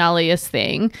Terra Nullius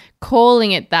thing,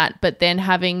 calling it that, but then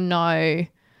having no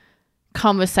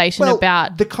conversation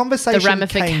about the conversation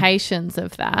ramifications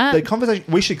of that. The conversation,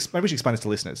 maybe we should explain this to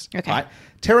listeners. Okay. Right?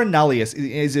 Terra Nullius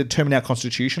is a term in our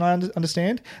constitution, I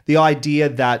understand. The idea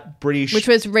that British... Which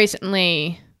was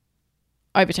recently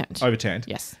overturned.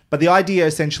 Yes. But the idea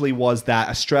essentially was that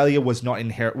Australia was not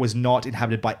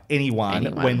inhabited by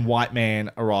anyone when white man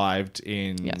arrived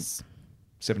in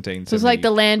 1770. So it's like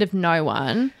the land of no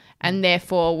one, and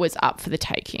therefore was up for the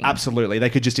taking. Absolutely. They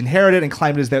could just inherit it and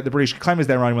claim it as the British claim it as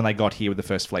their own when they got here with the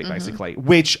first fleet, basically.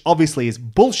 Which obviously is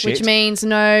bullshit. Which means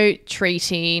no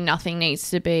treaty, nothing needs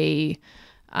to be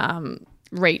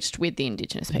reached with the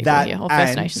Indigenous people here, or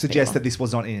First Nations suggests people. that this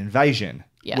was not an invasion.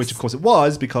 Yes. Which of course it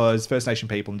was, because First Nation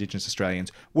people, Indigenous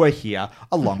Australians, were here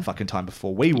a long fucking time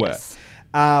before we were. Yes.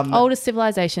 Oldest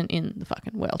civilization in the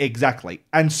fucking world. Exactly.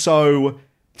 And so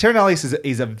Terra Nullius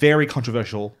is a very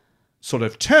controversial sort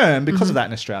of term because of that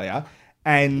in Australia.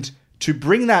 And to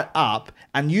bring that up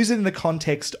and use it in the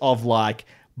context of like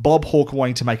Bob Hawke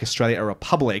wanting to make Australia a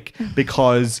republic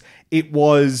because it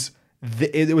was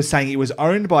saying it was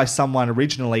owned by someone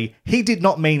originally. He did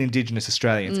not mean Indigenous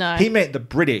Australians. No. He meant the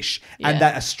British, and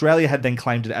that Australia had then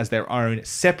claimed it as their own,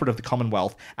 separate of the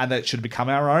Commonwealth, and that it should become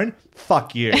our own.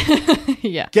 Fuck you.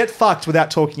 Yeah. Get fucked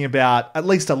without talking about at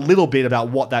least a little bit about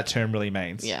what that term really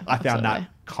means. Yeah, I found that absolutely.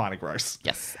 kind of gross.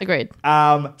 Yes, agreed.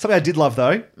 Something I did love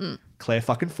though, Claire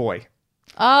fucking Foy.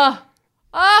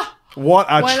 What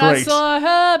a when treat. I saw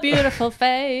her beautiful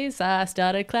face, I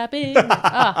started clapping.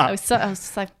 I was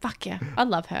just like, fuck yeah. I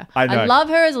love her. I know. I love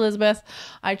her as Elizabeth.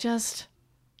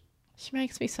 She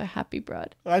makes me so happy,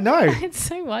 Brad. I know. It's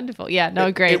so wonderful. Yeah, no,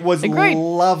 agreed. It was agreed.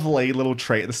 lovely little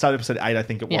treat at the start of episode 8, I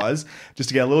think it was, just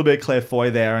to get a little bit of Claire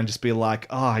Foy there and just be like,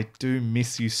 oh, I do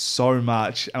miss you so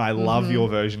much, and I love your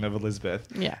version of Elizabeth.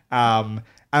 Yeah.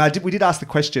 And we did ask the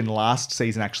question last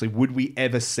season, actually, would we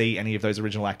ever see any of those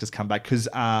original actors come back? Because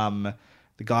the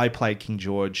guy who played King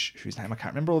George, whose name I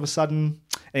can't remember all of a sudden.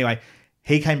 Anyway,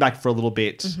 He came back for a little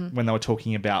bit when they were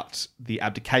talking about the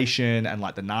abdication and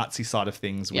like the Nazi side of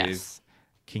things with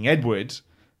King Edward.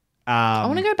 I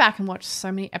want to go back and watch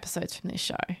so many episodes from this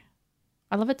show.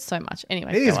 I love it so much.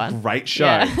 Anyway, it is a great show.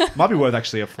 Yeah. Might be worth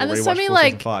actually a full rewatch. And there's so many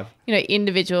like, you know,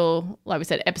 individual, like we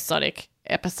said, episodic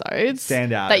episodes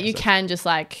standout that you can just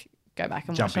like go back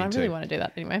and watch. And I really want to do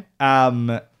that anyway.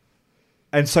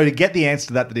 And so to get the answer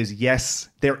to that is yes,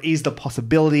 there is the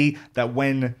possibility that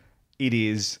when it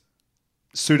is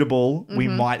suitable, we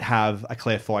might have a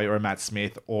Claire Foy or a Matt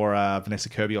Smith or a Vanessa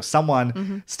Kirby or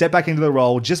someone step back into the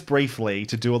role just briefly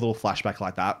to do a little flashback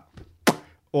like that.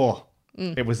 Oh,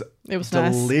 it was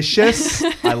delicious.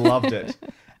 Nice. I loved it.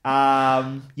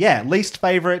 Least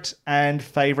favorite and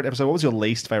favorite episode. What was your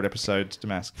least favorite episode,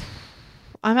 Damask?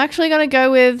 I'm actually going to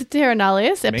go with Terra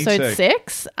Nullius, episode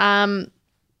 6.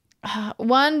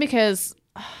 One, because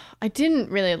I didn't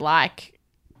really like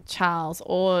Charles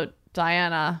or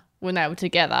Diana when they were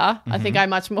together. I think I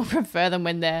much more prefer them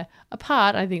when they're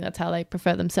apart. I think that's how they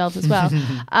prefer themselves as well.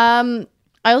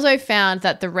 I also found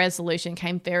that the resolution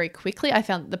came very quickly. I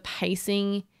found the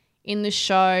pacing in the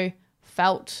show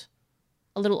felt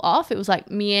a little off. It was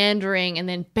like meandering and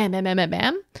then bam, bam, bam, bam,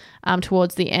 bam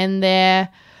towards the end there.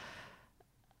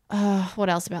 What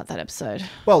else about that episode?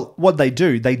 Well, what they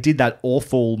did that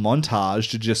awful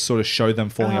montage to just sort of show them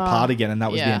falling apart again, and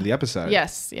that was the end of the episode.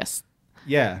 Yes.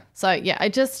 Yeah. So, yeah,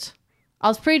 I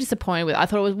was pretty disappointed with it. I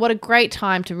thought it was what a great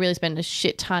time to really spend a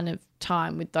shit ton of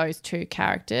time with those two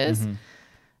characters.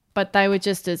 But they were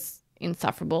just as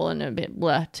insufferable and a bit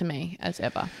blur to me as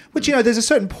ever. Which, you know, there's a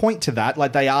certain point to that.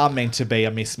 Like, they are meant to be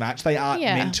a mismatch. They aren't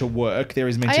meant to work. There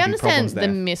is meant to be problems there. I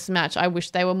understand the mismatch. I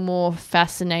wish they were more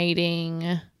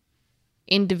fascinating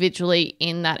individually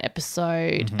in that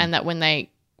episode and that when they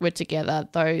were together,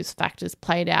 those factors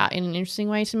played out in an interesting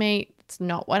way to me. It's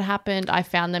not what happened. I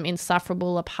found them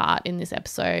insufferable apart in this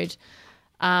episode.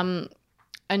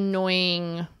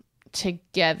 Annoying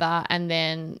together, and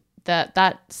then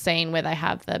that scene where they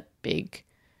have the big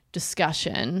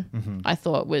discussion I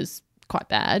thought was quite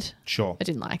bad. Sure. I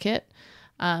didn't like it.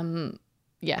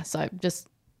 So just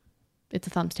it's a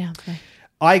thumbs down for me.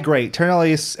 I agree. Terra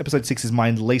Nullius episode 6 is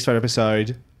my least favorite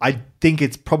episode. I think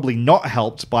it's probably not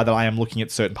helped by that I am looking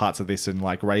at certain parts of this and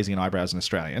like raising an eyebrow as an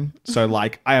Australian. So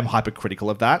like I am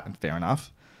hypercritical of that, and fair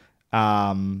enough.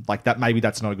 Like that, maybe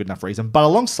that's not a good enough reason. But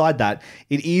alongside that,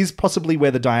 it is possibly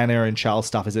where the Diana and Charles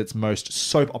stuff is its most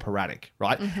soap operatic,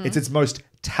 right? It's its most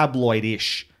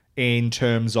tabloid-ish in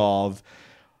terms of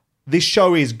this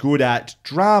show is good at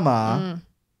drama,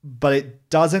 but it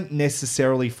doesn't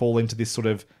necessarily fall into this sort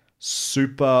of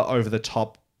super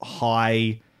over-the-top,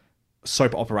 high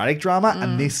soap operatic drama.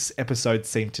 And this episode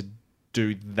seemed to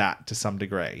do that to some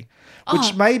degree,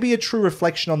 which may be a true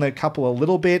reflection on the couple a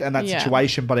little bit and that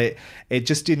situation, but it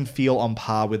just didn't feel on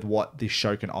par with what this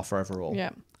show can offer overall.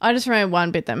 Yeah. I just remember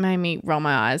one bit that made me roll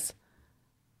my eyes.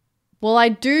 Well, I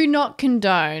do not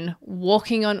condone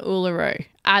walking on Uluru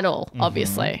at all,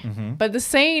 obviously. But the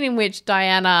scene in which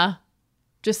Diana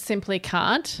just simply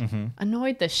can't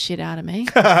annoyed the shit out of me.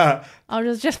 I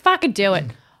was just fucking do it.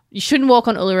 You shouldn't walk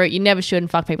on Uluru. You never should,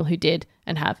 and fuck people who did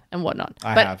and have and whatnot.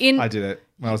 I did it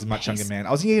when I was a much younger man.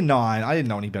 I was in year 9. I didn't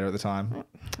know any better at the time.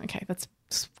 Okay, that's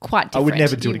quite different. I would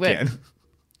never do it again.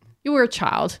 You were a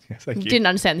child. Yes, thank you. Didn't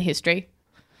understand the history.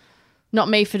 Not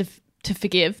me to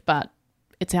forgive, but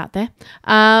it's out there.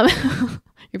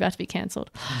 You're about to be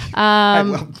cancelled.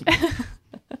 Go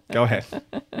ahead.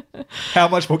 How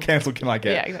much more cancelled can I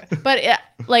get? Yeah, exactly. But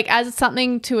like as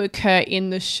something to occur in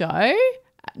the show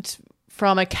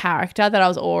from a character that I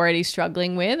was already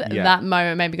struggling with, that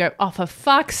moment made me go, oh, for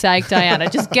fuck's sake, Diana,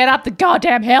 just get up the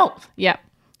goddamn hill. Yeah,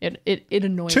 it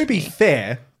annoys me. To be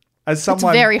fair, as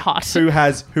someone it's very hot.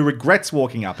 who regrets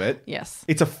walking up it, yes,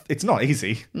 it's not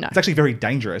easy. No, it's actually very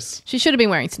dangerous. She should have been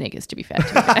wearing sneakers. To be fair.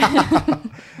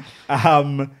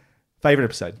 Favorite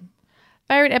episode.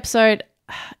 Favorite episode.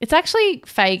 It's actually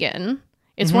Fagin.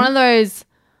 It's one of those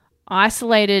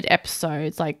isolated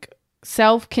episodes, like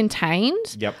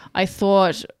self-contained. Yep. I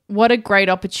thought, what a great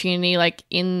opportunity, like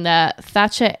in the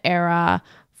Thatcher era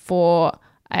for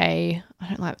I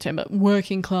don't like the term, but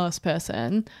working class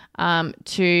person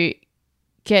to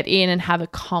get in and have a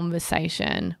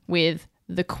conversation with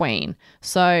the Queen.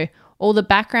 So all the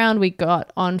background we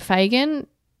got on Fagin,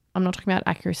 I'm not talking about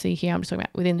accuracy here, I'm just talking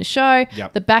about within the show,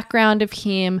 the background of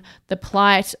him, the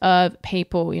plight of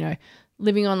people, you know,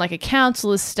 living on like a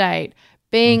council estate,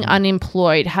 being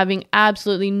unemployed, having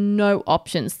absolutely no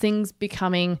options, things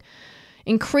becoming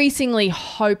increasingly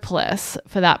hopeless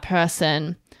for that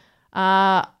person.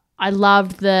 I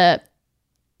loved the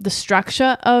the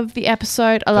structure of the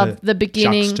episode. I love the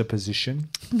beginning. Juxtaposition.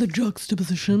 The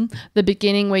juxtaposition. The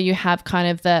beginning where you have kind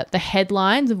of the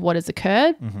headlines of what has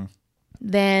occurred. Mm-hmm.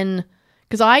 Then,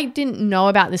 because I didn't know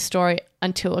about this story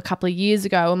until a couple of years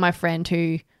ago when my friend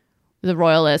who the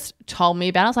royalist told me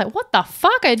about it. I was like, what the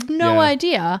fuck? I had no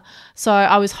idea. So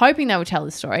I was hoping they would tell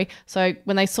this story. So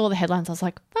when they saw the headlines, I was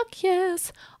like, fuck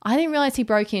yes. I didn't realize he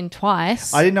broke in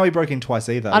twice. I didn't know he broke in twice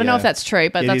either. I don't know if that's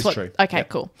true, but that's what. True. Okay,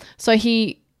 cool. So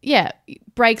he,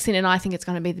 breaks in, and I think it's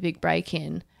going to be the big break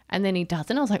in. And then he does.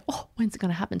 And I was like, oh, when's it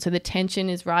going to happen? So the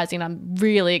tension is rising. I'm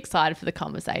really excited for the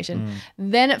conversation.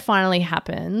 Then it finally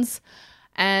happens.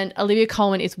 And Olivia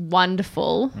Colman is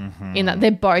wonderful in that.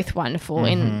 They're both wonderful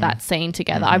in that scene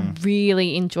together. I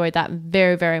really enjoyed that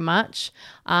very, very much.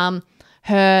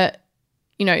 Her,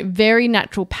 very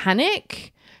natural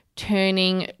panic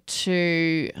turning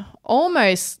to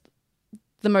almost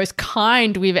the most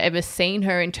kind we've ever seen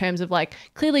her in terms of like,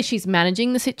 clearly she's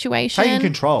managing the situation. Taking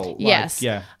control. Yes.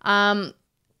 Yeah.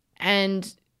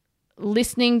 And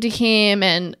listening to him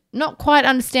and not quite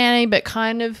understanding, but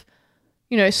kind of,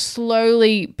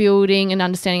 slowly building an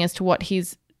understanding as to what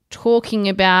he's talking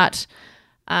about.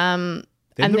 Then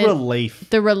relief.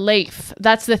 The relief.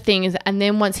 That's the thing is, and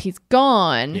then once he's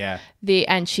gone, Yeah.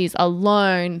 and she's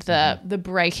alone, the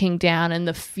breaking down and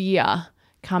the fear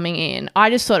coming in. I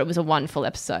just thought it was a wonderful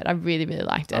episode. I really, really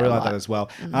liked it. I really like that as well.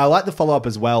 I like the follow-up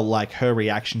as well, like her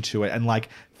reaction to it. And like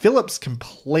Philip's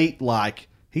complete, like,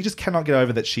 he just cannot get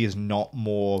over that she is not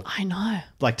more, I know,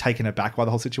 like, taken aback by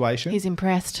the whole situation. He's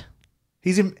impressed.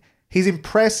 He's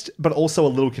impressed, but also a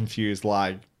little confused.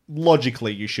 Like,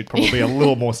 logically, you should probably be a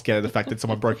little more scared of the fact that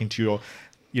someone broke into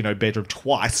your, bedroom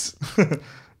twice.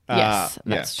 Yes,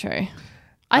 that's true.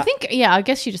 I think, I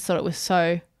guess you just thought it was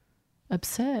so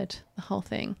absurd, the whole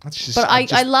thing. But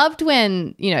I loved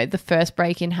when, the first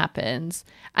break-in happens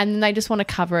and then they just want to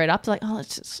cover it up. It's like, oh,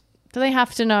 let's just... Do they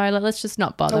have to know? Like, let's just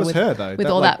not bother with her, though. With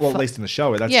all that well, at least in the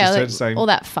show. That's just her saying... all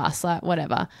that fuss, like,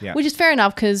 whatever. Yeah. Which is fair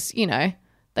enough because,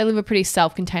 they live a pretty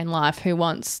self-contained life. Who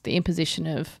wants the imposition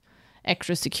of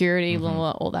extra security,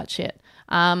 all that shit.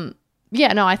 I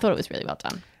thought it was really well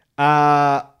done.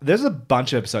 There's a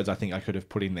bunch of episodes I think I could have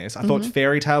put in this. I thought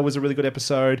Fairy Tale was a really good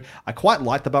episode. I quite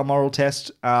liked the Balmoral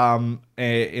test in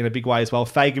a big way as well.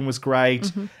 Fagin was great.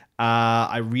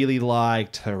 I really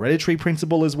liked Hereditary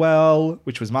Principle as well,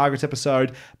 which was Margaret's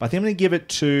episode. But I think I'm going to give it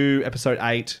to episode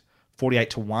 8,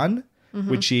 48-1,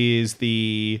 which is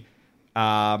the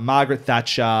Margaret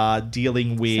Thatcher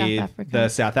dealing with the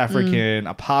South African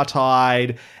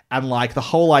apartheid and like the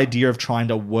whole idea of trying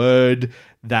to word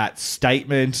that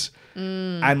statement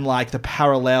and like the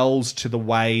parallels to the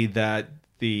way that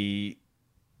the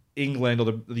England or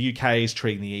the UK is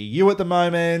treating the EU at the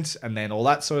moment, and then all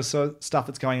that sort of stuff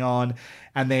that's going on,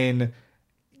 and then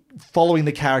following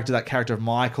that character of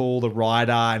Michael, the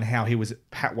writer, and how he was,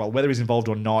 whether he's involved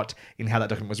or not in how that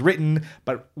document was written,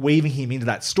 but weaving him into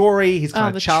that story, he's kind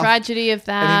of the tragedy of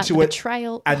that, the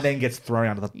betrayal, and then gets thrown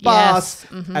under the bus,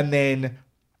 and then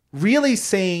really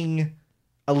seeing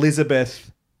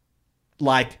Elizabeth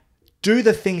like do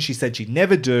the thing she said she'd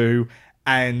never do,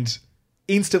 and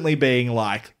instantly being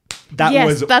like, that's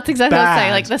exactly what I was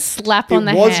saying. Like the slap on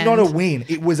the hand. It was not a win.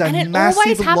 It was a massive loss. And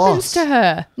it always happens to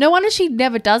her. No wonder she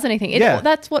never does anything.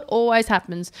 That's what always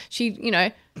happens. She,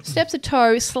 steps a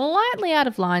toe slightly out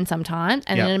of line sometimes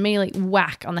and then immediately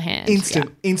whack on the hand.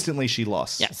 Instantly she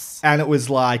lost. Yes. And it was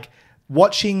like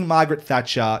watching Margaret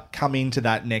Thatcher come into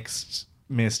that next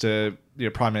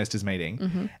Prime Minister's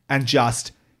meeting and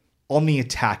just on the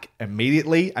attack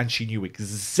immediately, and she knew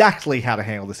exactly how to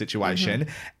handle the situation.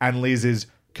 And Liz is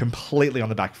completely on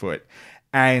the back foot,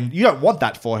 and you don't want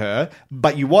that for her,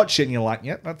 but you watch it and you're like,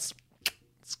 that's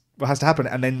what has to happen.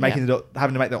 And then having to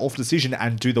make the awful decision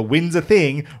and do the Windsor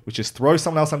thing, which is throw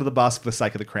someone else under the bus for the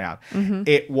sake of the crown.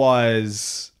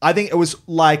 I think it was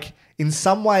like in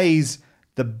some ways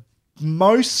the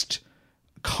most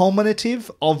culminative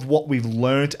of what we've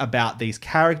learnt about these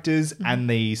characters and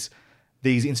these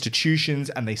institutions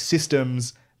and these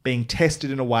systems being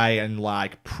tested in a way and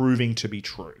like proving to be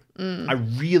true. I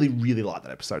really, really like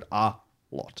that episode a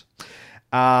lot.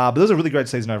 But it was a really great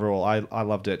season overall. I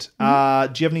loved it. Do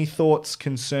you have any thoughts,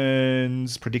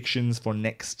 concerns, predictions for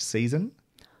next season?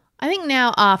 I think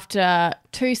now after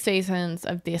 2 seasons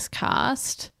of this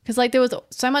cast, because like there was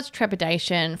so much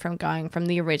trepidation from going from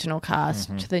the original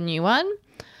cast to the new one.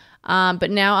 But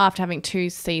now after having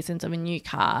 2 seasons of a new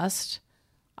cast,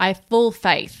 I have full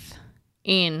faith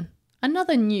in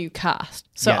another new cast.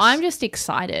 So I'm just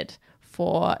excited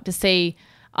to see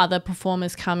other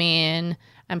performers come in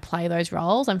and play those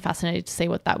roles. I'm fascinated to see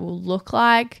what that will look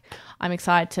like. I'm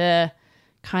excited to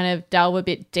kind of delve a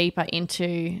bit deeper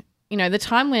into, the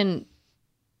time when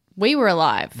we were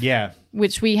alive. Yeah.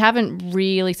 Which we haven't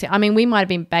really seen. I mean, we might have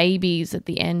been babies at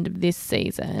the end of this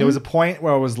season. There was a point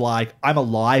where I was like, I'm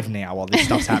alive now while this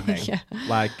stuff's happening.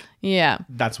 Yeah.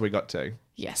 That's where we got to.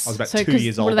 Yes. I was about 2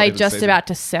 years old. Were they just about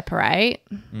to separate?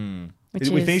 We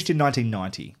finished in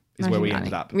 1990 is where we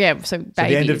ended up. Yeah, so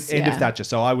babies. The end of Thatcher.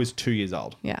 So I was 2 years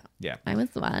old. Yeah. Yeah. I was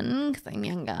one because I'm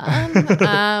younger.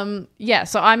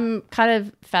 So I'm kind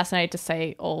of fascinated to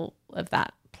see all of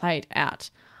that played out.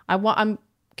 I'm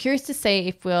curious to see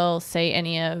if we'll see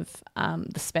any of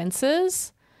the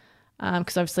Spencers,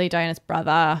 because obviously Diana's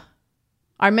brother,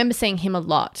 I remember seeing him a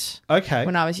lot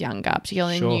when I was younger,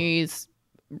 particularly in the news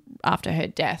after her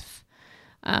death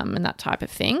and that type of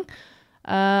thing.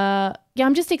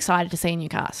 I'm just excited to see a new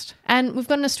cast. And we've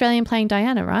got an Australian playing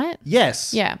Diana, right?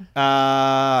 Yes. Yeah.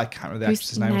 I can't remember the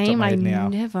actress's name off the top of my head now. I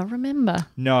never remember.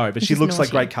 No, but she looks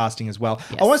like great casting as well.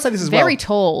 Yes. I want to say this as very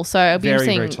tall, so it'll be very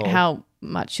interesting how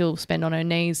much she'll spend on her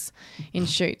knees in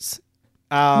shoots.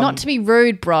 Not to be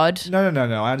rude, Brod. No.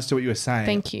 I understood what you were saying.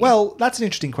 Thank you. Well, that's an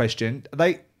interesting question.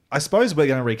 I suppose we're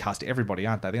going to recast everybody,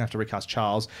 aren't they? They're going to have to recast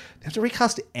Charles. They have to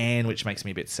recast Anne, which makes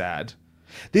me a bit sad.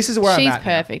 This is where I'm at. She's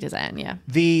perfect as Anne, yeah.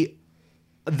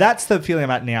 That's the feeling I'm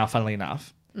at now, funnily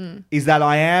enough, is that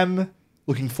I am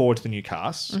looking forward to the new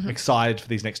cast. I'm excited for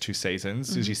these next 2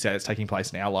 seasons. As you said, it's taking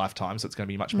place in our lifetime, so it's going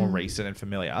to be much more recent and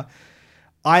familiar.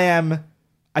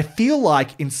 I feel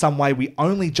like in some way we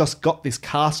only just got this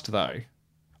cast though.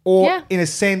 Or in a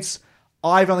sense,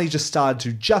 I've only just started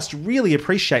to just really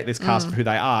appreciate this cast for who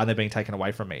they are, and they're being taken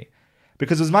away from me.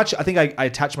 Because I think I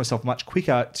attach myself much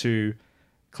quicker to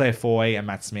Claire Foy and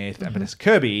Matt Smith and Vanessa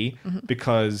Kirby,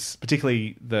 because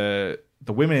particularly the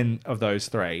women of those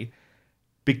three,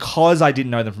 because I didn't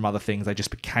know them from other things, they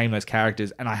just became those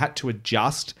characters, and I had to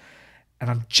adjust. And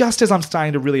I'm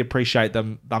starting to really appreciate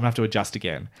them, I'm going to have to adjust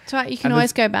again. That's right. You can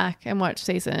always go back and watch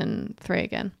season 3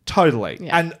 again. Totally.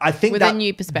 Yeah. And I think with a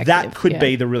new perspective. That could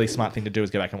be the really smart thing to do, is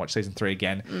go back and watch season 3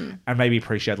 again and maybe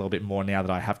appreciate a little bit more now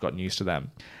that I have gotten used to them.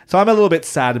 So I'm a little bit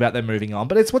sad about them moving on,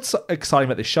 but it's what's exciting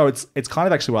about this show. It's kind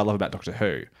of actually what I love about Doctor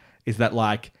Who, is that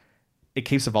like it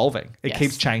keeps evolving. It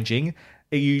keeps changing.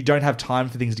 You don't have time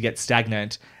for things to get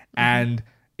stagnant. And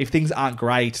if things aren't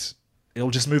great, it'll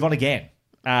just move on again.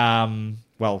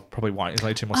 Well, probably won't. It's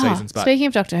only 2 more seasons. But speaking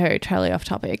of Doctor Who, totally off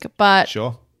topic, but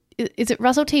sure, is it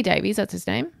Russell T Davies? That's his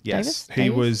name. Yes,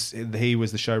 he was the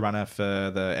showrunner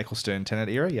for the Eccleston Tennant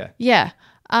era. Yeah.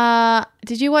 Yeah.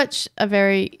 Did you watch A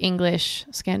Very English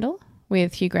Scandal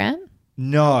with Hugh Grant?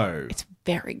 No. It's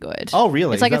very good. Oh,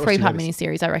 really? It's like a 3-part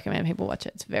miniseries. I recommend people watch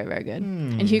it. It's very, very good.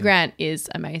 And Hugh Grant is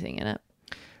amazing in it.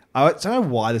 I don't know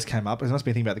why this came up, because I must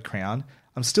be thinking about The Crown.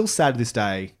 I'm still sad to this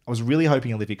day. I was really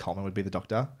hoping Olivia Colman would be the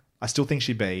Doctor. I still think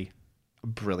she'd be a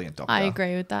brilliant Doctor. I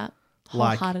agree with that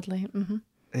wholeheartedly.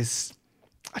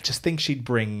 I just think she'd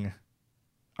bring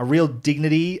a real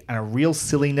dignity and a real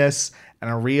silliness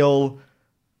and a real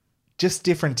just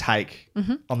different take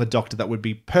on the Doctor that would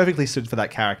be perfectly suited for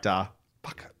that character.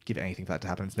 Fuck, give anything for that to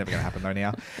happen. It's never going to happen though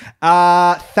now.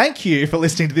 Thank you for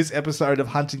listening to this episode of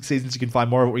Hunting Seasons. You can find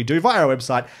more of what we do via our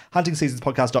website,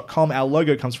 huntingseasonspodcast.com. Our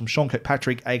logo comes from Sean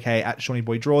Kirkpatrick, aka at Shawnee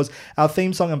Boy Draws. Our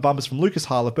theme song and bumpers from Lucas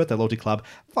Hyle of Birthday Loyalty Club.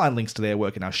 Find links to their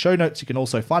work in our show notes. You can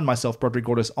also find myself, Broderick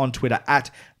Gordis, on Twitter at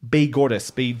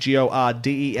bgordis,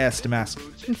 BGORDES, Damask.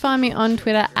 You can find me on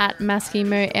Twitter at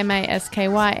Maskymoo,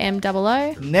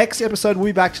 MASKYMOO. Next episode, we'll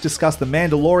be back to discuss The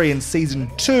Mandalorian Season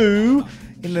 2.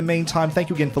 In the meantime, thank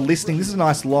you again for listening. This is a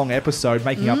nice long episode,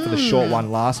 making up for the short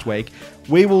one last week.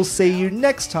 We will see you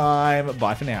next time.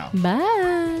 Bye for now.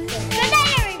 Bye. Good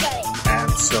night, everybody.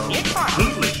 And so